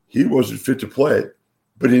he wasn't fit to play,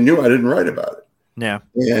 but he knew I didn't write about it. Yeah.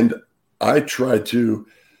 And I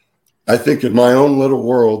think in my own little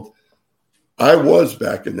world, I was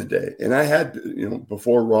back in the day, and I had,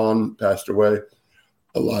 before Ron passed away,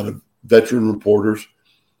 a lot of veteran reporters,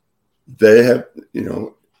 they have,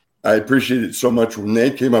 I appreciate it so much when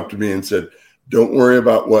they came up to me and said, don't worry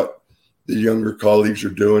about what the younger colleagues are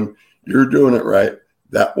doing. You're doing it right.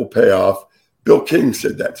 That will pay off. Bill King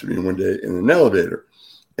said that to me one day in an elevator.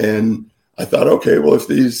 And I thought, okay, well, if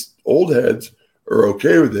these old heads are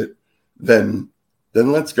okay with it, then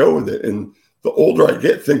let's go with it. And the older I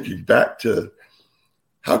get, thinking back to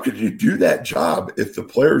how could you do that job if the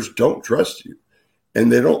players don't trust you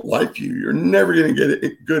and they don't like you? You're never going to get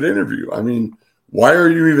a good interview. I mean, why are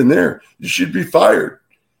you even there? You should be fired.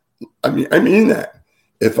 I mean that.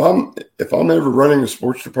 If I'm ever running a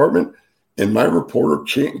sports department and my reporter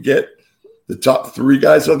can't get the top 3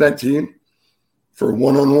 guys on that team for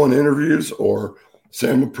one-on-one interviews, or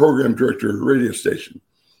say I'm a program director at a radio station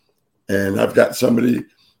and I've got somebody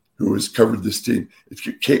who has covered this team. If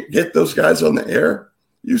you can't get those guys on the air,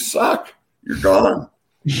 you suck. You're gone.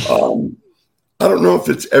 I don't know if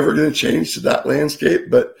it's ever going to change to that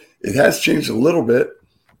landscape, but it has changed a little bit,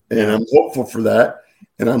 and I'm hopeful for that.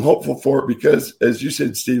 And I'm hopeful for it because, as you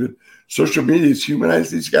said, Stephen, social media has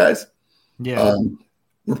humanized these guys. Yeah.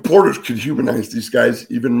 Reporters could humanize these guys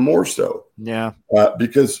even more so. Yeah.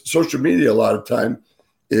 Because social media a lot of time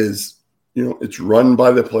is, it's run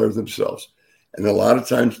by the players themselves. And a lot of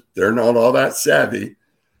times they're not all that savvy,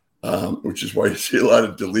 which is why you see a lot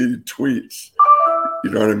of deleted tweets.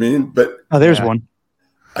 You know what I mean? But there's one.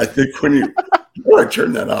 I think when you I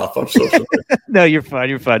turn that off, I'm so sorry. No, you're fine.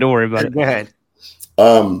 You're fine. Don't worry about it. Go ahead.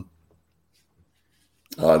 I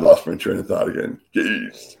lost my train of thought again.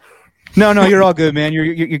 Jeez. No, you're all good, man.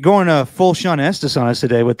 You're going full Sean Estes on us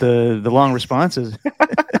today with the long responses.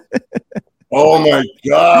 Oh my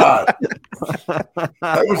God.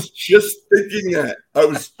 I was just thinking that. I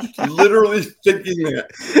was literally thinking that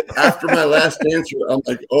after my last answer. I'm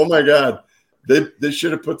like, oh my God. They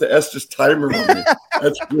should have put the Estes timer on me.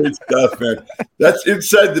 That's great stuff, man. That's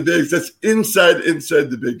inside the bigs. That's inside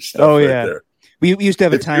the big stuff. Oh, yeah. Right there. We used to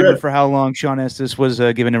have a timer for how long Sean Estes was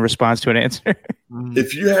giving a response to an answer.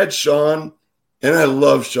 If you had Sean, and I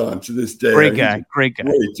love Sean to this day. Great guy. Great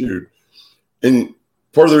dude. And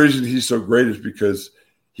part of the reason he's so great is because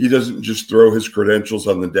he doesn't just throw his credentials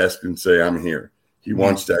on the desk and say, I'm here. He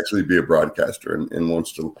wants to actually be a broadcaster and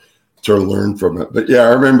wants to learn from it. But yeah,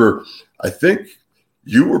 I remember, I think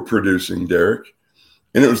you were producing, Derek,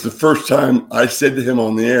 and it was the first time I said to him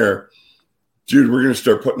on the air, dude, we're going to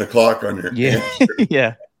start putting a clock on your answer.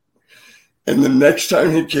 Yeah. And the next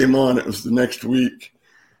time he came on, it was the next week.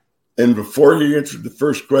 And before he answered the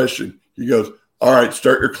first question, he goes, all right,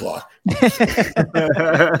 start your clock. One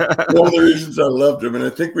of the reasons I loved him. And I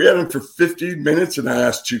think we had him for 15 minutes and I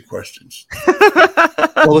asked 2 questions.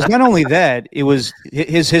 Well, it was not only that, it was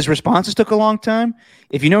his responses took a long time.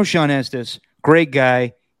 If you know Sean Estes, great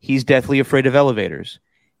guy. he's deathly afraid of elevators.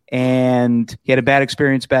 And he had a bad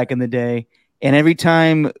experience back in the day. And every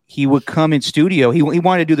time he would come in studio, he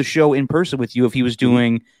wanted to do the show in person with you if he was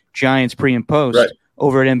doing Giants pre and post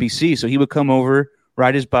over at NBC. So he would come over,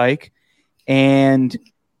 ride his bike, and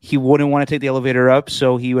he wouldn't want to take the elevator up.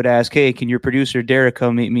 So he would ask, hey, can your producer, Derek,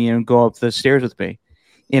 come meet me and go up the stairs with me?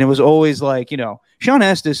 And it was always like, Sean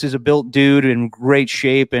Estes is a built dude in great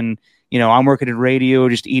shape. And, I'm working in radio,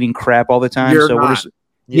 just eating crap all the time. We're just,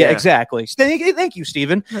 yeah, exactly. Thank you,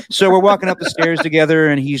 Steven. So we're walking up the stairs together,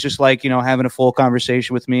 and he's just like, having a full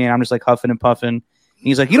conversation with me. And I'm just like huffing and puffing. And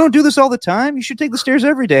he's like, you don't do this all the time? You should take the stairs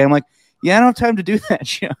every day. I'm like, yeah, I don't have time to do that,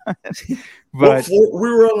 Sean. But we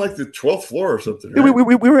were on like the 12th floor or something. Right?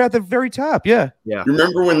 We were at the very top. Yeah. You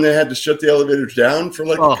remember when they had to shut the elevators down for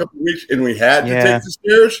like a couple of weeks, and we had to take the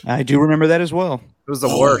stairs? I do remember that as well. It was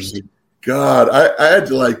the worst. God, I had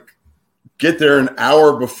to like get there an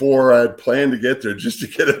hour before I had planned to get there just to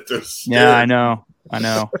get up those stairs. Yeah, I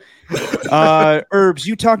know. Herbs,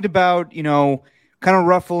 you talked about, kind of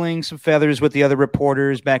ruffling some feathers with the other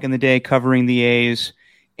reporters back in the day covering the A's.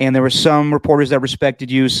 And there were some reporters that respected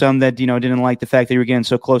you, some that, didn't like the fact that you were getting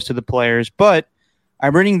so close to the players. But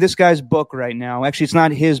I'm reading this guy's book right now. Actually, it's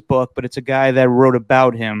not his book, but it's a guy that wrote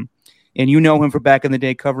about him. And you know him from back in the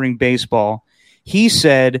day covering baseball. He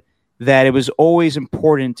said that it was always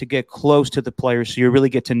important to get close to the players so you really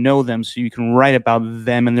get to know them so you can write about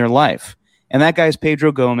them and their life. And that guy's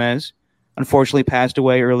Pedro Gomez, unfortunately passed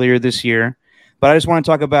away earlier this year. But I just want to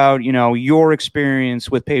talk about, your experience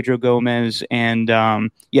with Pedro Gomez and,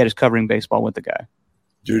 just covering baseball with the guy.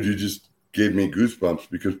 Dude, you just gave me goosebumps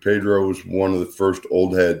because Pedro was one of the first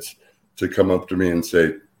old heads to come up to me and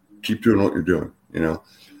say, keep doing what you're doing.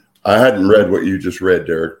 I hadn't read what you just read,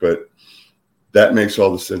 Derek, but that makes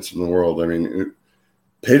all the sense in the world. I mean,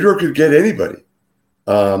 Pedro could get anybody.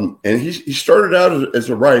 And he started out as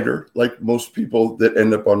a writer, like most people that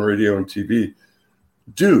end up on radio and TV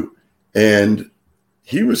do. And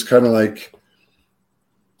he was kind of like,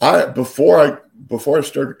 before I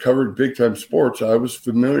started covering big time sports, I was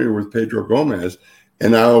familiar with Pedro Gomez,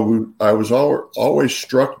 and I was always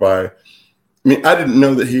struck by. I mean, I didn't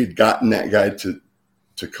know that he had gotten that guy to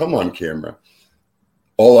come on camera.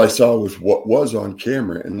 All I saw was what was on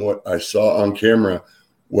camera, and what I saw on camera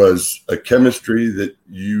was a chemistry that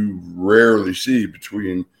you rarely see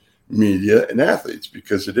between media and athletes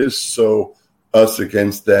because it is so us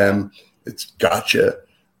against them. It's gotcha.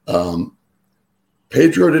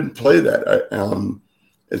 Pedro didn't play that.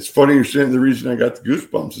 It's funny you're saying the reason I got the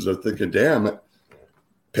goosebumps is I'm thinking, damn,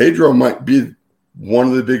 Pedro might be one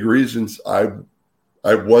of the big reasons I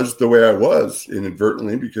was the way I was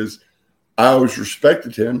inadvertently because I always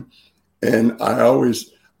respected him. And I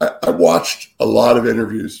watched a lot of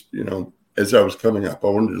interviews, as I was coming up. I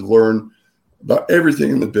wanted to learn about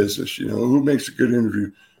everything in the business, who makes a good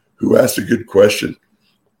interview, who asks a good question.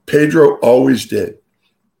 Pedro always did.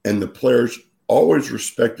 And the players always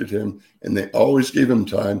respected him, and they always gave him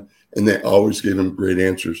time, and they always gave him great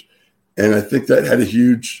answers. And I think that had a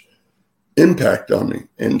huge impact on me.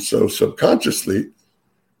 And so subconsciously,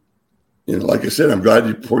 like I said, I'm glad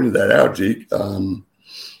you pointed that out, Deke.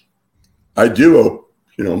 I do owe,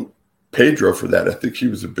 Pedro for that. I think he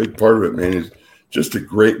was a big part of it, man. He's just a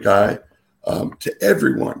great guy to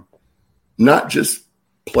everyone, not just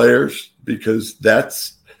players, because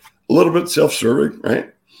that's a little bit self-serving,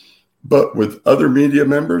 right? But with other media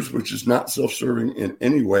members, which is not self-serving in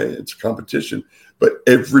any way, it's competition. But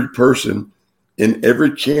every person in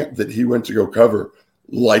every camp that he went to go cover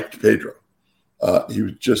liked Pedro. He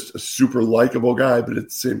was just a super likable guy, but at the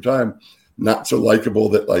same time, not so likable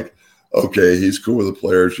that like, okay, he's cool with the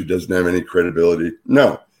players. He doesn't have any credibility.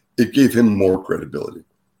 No, it gave him more credibility.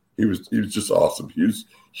 He was just awesome. He was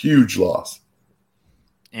huge loss.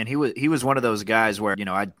 And he was one of those guys where,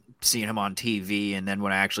 I'd seen him on TV, and then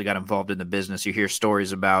when I actually got involved in the business, you hear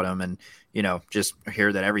stories about him and, just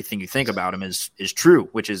hear that everything you think about him is true,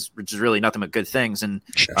 which is really nothing but good things. And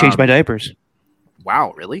changed my diapers.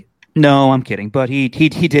 Wow, really? No, I'm kidding. But he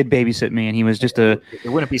did babysit me, and he was just It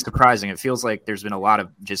wouldn't be surprising. It feels like there's been a lot of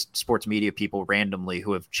just sports media people randomly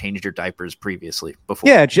who have changed your diapers previously before.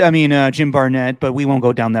 Yeah, Jim Barnett, but we won't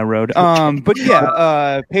go down that road. But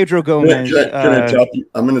yeah, Pedro Gomez.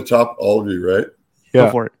 I'm going to top all of you, right? Yeah.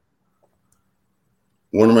 Go for it.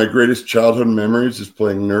 One of my greatest childhood memories is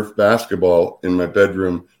playing Nerf basketball in my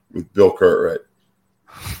bedroom with Bill Cartwright.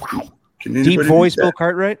 Wow. Deep voice, Bill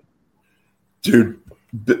Cartwright? Dude,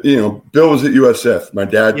 Bill was at USF. My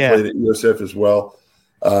dad played at USF as well.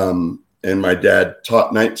 And my dad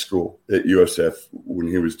taught night school at USF when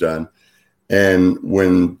he was done. And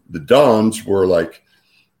when the Dons were like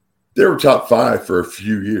they were top 5 for a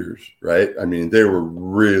few years, right? I mean, they were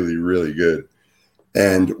really, really good.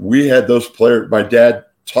 And we had those players. My dad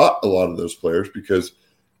taught a lot of those players because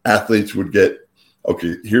athletes would get,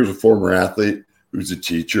 okay, here's a former athlete who's a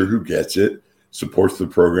teacher who gets it, supports the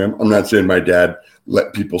program. I'm not saying my dad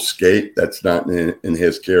let people skate. That's not in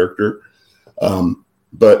his character.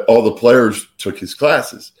 But all the players took his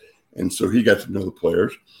classes. And so he got to know the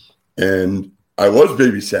players. And I was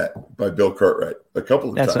babysat by Bill Cartwright a couple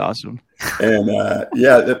of times. That's awesome. And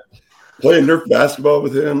playing Nerf basketball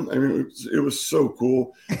with him, I mean, it was so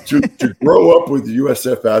cool. To grow up with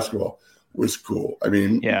USF basketball was cool. I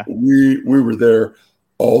mean, we were there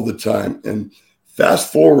all the time. And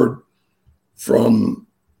fast forward from,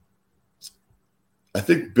 I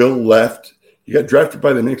think Bill left. He got drafted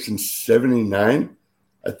by the Knicks in '79.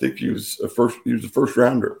 I think he was a first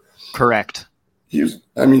rounder. Correct.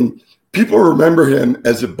 People remember him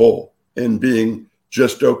as a Bull and being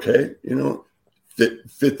just okay,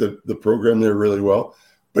 fit the program there really well.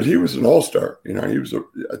 But he was an all-star.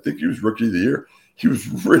 I think he was rookie of the year. He was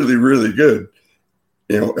really, really good,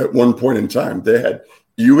 at one point in time. They had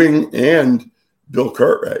Ewing and Bill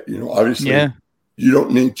Cartwright. Obviously you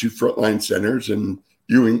don't need 2 frontline centers, and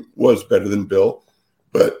Ewing was better than Bill.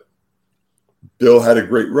 But Bill had a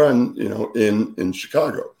great run, in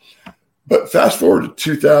Chicago. But fast forward to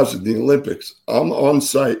 2000, the Olympics. I'm on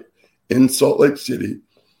site in Salt Lake City,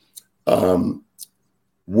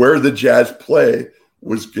 where the Jazz play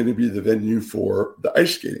was going to be the venue for the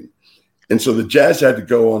ice skating. And so the Jazz had to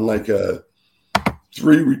go on like a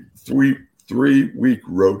 3-week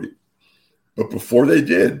roadie. But before they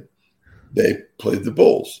did, they played the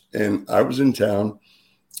Bulls. And I was in town,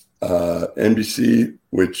 NBC,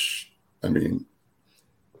 which,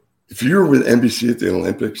 if you were with NBC at the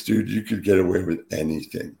Olympics, dude, you could get away with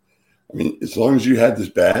anything. As long as you had this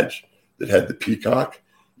badge that had the peacock,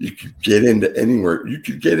 you could get into anywhere. You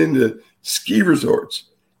could get into ski resorts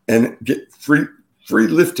and get free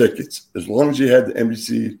lift tickets as long as you had the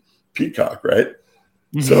NBC peacock, right?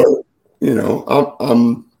 Mm-hmm. So,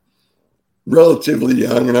 I'm relatively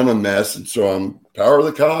young and I'm a mess. And so I'm power of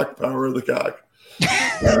the cock.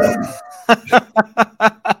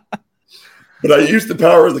 But I used the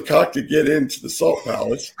power of the cock to get into the Salt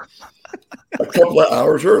Palace a couple of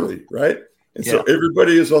hours early, right? And so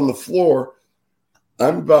everybody is on the floor.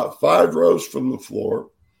 I'm about 5 rows from the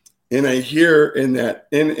floor, and I hear in that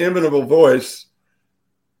inimitable voice,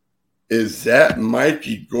 "Is that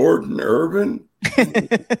Mikey Gordon Urban?"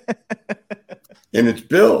 And it's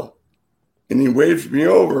Bill. And he waves me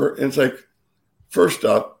over, and it's like, first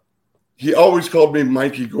up, he always called me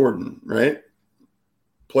Mikey Gordon, right?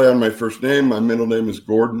 Play on my first name. My middle name is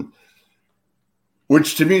Gordon,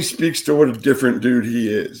 which to me speaks to what a different dude he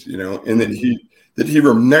is, and that he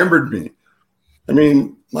remembered me.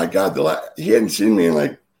 My God, he hadn't seen me in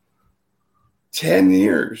like 10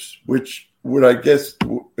 years, which would, I guess,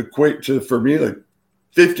 equate to, for me, like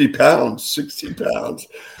 50 pounds, 60 pounds.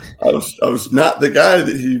 I was not the guy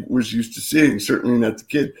that he was used to seeing, certainly not the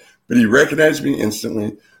kid, but he recognized me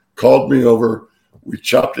instantly, called me over, we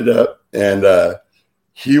chopped it up, and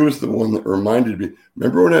he was the one that reminded me.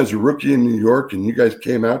 Remember when I was a rookie in New York and you guys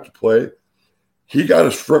came out to play? He got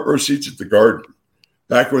us front row seats at the Garden,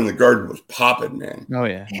 back when the Garden was popping, man. Oh,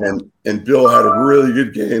 yeah. And Bill had a really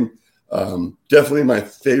good game. Definitely my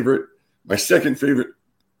second favorite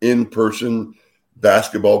in-person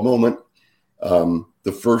basketball moment.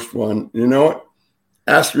 The first one, you know what?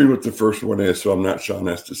 Ask me what the first one is, so I'm not Sean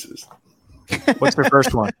Estes. What's the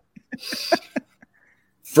first one?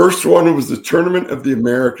 First one was the Tournament of the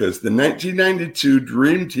Americas. The 1992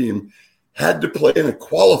 Dream Team had to play in a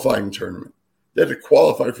qualifying tournament. They had to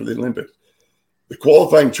qualify for the Olympics. The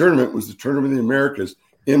qualifying tournament was the Tournament of the Americas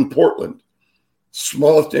in Portland,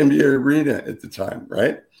 smallest NBA arena at the time,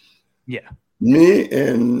 right? Yeah. Me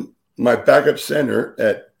and my backup center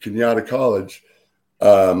at Kenyatta College,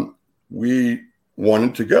 we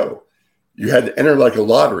wanted to go. You had to enter like a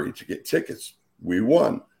lottery to get tickets. We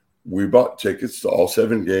won. We bought tickets to all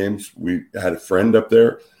 7 games. We had a friend up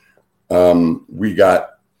there. We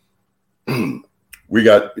got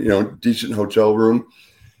decent hotel room.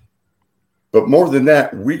 But more than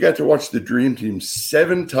that, we got to watch the Dream Team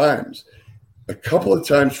 7 times, a couple of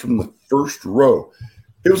times from the first row.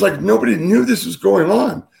 It was like nobody knew this was going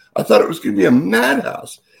on. I thought it was going to be a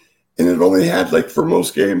madhouse. And it only had, like, for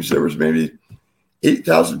most games, there was maybe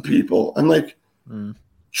 8,000 people. I'm like,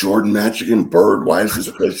 Jordan, Magic, and Bird, why is this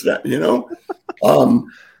place that, I don't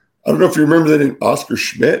know if you remember that in Oscar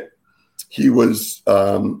Schmidt. He was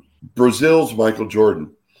Brazil's Michael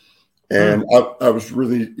Jordan. And I was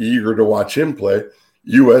really eager to watch him play.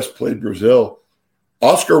 U.S. played Brazil.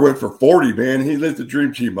 Oscar went for 40, man. He lit the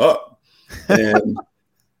dream team up. And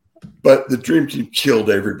but the dream team killed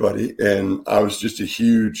everybody. And I was just a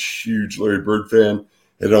huge, huge Larry Bird fan.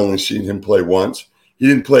 Had only seen him play once. He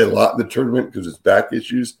didn't play a lot in the tournament because of his back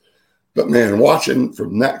issues. But, man, watching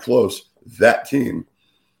from that close, that team.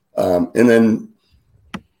 And then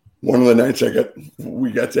one of the nights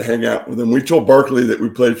we got to hang out with him. We told Barkley that we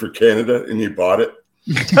played for Canada, and he bought it.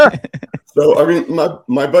 So, I mean,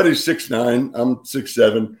 my buddy's 6'9". I'm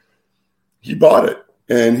 6'7". He bought it.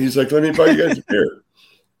 And he's like, let me buy you guys a beer.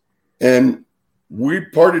 And we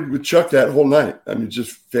partied with Chuck that whole night. I mean,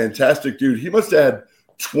 just fantastic dude. He must have had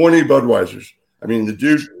 20 Budweisers. I mean, the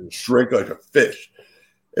dude shrank like a fish.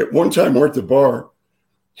 At one time, we're at the bar.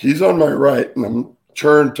 He's on my right, and I'm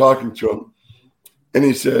turned talking to him. And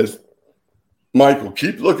he says, Michael,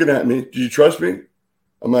 keep looking at me. Do you trust me?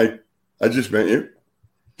 I'm like, I just met you.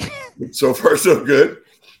 So far, so good.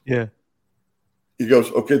 Yeah. He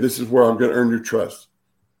goes, okay, this is where I'm going to earn your trust.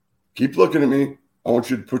 Keep looking at me. I want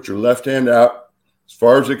you to put your left hand out as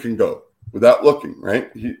far as it can go without looking,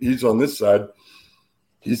 right? He's on this side.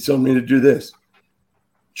 He's telling me to do this.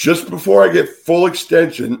 Just before I get full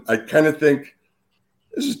extension, I kind of think,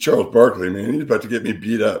 this is Charles Barkley, man. He's about to get me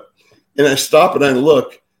beat up. And I stop and I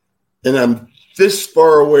look, and I'm this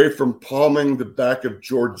far away from palming the back of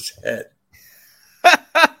Jordan's head.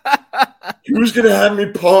 Who's going to have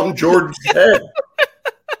me palm Jordan's head?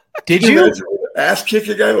 Did you? Imagine what ass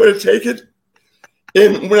kicking I would have taken?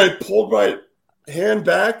 And when I pulled my hand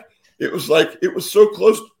back, it was like, it was so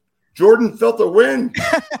close. Jordan felt the wind.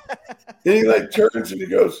 And he like turns and he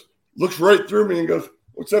goes, looks right through me and goes,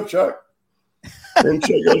 what's up, Chuck? And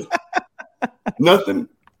Chuck goes, nothing.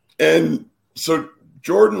 And so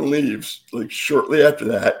Jordan leaves like shortly after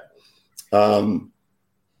that.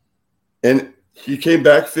 And he came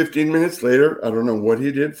back 15 minutes later. I don't know what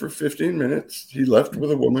he did for 15 minutes. He left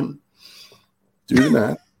with a woman. Do the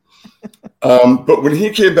math. But when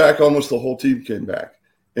he came back, almost the whole team came back.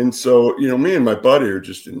 And so, you know, me and my buddy are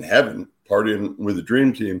just in heaven partying with the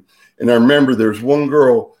dream team. And I remember there's one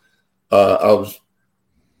girl I was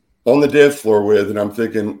on the dance floor with, and I'm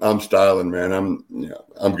thinking, I'm styling, man.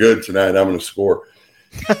 I'm good tonight. I'm going to score.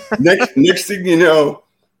 Next thing you know,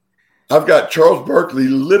 I've got Charles Barkley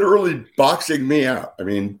literally boxing me out. I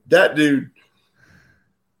mean, that dude,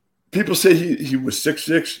 people say he was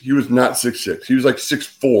 6'6". He was not 6'6". He was like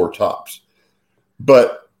 6'4" tops.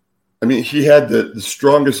 But, I mean, he had the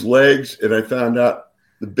strongest legs, and I found out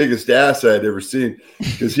the biggest ass I had ever seen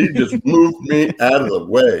because he just moved me out of the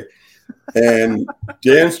way and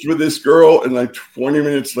danced with this girl. And like 20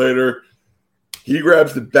 minutes later, he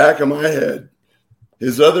grabs the back of my head,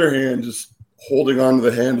 his other hand just holding on to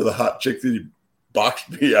the hand of the hot chick that he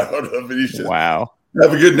boxed me out of. And he said, wow,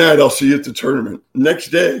 have a good night. I'll see you at the tournament. Next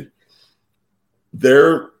day,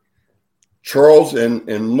 Charles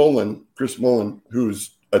and Mullen, Chris Mullen,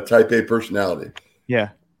 who's a type A personality. Yeah.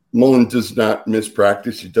 Mullen does not miss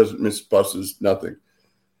practice. He doesn't miss buses, nothing.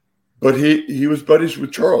 But he was buddies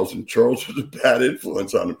with Charles, and Charles was a bad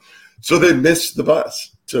influence on him. So they missed the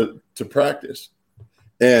bus to practice.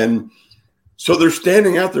 And so they're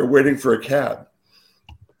standing out there waiting for a cab.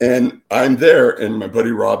 And I'm there, and my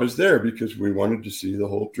buddy Rob is there because we wanted to see the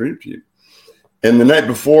whole dream team. And the night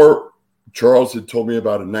before, Charles had told me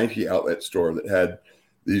about a Nike outlet store that had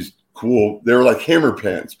these cool, they were like hammer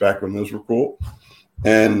pants back when those were cool.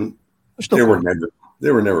 And they were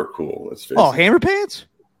never cool. Let's face it. Hammer pants?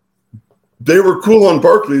 They were cool on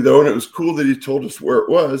Barkley, though, and it was cool that he told us where it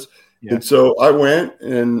was. Yeah. And so I went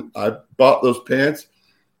and I bought those pants.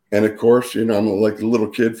 And, of course, you know, I'm like a little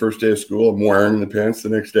kid, first day of school. I'm wearing the pants the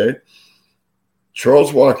next day.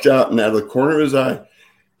 Charles walked out, and out of the corner of his eye,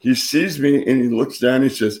 he sees me, and he looks down. And he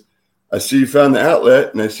says, I see you found the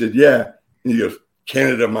outlet. And I said, yeah. And he goes,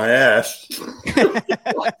 Canada, my ass.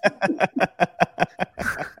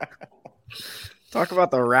 Talk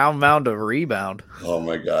about the round mound of rebound. Oh,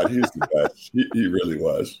 my God. He was the best. He really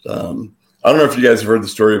was. I don't know if you guys have heard the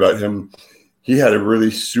story about him. He had a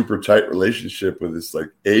really super tight relationship with this like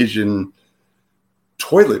Asian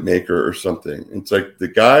toilet maker or something. It's like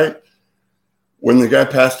when the guy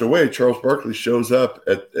passed away, Charles Barkley shows up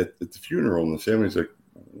at the funeral, and the family's like,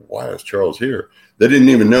 why is Charles here? They didn't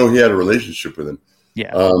even know he had a relationship with him.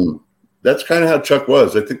 Yeah. That's kind of how Chuck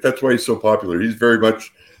was. I think that's why he's so popular. He's very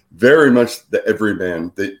much the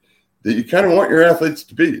everyman that you kind of want your athletes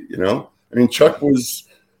to be, you know? I mean, Chuck was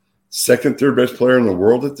second, third best player in the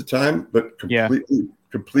world at the time, but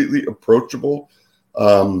completely approachable.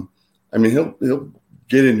 I mean, he'll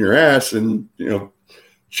get in your ass and, you know,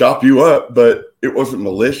 chop you up, but it wasn't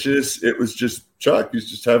malicious. It was just Chuck. He's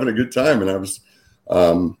just having a good time. And I was,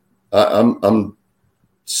 I'm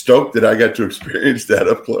stoked that I got to experience that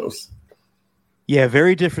up close. Yeah,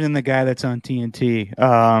 very different than the guy that's on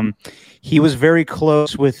TNT. He was very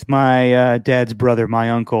close with my dad's brother,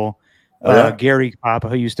 my uncle, Gary Papa,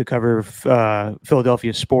 who used to cover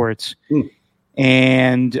Philadelphia sports.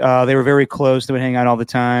 And they were very close. They would hang out all the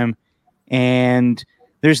time. And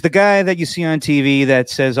there's the guy that you see on TV that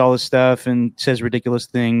says all this stuff and says ridiculous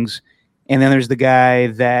things. And then there's the guy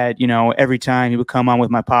that, every time he would come on with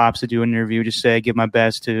my pops to do an interview, just say, give my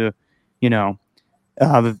best to,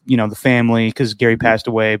 the family, because Gary passed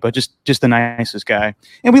away, but just the nicest guy.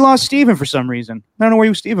 And we lost Steven for some reason. I don't know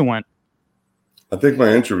where Steven went. I think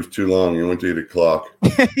my intro was too long. You went to get a clock.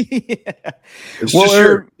 Yeah. It's just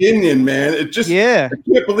your opinion, man. I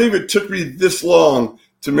can't believe it took me this long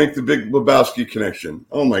to make the Big Lebowski connection.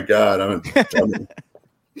 Oh my God. I'm a dummy.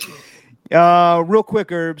 Real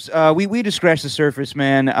quick, Herbs. We just scratched the surface,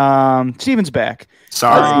 man. Steven's back.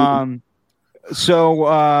 Sorry.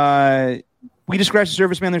 We just scratched the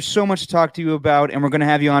surface, man. There's so much to talk to you about, and we're going to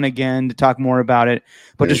have you on again to talk more about it.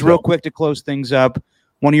 But just real quick to close things up,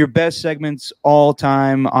 one of your best segments all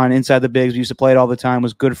time on Inside the Bigs, we used to play it all the time,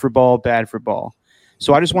 was Good for Ball, Bad for Ball.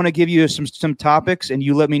 So I just want to give you some topics, and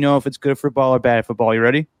you let me know if it's good for ball or bad for ball. You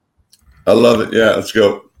ready? I love it. Yeah, let's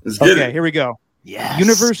go. Let's get it. Okay, here we go. Yes.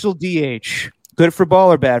 Universal DH, good for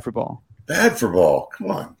ball or bad for ball? Bad for ball.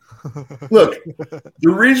 Come on. Look, the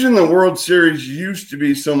reason the World Series used to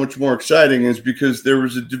be so much more exciting is because there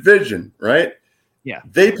was a division, right? Yeah.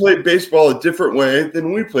 They played baseball a different way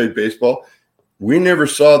than we played baseball. We never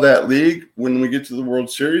saw that league when we get to the World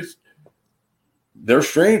Series. They're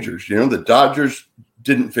strangers. The Dodgers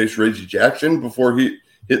didn't face Reggie Jackson before he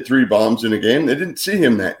hit 3 bombs in a game. They didn't see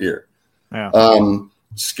him that year. Yeah.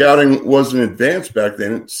 Scouting wasn't advanced back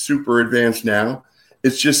then. It's super advanced now.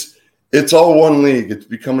 It's all one league. It's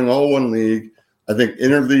becoming all one league. I think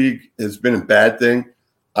interleague has been a bad thing.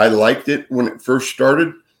 I liked it when it first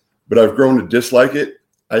started, but I've grown to dislike it.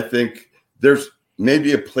 I think there's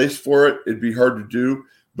maybe a place for it. It'd be hard to do,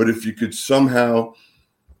 but if you could somehow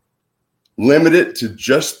limit it to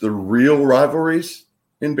just the real rivalries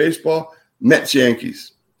in baseball, Mets,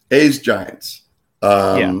 Yankees, A's, Giants,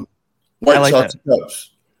 White Sox,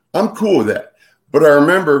 Cubs. I'm cool with that. But I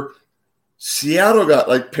remember Seattle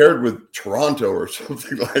got paired with Toronto or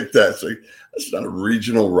something like that. It's that's not a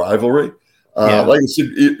regional rivalry. Like I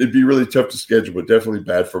said, it'd be really tough to schedule, but definitely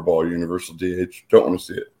bad for ball. Universal DH. Don't want to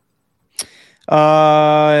see it.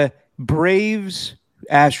 Braves,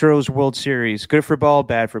 Astros World Series. Good for ball,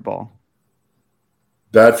 bad for ball?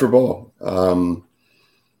 Bad for ball.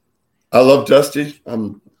 I love Dusty.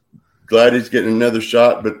 I'm glad he's getting another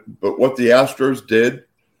shot, but what the Astros did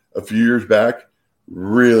a few years back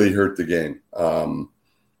really hurt the game.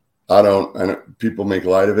 I know people make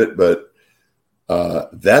light of it, but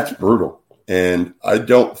that's brutal. And I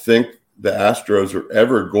don't think the Astros are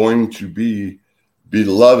ever going to be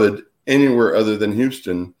beloved anywhere other than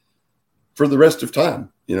Houston for the rest of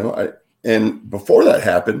time. And before that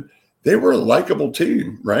happened, they were a likable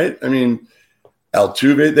team, right? I mean,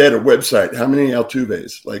 Altuve, they had a website. How many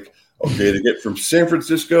Altuves? Okay, to get from San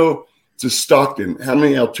Francisco to Stockton, how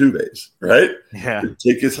many Altuves, right? Yeah. To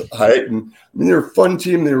take his height. And they were a fun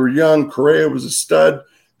team. They were young. Correa was a stud.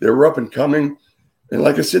 They were up and coming. And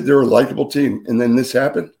like I said, they were a likable team. And then this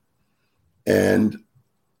happened. And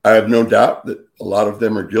I have no doubt that a lot of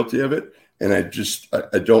them are guilty of it. And I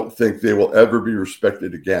don't think they will ever be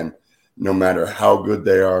respected again, no matter how good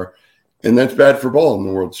they are. And that's bad for ball in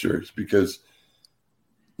the World Series because,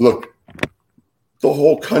 look, the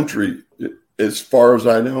whole country, as far as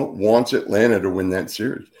I know, wants Atlanta to win that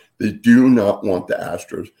series. They do not want the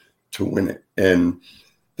Astros to win it. And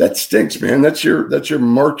that stinks, man. That's your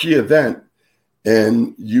marquee event.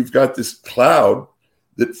 And you've got this cloud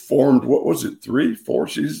that formed, 3-4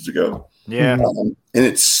 seasons ago? Yeah. And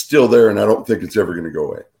it's still there, and I don't think it's ever going to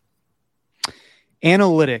go away.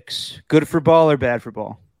 Analytics, good for ball or bad for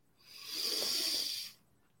ball?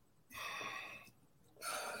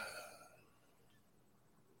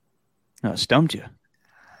 Oh, stumped you.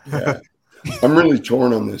 Yeah. I'm really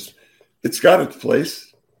torn on this. It's got its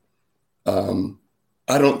place.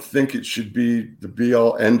 I don't think it should be the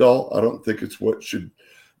be-all, end-all. I don't think it's what should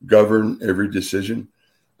govern every decision.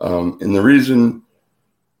 And the reason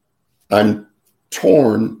I'm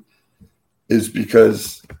torn is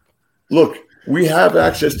because, look, we have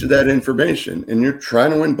access to that information, and you're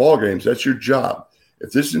trying to win ball games. That's your job.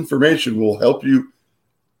 If this information will help you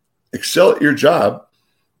excel at your job,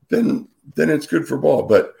 then it's good for ball.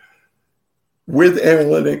 But with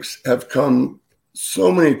analytics have come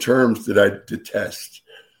so many terms that I detest.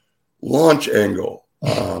 Launch angle.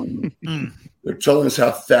 They're telling us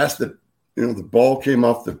how fast the the ball came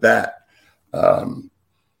off the bat.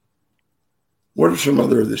 What are some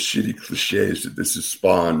other of the shitty cliches that this has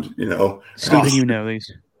spawned? Steven, you know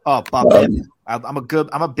these. Oh, Bob Bipp. I'm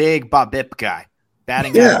a big Bob Bipp guy.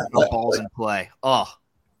 Batting out balls in play. Oh,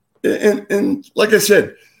 and like I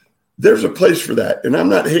said, there's a place for that, and I'm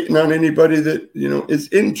not hating on anybody that is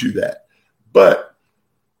into that. But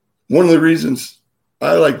one of the reasons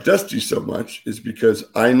I like Dusty so much is because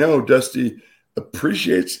I know Dusty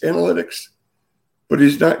appreciates analytics, but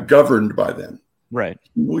he's not governed by them. Right.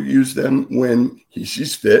 He will use them when he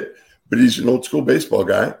sees fit, but he's an old school baseball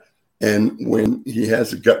guy. And when he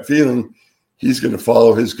has a gut feeling, he's going to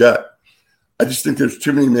follow his gut. I just think there's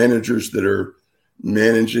too many managers that are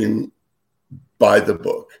managing by the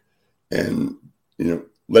book and,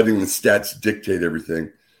 letting the stats dictate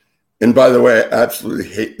everything. And by the way, I absolutely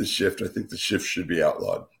hate the shift. I think the shift should be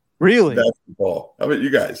outlawed. Really? Basketball. How about you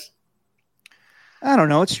guys? I don't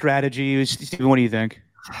know. It's strategy. Steven, what do you think?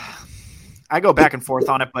 I go back and forth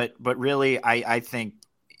on it, but really, I think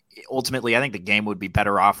ultimately, I think the game would be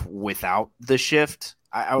better off without the shift.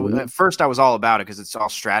 At first, I was all about it because it's all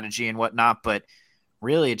strategy and whatnot, but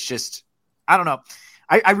really, it's just, I don't know.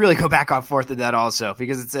 I really go back and forth with that also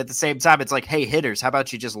because it's at the same time, it's like, hey, hitters, how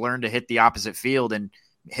about you just learn to hit the opposite field and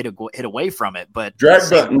hit away from it? But drag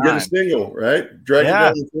button, get a single, right? Drag it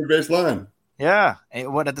down the third base line. Yeah.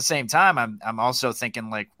 But at the same time, I'm also thinking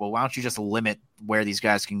like, well, why don't you just limit where these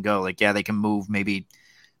guys can go? Like, yeah, they can move maybe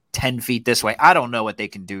 10 feet this way. I don't know what they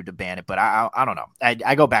can do to ban it, but I don't know.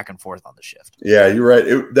 I go back and forth on the shift. Yeah, you're right.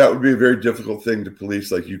 That would be a very difficult thing to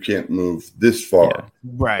police. Like, you can't move this far. Yeah.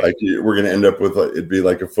 Right. Like, we're going to end up with, it'd be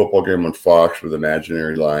like a football game on Fox with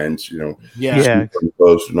imaginary lines,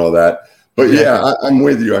 post and all that. But yeah, I'm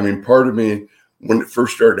with you. I mean, part of me, when it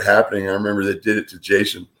first started happening, I remember they did it to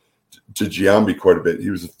Jason, to Giambi quite a bit. He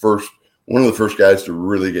was one of the first guys to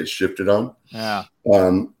really get shifted on. Yeah.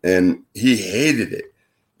 And he hated it.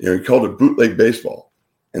 He called it bootleg baseball,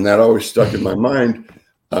 and that always stuck in my mind.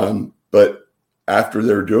 But after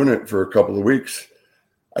they were doing it for a couple of weeks,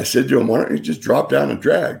 I said to him, why don't you just drop down and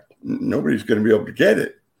drag? Nobody's going to be able to get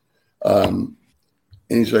it. And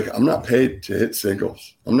he's like, I'm not paid to hit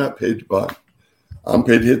singles. I'm not paid to bunt. I'm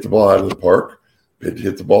paid to hit the ball out of the park, paid to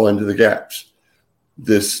hit the ball into the gaps.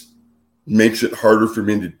 This makes it harder for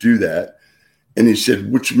me to do that. And he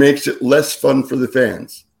said, which makes it less fun for the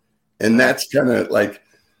fans. And that's kind of like,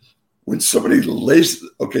 when somebody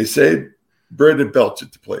say Brandon Belt's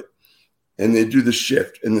at the plate and they do the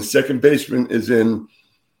shift and the second baseman is in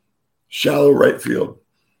shallow right field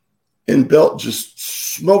and Belt just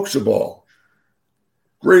smokes a ball.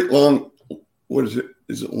 Great long, what is it?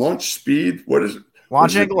 Is it launch speed? What is it?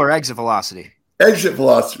 Launch angle or exit velocity? Exit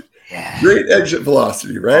velocity. Yeah. Great exit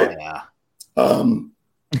velocity, right? Oh, yeah.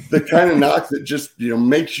 The kind of knock that just,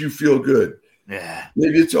 makes you feel good. Yeah.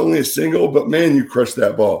 Maybe it's only a single, but man, you crushed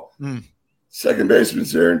that ball. Second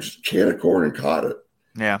baseman's there and just canned a corner and caught it.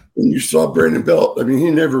 Yeah. And you saw Brandon Belt. I mean,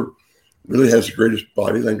 he never really has the greatest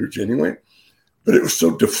body language anyway, but it was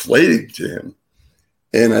so deflating to him.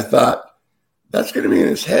 And I thought, that's going to be in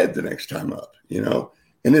his head the next time up, and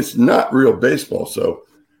it's not real baseball. So,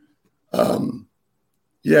 I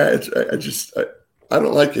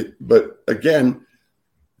don't like it. But again,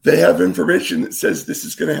 they have information that says this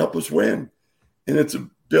is going to help us win. And it's $1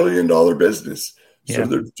 billion business. So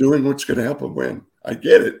they're doing what's going to help them win. I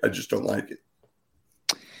get it. I just don't like it.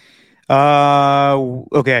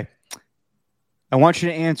 Okay. I want you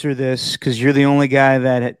to answer this because you're the only guy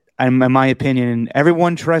that, in my opinion,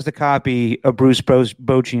 everyone tries to copy a Bruce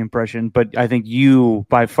Bochy impression, but I think you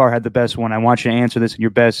by far had the best one. I want you to answer this in your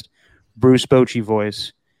best Bruce Bochy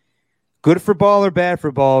voice. Good for ball or bad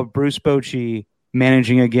for ball, Bruce Bochy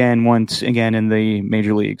managing once again in the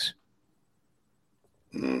major leagues?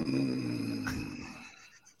 Now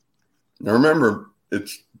remember,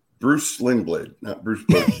 it's Bruce Slingblade, not Bruce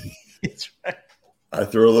Bochy. That's right. I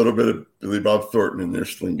throw a little bit of Billy Bob Thornton in there,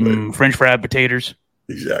 Slingblade. French fried potatoes.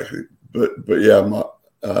 Exactly. But yeah,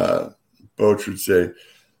 Boch would say,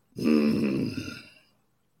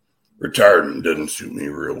 retirement doesn't suit me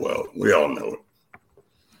real well. We all know it.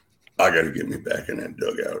 I got to get me back in that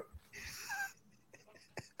dugout.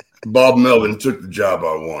 Bob Melvin took the job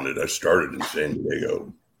I wanted. I started in San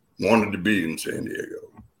Diego. Wanted to be in San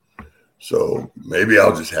Diego. So maybe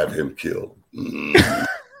I'll just have him killed.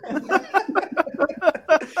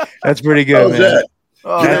 That's pretty good. How's that?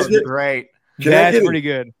 Oh, that's great. That's pretty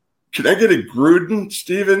good. Can I get a Gruden,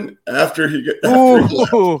 Steven, after he got?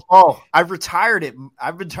 I've retired it.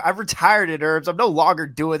 I've retired it, Herbs. I'm no longer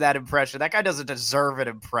doing that impression. That guy doesn't deserve an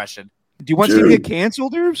impression. Do you want to get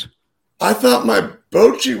canceled, Herbs? I thought my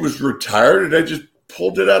Bochy was retired, and I just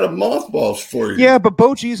pulled it out of mothballs for you. Yeah, but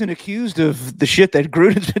Bochy isn't accused of the shit that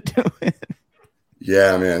Gruden's been doing.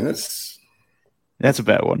 Yeah, man, that's a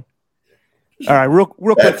bad one. All right, real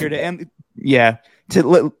quick here to end. Yeah,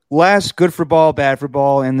 last good for ball, bad for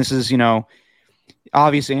ball, and this is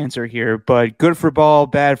obvious answer here, but good for ball,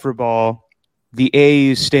 bad for ball. The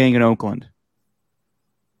A's staying in Oakland.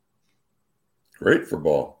 Great for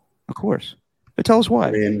ball. Of course. But tell us why.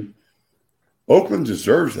 I mean, Oakland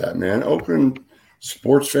deserves that, man. Oakland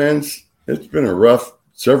sports fans, it's been a rough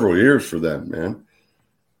several years for them, man.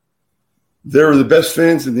 They were the best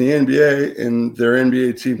fans in the NBA, and their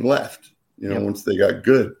NBA team left, once they got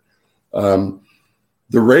good. The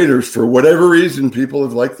Raiders, for whatever reason, people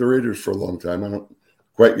have liked the Raiders for a long time. I don't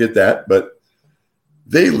quite get that, but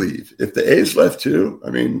they leave. If the A's left too, I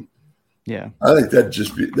mean, yeah, I think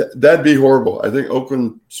that'd be horrible. I think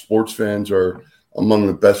Oakland sports fans are among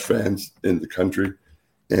the best fans in the country,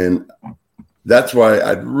 and that's why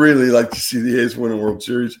I'd really like to see the A's win a World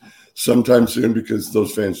Series sometime soon, because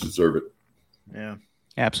those fans deserve it. Yeah,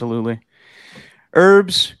 absolutely.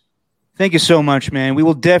 Herbs, thank you so much, man. We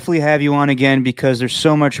will definitely have you on again, because there's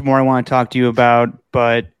so much more I want to talk to you about,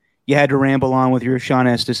 but you had to ramble on with your Sean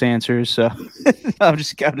Estes answers, so I'm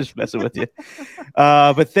just messing with you.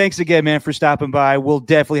 But thanks again, man, for stopping by. We'll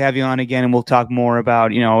definitely have you on again, and we'll talk more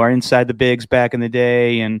about, our Inside the Bigs back in the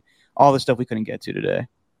day and all the stuff we couldn't get to today.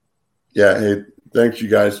 Yeah, hey, thanks you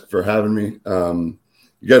guys for having me.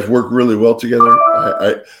 You guys work really well together.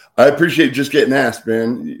 I appreciate just getting asked,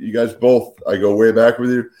 man. You guys both, I go way back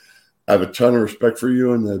with you. I have a ton of respect for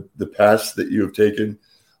you and the paths that you have taken,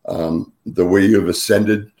 the way you have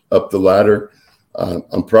ascended up the ladder.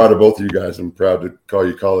 I'm proud of both of you guys. I'm proud to call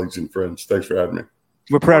you colleagues and friends. Thanks for having me.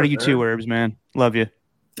 We're proud of you too, Herbs, man. Love you.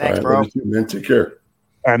 Thanks, right, bro. Love you too, man. Take care.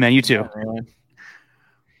 All right, man. You too.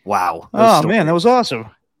 Wow. Oh, man. That was awesome.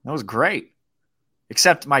 That was great.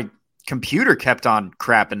 Except my computer kept on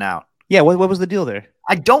crapping out. Yeah. What was the deal there?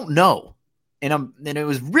 I don't know. And it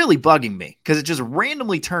was really bugging me because it just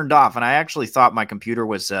randomly turned off. And I actually thought my computer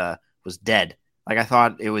was dead. Like I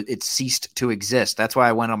thought it ceased to exist. That's why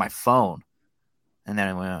I went on my phone. And then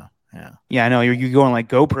I went, oh, yeah. Yeah, I know. You're going like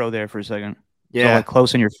GoPro there for a second. Yeah. So, like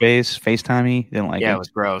close in your face, FaceTime-y. Didn't like it. Yeah, it was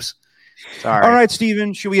gross. Sorry. All right,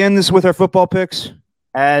 Steven. Should we end this with our football picks?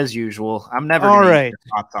 As usual. I'm never going to eat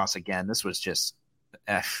hot sauce again. This was just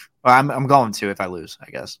F. Well, I'm going to if I lose,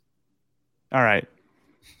 I guess. All right.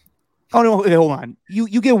 Oh, no, wait, hold on.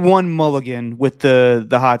 You get one mulligan with the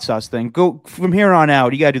hot sauce thing. Go from here on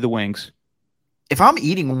out. You got to do the wings. If I'm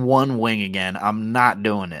eating one wing again, I'm not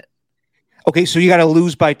doing it. Okay, so you got to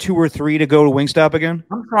lose by 2 or 3 to go to Wingstop again?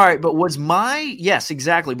 I'm sorry, but yes,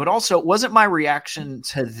 exactly. But also, wasn't my reaction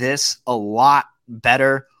to this a lot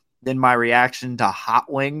better than my reaction to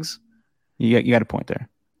hot wings? You got a point there.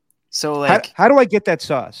 So, like, how do I get that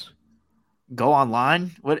sauce? Go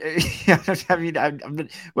online. What? I mean,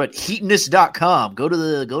 what? Heatiness.com. Go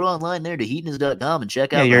online there to heatiness.com and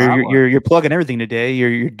check out. Yeah, you're plugging everything today.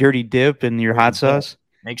 Your dirty dip and your hot sauce.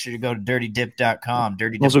 Make sure you go to dirtydip.com.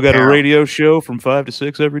 Dirty Dip also got a radio show from 5 to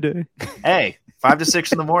 6 every day. Hey, 5 to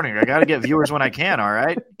 6 in the morning. I got to get viewers when I can. All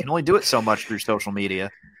right, can only do it so much through social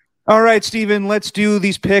media. All right, Steven, let's do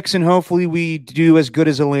these picks, and hopefully we do as good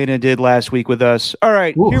as Elena did last week with us. All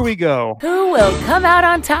right, Here we go. Who will come out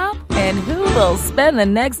on top, and who will spend the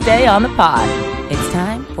next day on the pod? It's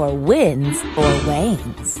time for Wins or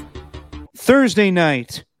Wanes. Thursday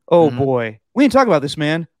night. Oh, boy. We didn't talk about this,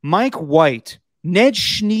 man. Mike White, Ned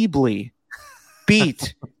Schneebly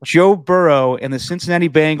beat Joe Burrow and the Cincinnati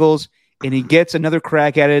Bengals, and he gets another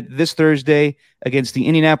crack at it this Thursday against the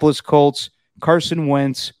Indianapolis Colts. Carson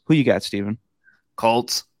Wentz. Who you got, Steven?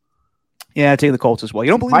 Colts. Yeah, I take the Colts as well.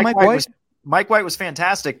 You don't believe Mike White? Mike White was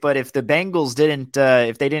fantastic, but if the Bengals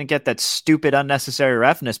didn't get that stupid unnecessary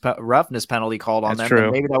roughness penalty called on them,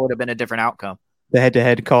 then maybe that would have been a different outcome. The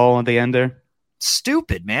head-to-head call at the end there.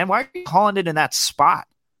 Stupid, man. Why are you calling it in that spot?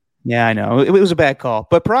 Yeah, I know. It was a bad call.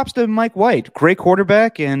 But props to Mike White. Great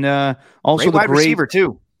quarterback and also great wide receiver,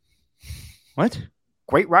 too. What?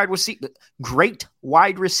 Great wide receiver,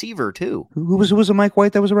 too. Who was a Mike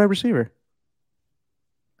White that was a wide receiver?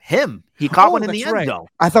 Him. He caught one in the end zone.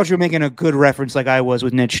 I thought you were making a good reference like I was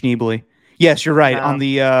with Ned Schneebly. Yes, you're right. On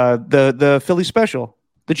the Philly special,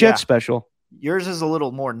 the Jets special. Yours is a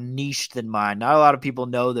little more niche than mine. Not a lot of people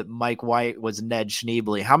know that Mike White was Ned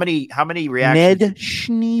Schneebly. How many reactions? Ned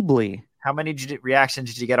Schneebly. How many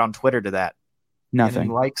reactions did you get on Twitter to that? Nothing.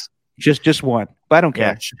 Any likes? Just one. But I don't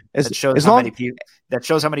care. Yeah, that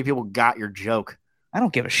shows how many people got your joke. I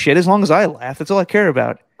don't give a shit as long as I laugh. That's all I care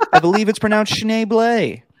about. I believe it's pronounced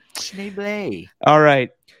Schneebly. Schneebly. All right.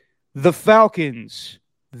 The Falcons.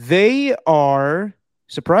 They are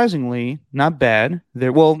surprisingly, not bad.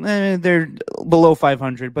 They're they're below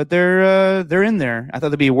 500, but they're in there. I thought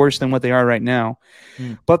they'd be worse than what they are right now.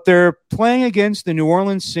 But they're playing against the New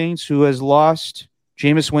Orleans Saints, who has lost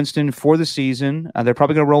Jameis Winston for the season. They're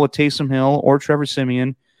probably going to roll with Taysom Hill or Trevor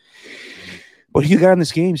Siemian. What do you got in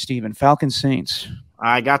this game, Steven? Falcons Saints.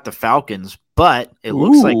 I got the Falcons, but it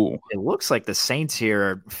looks like the Saints here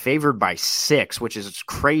are favored by 6, which is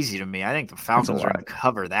crazy to me. I think the Falcons are going to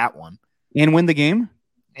cover that one and win the game.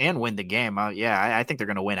 I think they're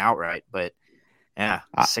going to win outright. But yeah,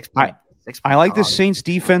 6 I like the Saints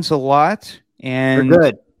defense a lot, and they're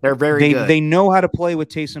good. They're very good. They know how to play with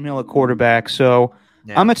Taysom Hill at quarterback. So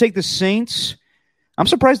I'm going to take the Saints. I'm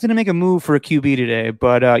surprised they didn't make a move for a QB today,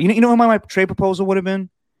 but you know what my trade proposal would have been?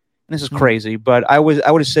 And this is crazy, but I would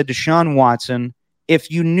have said Deshaun Watson, if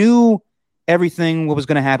you knew everything what was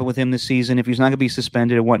going to happen with him this season, if he was not going to be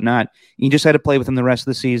suspended and whatnot, you just had to play with him the rest of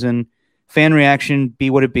the season. Fan reaction, be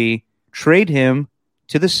what it be. Trade him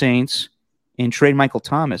to the Saints and trade Michael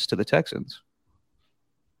Thomas to the Texans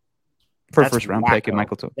for a first-round pick and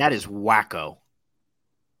Michael Thomas. That is wacko.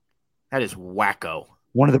 That is wacko.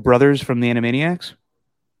 One of the brothers from the Animaniacs?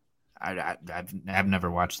 I've never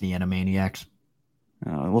watched the Animaniacs.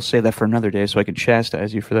 We'll save that for another day so I can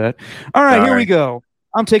chastise you for that. All right, here we go.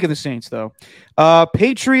 I'm taking the Saints, though.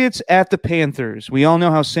 Patriots at the Panthers. We all know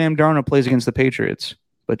how Sam Darnold plays against the Patriots,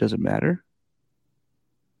 but does it matter?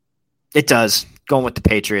 It does. Going with the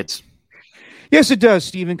Patriots. Yes, it does,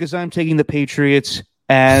 Steven, because I'm taking the Patriots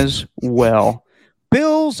as well.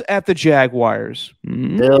 Bills at the Jaguars.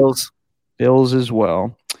 Bills as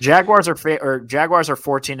well. Jaguars are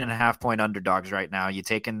 14.5-point underdogs right now. You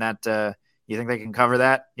taking that? You think they can cover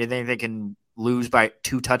that? You think they can lose by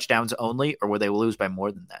 2 touchdowns only, or will they lose by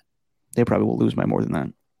more than that? They probably will lose by more than that.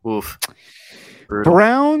 Oof. Brutal.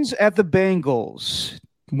 Browns at the Bengals.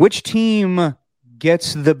 Which team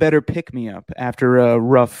gets the better pick-me-up after a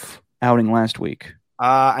rough outing last week?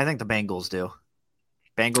 I think the Bengals do.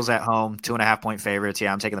 Bengals at home, 2.5-point favorites.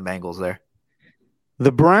 Yeah, I'm taking the Bengals there.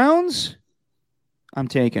 The Browns, I'm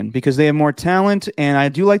taking because they have more talent, and I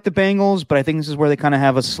do like the Bengals, but I think this is where they kind of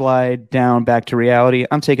have a slide down back to reality.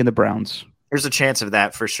 I'm taking the Browns. There's a chance of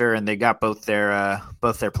that for sure, and they got both their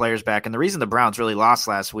players back. And the reason the Browns really lost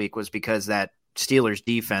last week was because that Steelers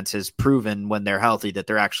defense has proven when they're healthy that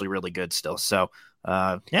they're actually really good still. So, you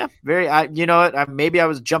know what? Maybe I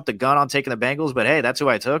was jumped the gun on taking the Bengals, but hey, that's who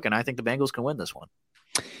I took, and I think the Bengals can win this one.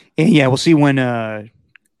 Yeah, we'll see when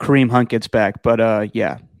Kareem Hunt gets back, but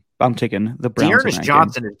I'm taking the Browns. Dearness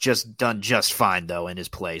Johnson has just done just fine though in his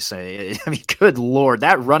place. I mean, good Lord,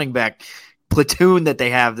 that running back platoon that they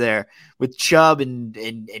have there with Chubb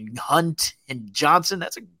and Hunt and Johnson,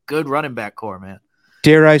 that's a good running back core, man.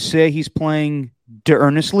 Dare I say he's playing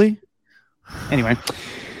earnestly? Anyway,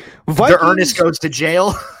 Ernest goes to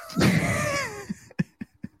jail.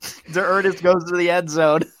 Ernest goes to the end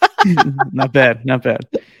zone. Not bad.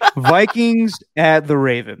 Vikings at the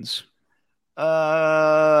Ravens.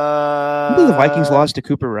 The Vikings lost to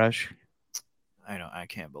Cooper Rush. I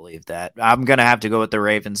can't believe that. I'm gonna have to go with the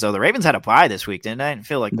Ravens, though. The Ravens had a bye this week, didn't they?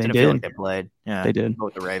 Feel like they played. Yeah, they did. Go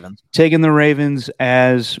with the Ravens. Taking the Ravens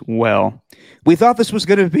as well. We thought this was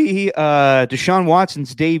going to be Deshaun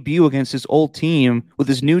Watson's debut against his old team with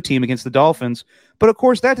his new team against the Dolphins, but of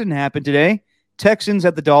course that didn't happen today. Texans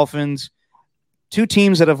at the Dolphins. 2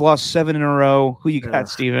 teams that have lost 7 in a row. Who you got,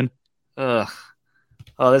 Steven? Ugh.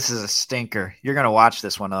 Oh, this is a stinker. You're going to watch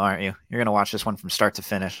this one, aren't you? You're going to watch this one from start to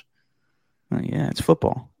finish. Yeah, it's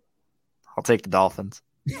football. I'll take the Dolphins.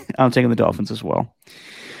 I'm taking the Dolphins as well.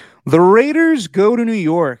 The Raiders go to New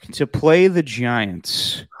York to play the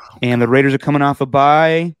Giants. And the Raiders are coming off a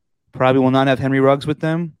bye. Probably will not have Henry Ruggs with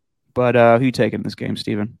them. But who you taking in this game,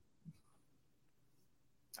 Steven?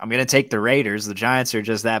 I'm going to take the Raiders. The Giants are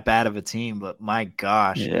just that bad of a team, but my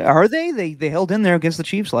gosh. Yeah, are they? They held in there against the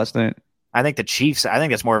Chiefs last night. I think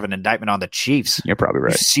that's more of an indictment on the Chiefs. You're probably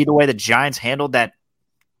right. You see the way the Giants handled that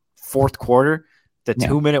fourth quarter, the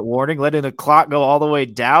 2-minute warning, letting the clock go all the way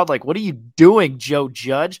down. Like, what are you doing, Joe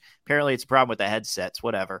Judge? Apparently it's a problem with the headsets,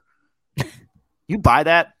 whatever. You buy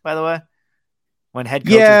that, by the way? When head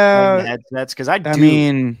coaches playing the headsets? Because I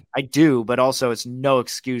do, but also it's no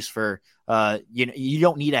excuse for you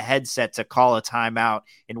don't need a headset to call a timeout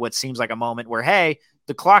in what seems like a moment where, hey,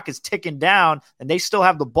 the clock is ticking down and they still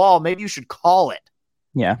have the ball. Maybe you should call it.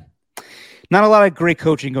 Yeah. Not a lot of great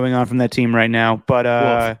coaching going on from that team right now,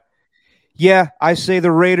 but yeah, I say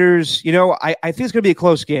the Raiders, I think it's going to be a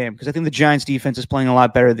close game because I think the Giants defense is playing a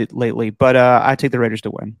lot better lately, but I take the Raiders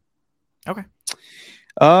to win. Okay.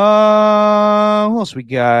 What else we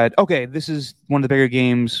got? Okay, this is one of the bigger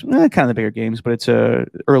games, kind of the bigger games, but it's a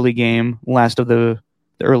early game, last of the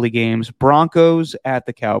the early games. Broncos at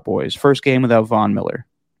the Cowboys. First game without Von Miller.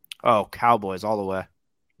 Oh, Cowboys all the way.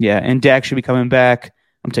 Yeah, and Dak should be coming back.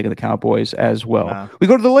 I'm taking the Cowboys as well. Wow. We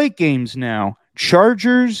go to the late games now.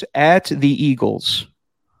 Chargers at the Eagles.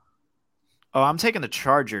 Oh, I'm taking the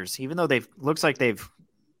Chargers, even though looks like they've,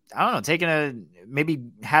 I don't know, maybe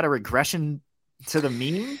had a regression to the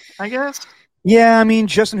mean, I guess. Yeah, I mean,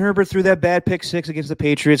 Justin Herbert threw that bad pick six against the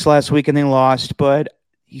Patriots last week and they lost, but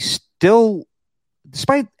he still,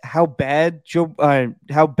 despite how bad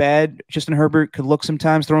Justin Herbert could look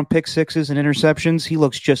sometimes throwing pick sixes and interceptions, he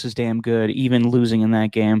looks just as damn good, even losing in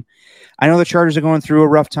that game. I know the Chargers are going through a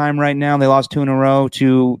rough time right now. They lost 2 in a row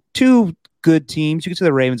to two good teams. You can say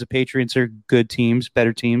the Ravens and Patriots are good teams,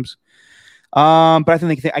 better teams. But I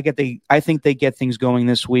think they get things going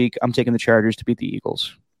this week. I'm taking the Chargers to beat the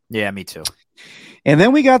Eagles. Yeah, me too. And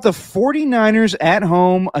then we got the 49ers at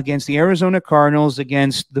home against the Arizona Cardinals,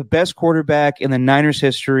 against the best quarterback in the Niners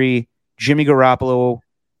history, Jimmy Garoppolo.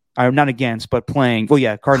 Not against, but playing. Well,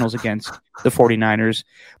 yeah, Cardinals against the 49ers.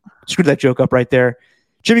 Screwed that joke up right there.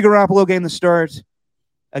 Jimmy Garoppolo getting the start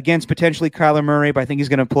against potentially Kyler Murray, but I think he's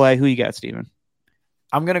going to play. Who you got, Steven?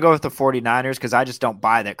 I'm going to go with the 49ers because I just don't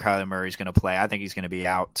buy that Kyler Murray's going to play. I think he's going to be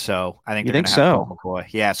out. So I think you they're think going to have so? Colt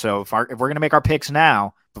McCoy. Yeah. So if we're going to make our picks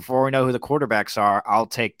now, before we know who the quarterbacks are, I'll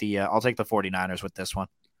take the 49ers with this one.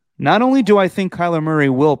 Not only do I think Kyler Murray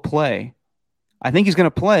will play, I think he's going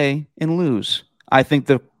to play and lose. I think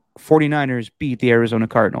the 49ers beat the Arizona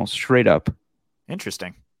Cardinals straight up.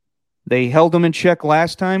 Interesting. They held them in check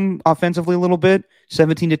last time offensively a little bit,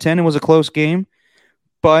 17-10. It was a close game.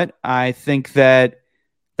 But I think that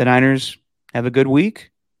the Niners have a good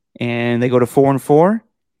week, and they go to 4-4,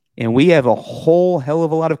 and we have a whole hell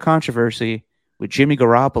of a lot of controversy with Jimmy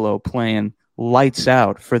Garoppolo playing lights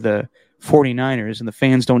out for the 49ers, and the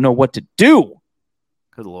fans don't know what to do.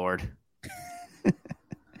 Good Lord.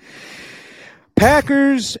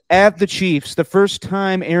 Packers at the Chiefs. The first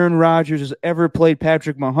time Aaron Rodgers has ever played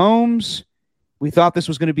Patrick Mahomes. We thought this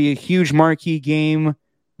was going to be a huge marquee game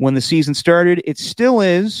when the season started. It still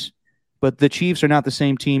is, but the Chiefs are not the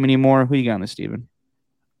same team anymore. Who you got on this, Steven?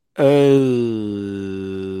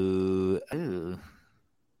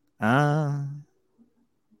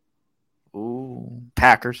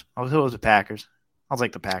 Packers. I'll go with the Packers. I'll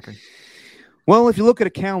take the Packers. Well, if you look at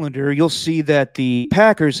a calendar, you'll see that the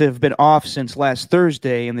Packers have been off since last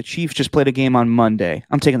Thursday, and the Chiefs just played a game on Monday.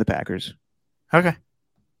 I'm taking the Packers. Okay.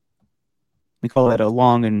 We call that a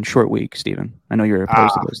long and short week, Steven. I know you're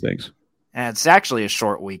opposed to those things. And it's actually a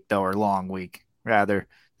short week, though, or long week, rather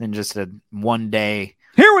than just a one-day.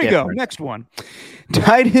 Here we go. Next one.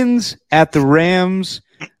 Titans at the Rams.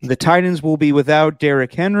 The Titans will be without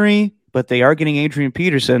Derrick Henry, but they are getting Adrian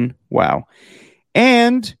Peterson. Wow.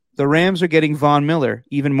 And the Rams are getting Von Miller.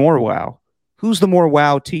 Even more wow. Who's the more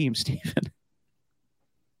wow team, Steven?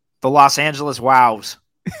 The Los Angeles Wows.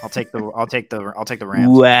 I'll take the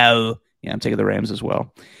Rams. Wow. Yeah, I'm taking the Rams as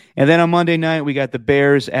well. And then on Monday night, we got the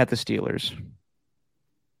Bears at the Steelers.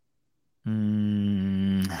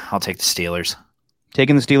 I'll take the Steelers.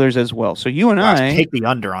 Taking the Steelers as well. So you and I take the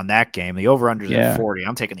under on that game. The over-under is at 40.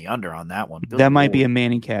 I'm taking the under on that one. That might be a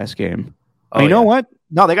Manning cast game. Oh, you know what?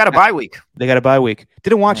 No, they got a bye week. They got a bye week.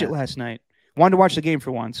 Didn't watch it last night. Wanted to watch the game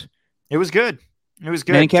for once. It was good. It was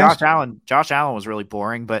good. Manning cast? Josh Allen was really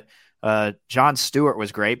boring, but Jon Stewart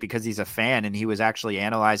was great because he's a fan and he was actually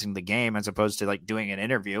analyzing the game as opposed to like doing an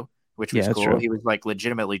interview, which was cool. True. He was like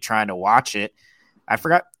legitimately trying to watch it. I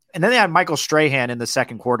forgot. And then they had Michael Strahan in the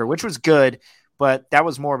second quarter, which was good, but that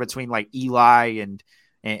was more between like Eli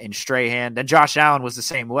and Strahan. And Josh Allen was the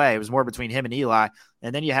same way. It was more between him and Eli.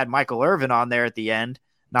 And then you had Mychael Urban on there at the end.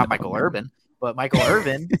 Not Mychael Urban, but Mychael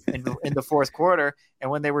Urban in the fourth quarter. And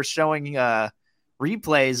when they were showing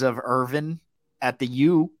replays of Irvin at the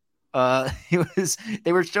U,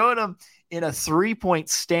 they were showing him in a 3-point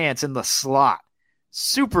stance in the slot.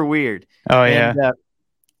 Super weird. Oh yeah.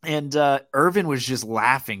 And Irvin was just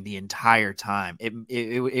laughing the entire time.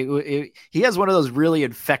 He has one of those really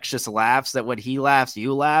infectious laughs that when he laughs,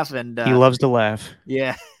 you laugh, and he loves to laugh.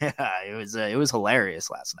 Yeah, it was hilarious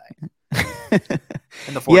last night.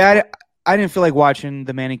 I didn't feel like watching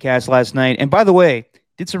the Manning cast last night. And by the way,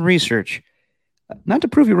 did some research. Not to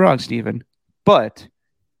prove you wrong, Steven, but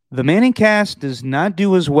the Manning cast does not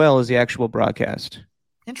do as well as the actual broadcast.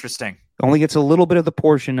 Interesting. Only gets a little bit of the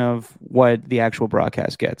portion of what the actual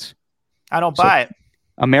broadcast gets. I don't buy it.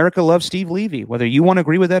 America loves Steve Levy, whether you want to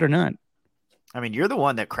agree with that or not. I mean, you're the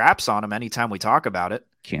one that craps on him anytime we talk about it.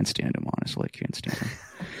 Can't stand him, honestly. Can't stand him.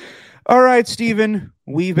 All right, Steven,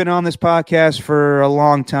 we've been on this podcast for a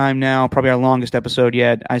long time now, probably our longest episode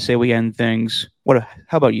yet. I say we end things.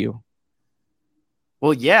 How about you?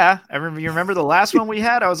 Well, yeah. You remember the last one we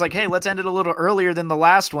had? I was like, hey, let's end it a little earlier than the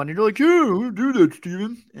last one. You're like, yeah, we'll do that,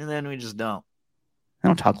 Steven. And then we just don't. I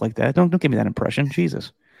don't talk like that. Don't give me that impression.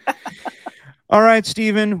 Jesus. All right,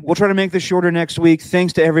 Steven. We'll try to make this shorter next week.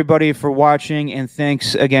 Thanks to everybody for watching, and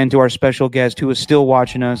thanks again to our special guest who is still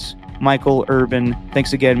watching us, Mychael Urban.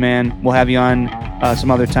 Thanks again, man. We'll have you on some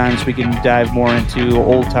other time so we can dive more into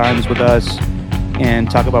old times with us and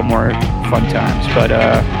talk about more fun times. But,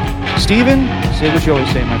 Steven, say what you always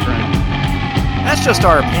say, my friend. That's just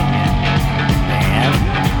our opinion, man.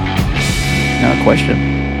 No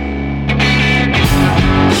question.